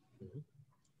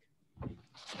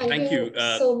 Thank you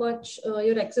so much,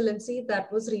 Your Excellency.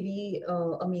 That was really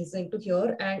amazing to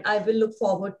hear, and I will look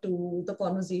forward to the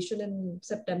conversation in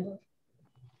September.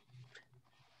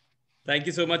 Thank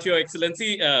you so much, Your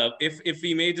Excellency. If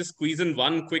we may just squeeze in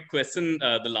one quick question,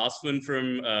 the last one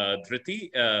from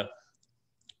Dhriti.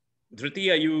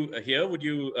 Dhriti, are you here? Would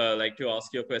you like to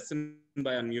ask your question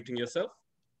by unmuting yourself?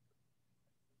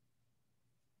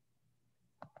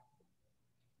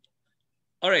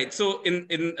 All right. So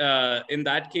in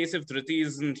that case, if Dhriti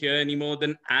isn't here anymore,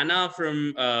 then Anna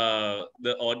from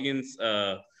the audience,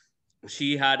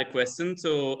 she had a question.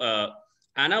 So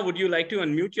Anna, would you like to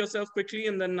unmute yourself quickly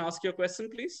and then ask your question,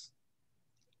 please?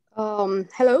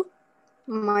 Hello,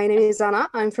 my name is Anna.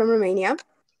 I'm from Romania.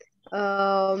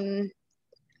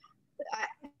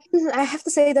 I have to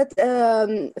say that,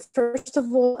 first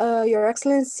of all, Your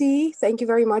Excellency, thank you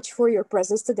very much for your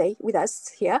presence today with us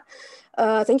here.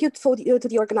 Thank you to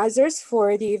the organizers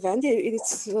for the event.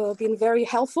 It's been very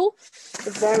helpful,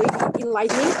 very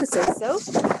enlightening to say so.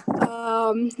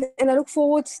 And I look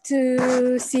forward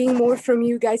to seeing more from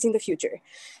you guys in the future.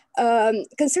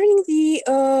 Concerning the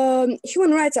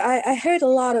human rights, I heard a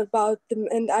lot about them,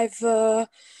 and I've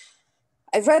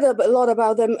read a lot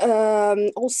about them,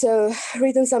 also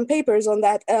written some papers on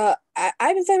that.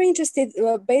 I'm very interested,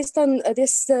 based on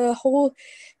this whole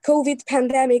COVID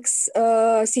pandemic's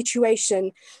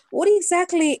situation, what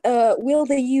exactly will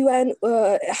the UN,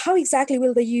 how exactly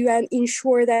will the UN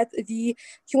ensure that the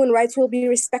human rights will be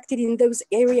respected in those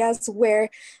areas where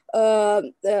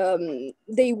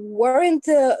they weren't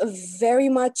very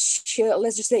much,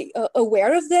 let's just say,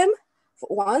 aware of them?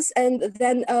 Once, and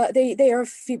then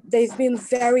they've been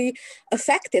very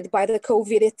affected by the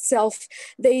COVID itself.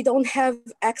 They don't have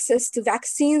access to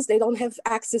vaccines, they don't have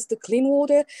access to clean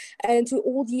water and to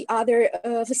all the other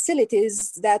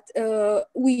facilities that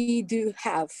we do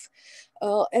have.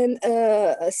 And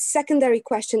a secondary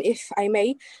question, if I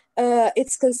may,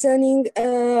 it's concerning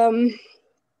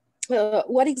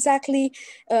what exactly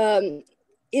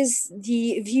is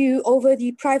the view over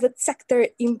the private sector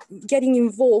in getting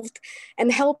involved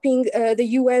and helping the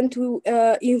UN to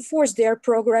enforce their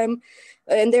program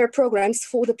and their programs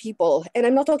for the people. And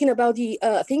I'm not talking about the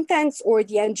think tanks or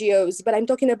the NGOs, but I'm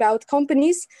talking about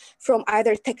companies from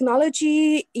either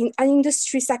technology in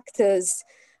industry sectors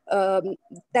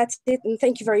That's it, and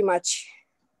thank you very much.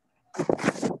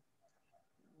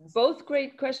 Both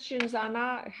great questions,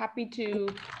 Anna. Happy to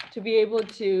be able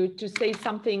to say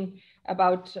something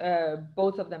about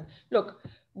both of them. Look,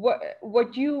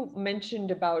 what you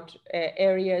mentioned about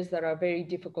areas that are very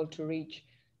difficult to reach,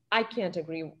 I can't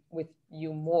agree with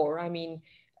you more. I mean,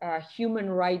 human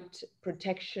right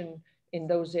protection in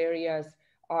those areas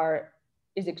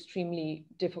is extremely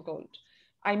difficult.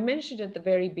 I mentioned at the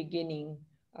very beginning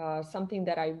something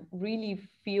that I really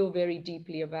feel very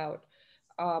deeply about.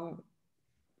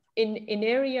 In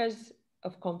areas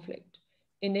of conflict,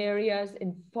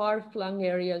 in far-flung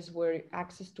areas where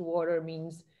access to water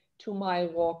means 2-mile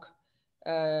walk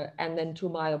and then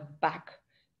 2-mile back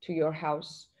to your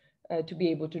house to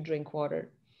be able to drink water,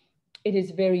 it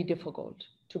is very difficult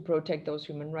to protect those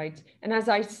human rights. And as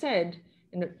I said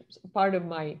in part of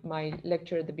my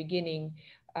lecture at the beginning,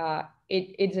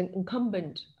 it is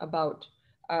incumbent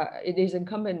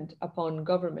upon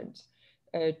governments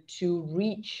to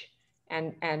reach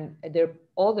and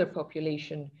all their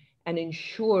population and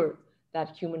ensure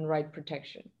that human right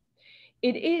protection.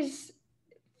 It is,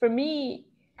 for me,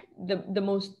 the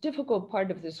most difficult part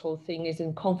of this whole thing is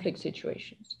in conflict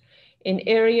situations, in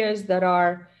areas that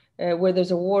are where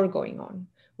there's a war going on,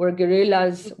 where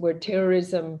guerrillas, where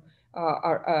terrorism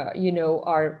are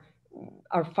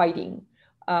fighting.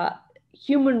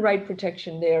 Human right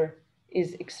protection there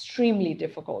is extremely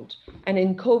difficult. And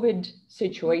in COVID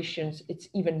situations, it's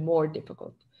even more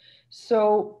difficult.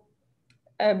 So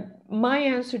my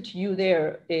answer to you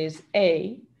there is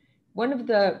one of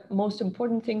the most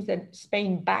important things that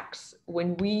Spain backs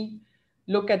when we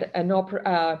look at an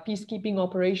peacekeeping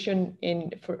operation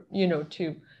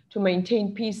to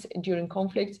maintain peace during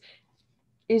conflicts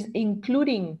is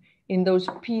including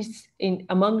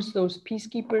amongst those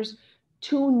peacekeepers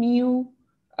 2 new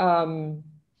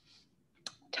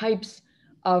types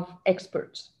of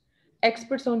experts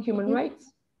on human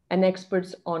rights and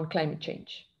experts on climate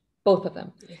change, both of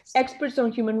them. Yes. Experts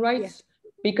on human rights,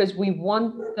 because we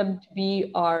want them to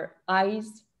be our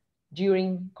eyes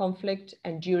during conflict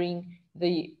and during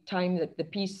the time that the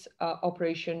peace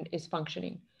operation is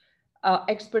functioning.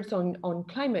 Experts on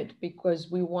climate,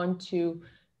 because we want to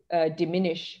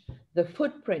diminish the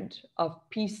footprint of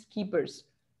peacekeepers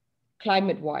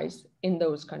climate-wise in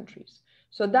those countries.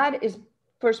 So that is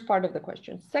first part of the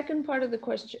question. Second part of the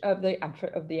question of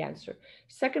the answer.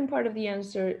 Second part of the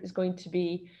answer is going to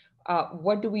be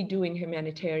what do we do in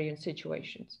humanitarian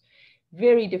situations?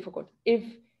 Very difficult. If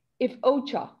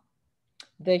OCHA,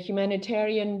 the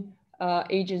humanitarian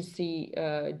agency,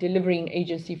 delivering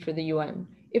agency for the UN,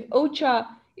 if OCHA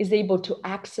is able to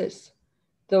access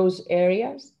those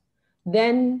areas,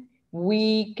 then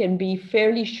we can be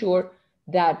fairly sure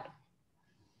that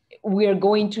we are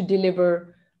going to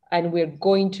deliver and we're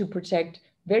going to protect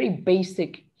very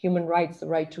basic human rights, the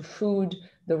right to food,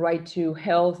 the right to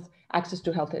health, access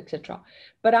to health, etc.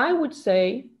 But I would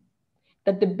say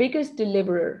that the biggest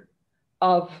deliverer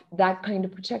of that kind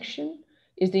of protection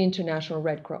is the International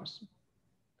Red Cross.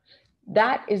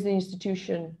 That is the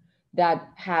institution that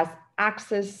has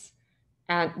access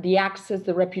and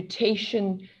the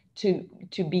reputation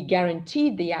to be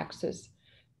guaranteed the access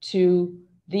to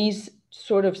these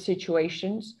sort of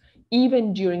situations,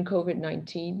 even during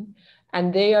COVID-19.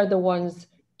 And they are the ones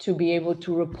to be able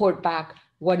to report back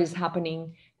what is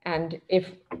happening and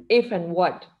if and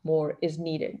what more is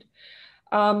needed.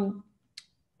 And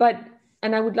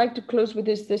I would like to close with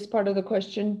this part of the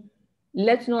question.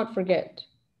 Let's not forget,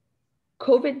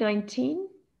 COVID-19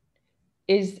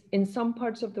 is in some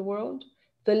parts of the world,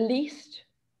 the least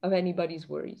of anybody's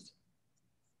worries.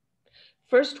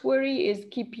 First worry is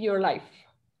keep your life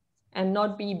and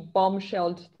not be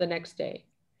bombshelled the next day.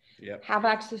 Yep. Have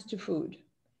access to food,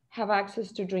 have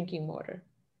access to drinking water.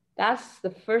 That's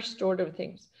the first order of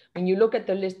things. When you look at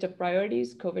the list of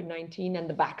priorities, COVID-19 and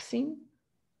the vaccine,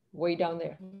 way down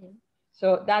there. Mm-hmm.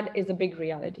 So that is a big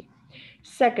reality.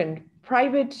 Second,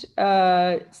 private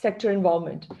sector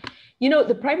involvement. You know,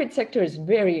 the private sector is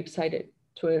very excited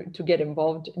to get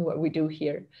involved in what we do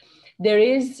here. There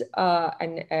is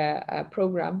a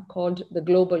program called the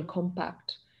Global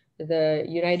Compact, the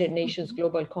United Nations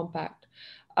Global Compact,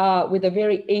 with a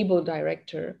very able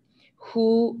director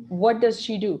who, what does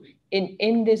she do?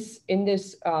 In this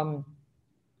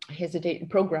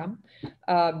program,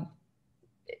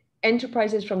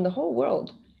 enterprises from the whole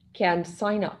world can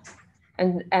sign up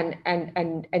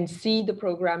and see the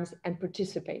programs and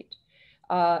participate.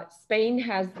 Spain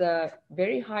has the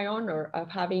very high honor of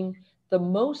having the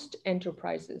most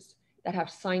enterprises that have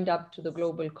signed up to the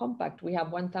Global Compact. We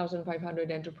have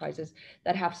 1,500 enterprises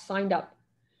that have signed up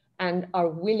and are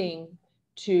willing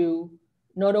to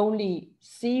not only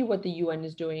see what the UN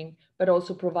is doing, but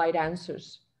also provide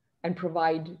answers and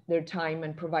provide their time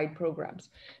and provide programs.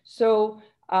 So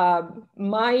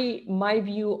my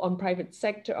view on private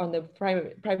sector, on the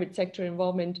private sector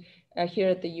involvement here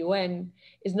at the UN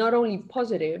is not only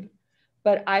positive,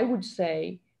 but I would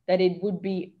say that it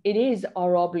is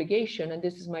our obligation, and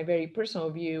this is my very personal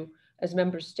view as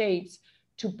member states,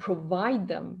 to provide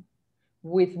them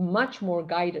with much more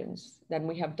guidance than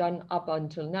we have done up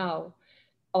until now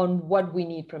on what we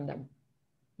need from them,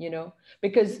 you know,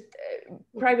 because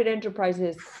private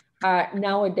enterprises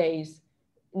nowadays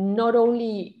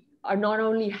are not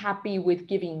only happy with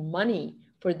giving money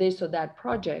for this or that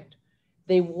project,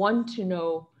 they want to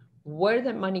know where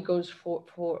that money goes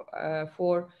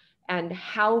for and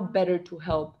how better to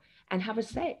help and have a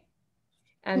say.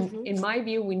 And in my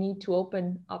view, we need to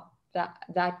open up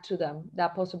that to them,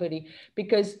 that possibility,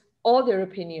 because all their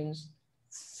opinions,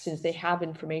 since they have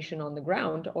information on the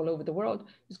ground all over the world,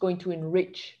 is going to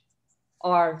enrich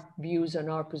our views and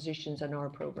our positions and our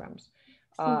programs.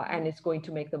 And it's going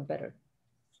to make them better.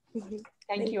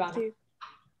 Thank you, Ana.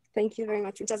 Thank you very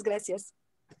much. Muchas gracias.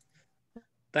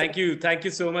 Thank you. Thank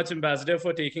you so much, Ambassador,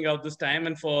 for taking out this time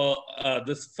and for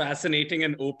this fascinating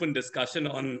and open discussion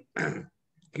on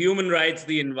human rights,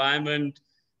 the environment,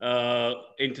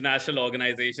 international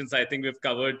organizations. I think we've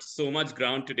covered so much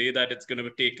ground today that it's going to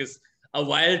take us a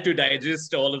while to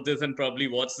digest all of this and probably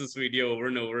watch this video over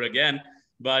and over again.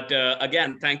 But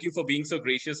again, thank you for being so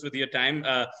gracious with your time.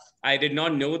 I did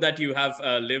not know that you have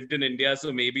lived in India.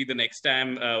 So maybe the next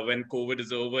time when COVID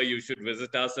is over, you should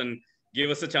visit us and give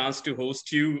us a chance to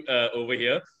host you over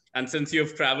here. And since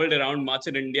you've traveled around much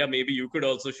in India, maybe you could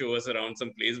also show us around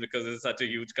some place, because it's such a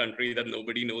huge country that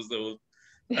nobody knows the whole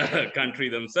country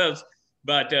themselves.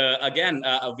 But again,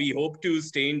 we hope to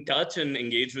stay in touch and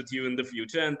engage with you in the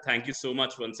future. And thank you so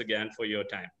much once again for your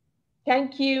time.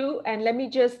 Thank you. And let me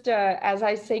just, as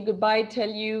I say goodbye, tell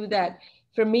you that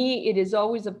for me, it is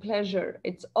always a pleasure.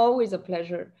 It's always a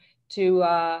pleasure to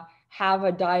have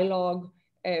a dialogue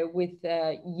with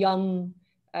the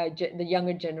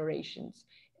younger generations.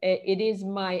 It is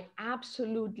my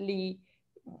absolute view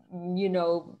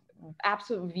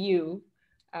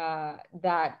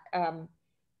that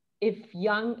if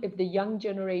the young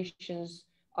generations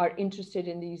are interested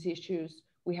in these issues,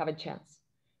 we have a chance.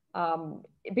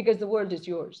 Because the world is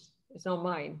yours, it's not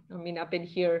mine. I mean, I've been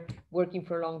here working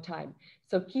for a long time.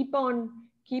 So keep on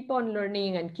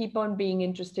learning and keep on being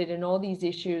interested in all these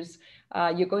issues.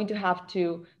 You're going to have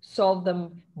to solve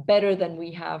them better than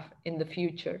we have in the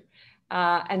future.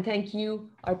 And thank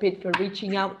you, Arpit, for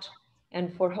reaching out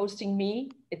and for hosting me.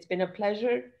 It's been a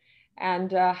pleasure,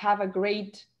 and have a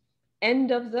great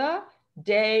end of the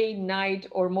day, night,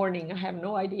 or morning. I have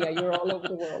no idea. You're all over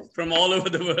the world. From all over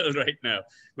the world right now.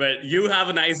 But you have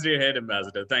a nice day ahead,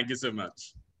 Ambassador. Thank you so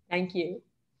much. Thank you.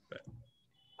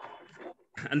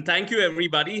 And thank you,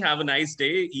 everybody. Have a nice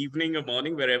day, evening or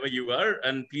morning, wherever you are.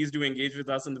 And please do engage with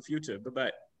us in the future.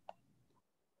 Bye-bye.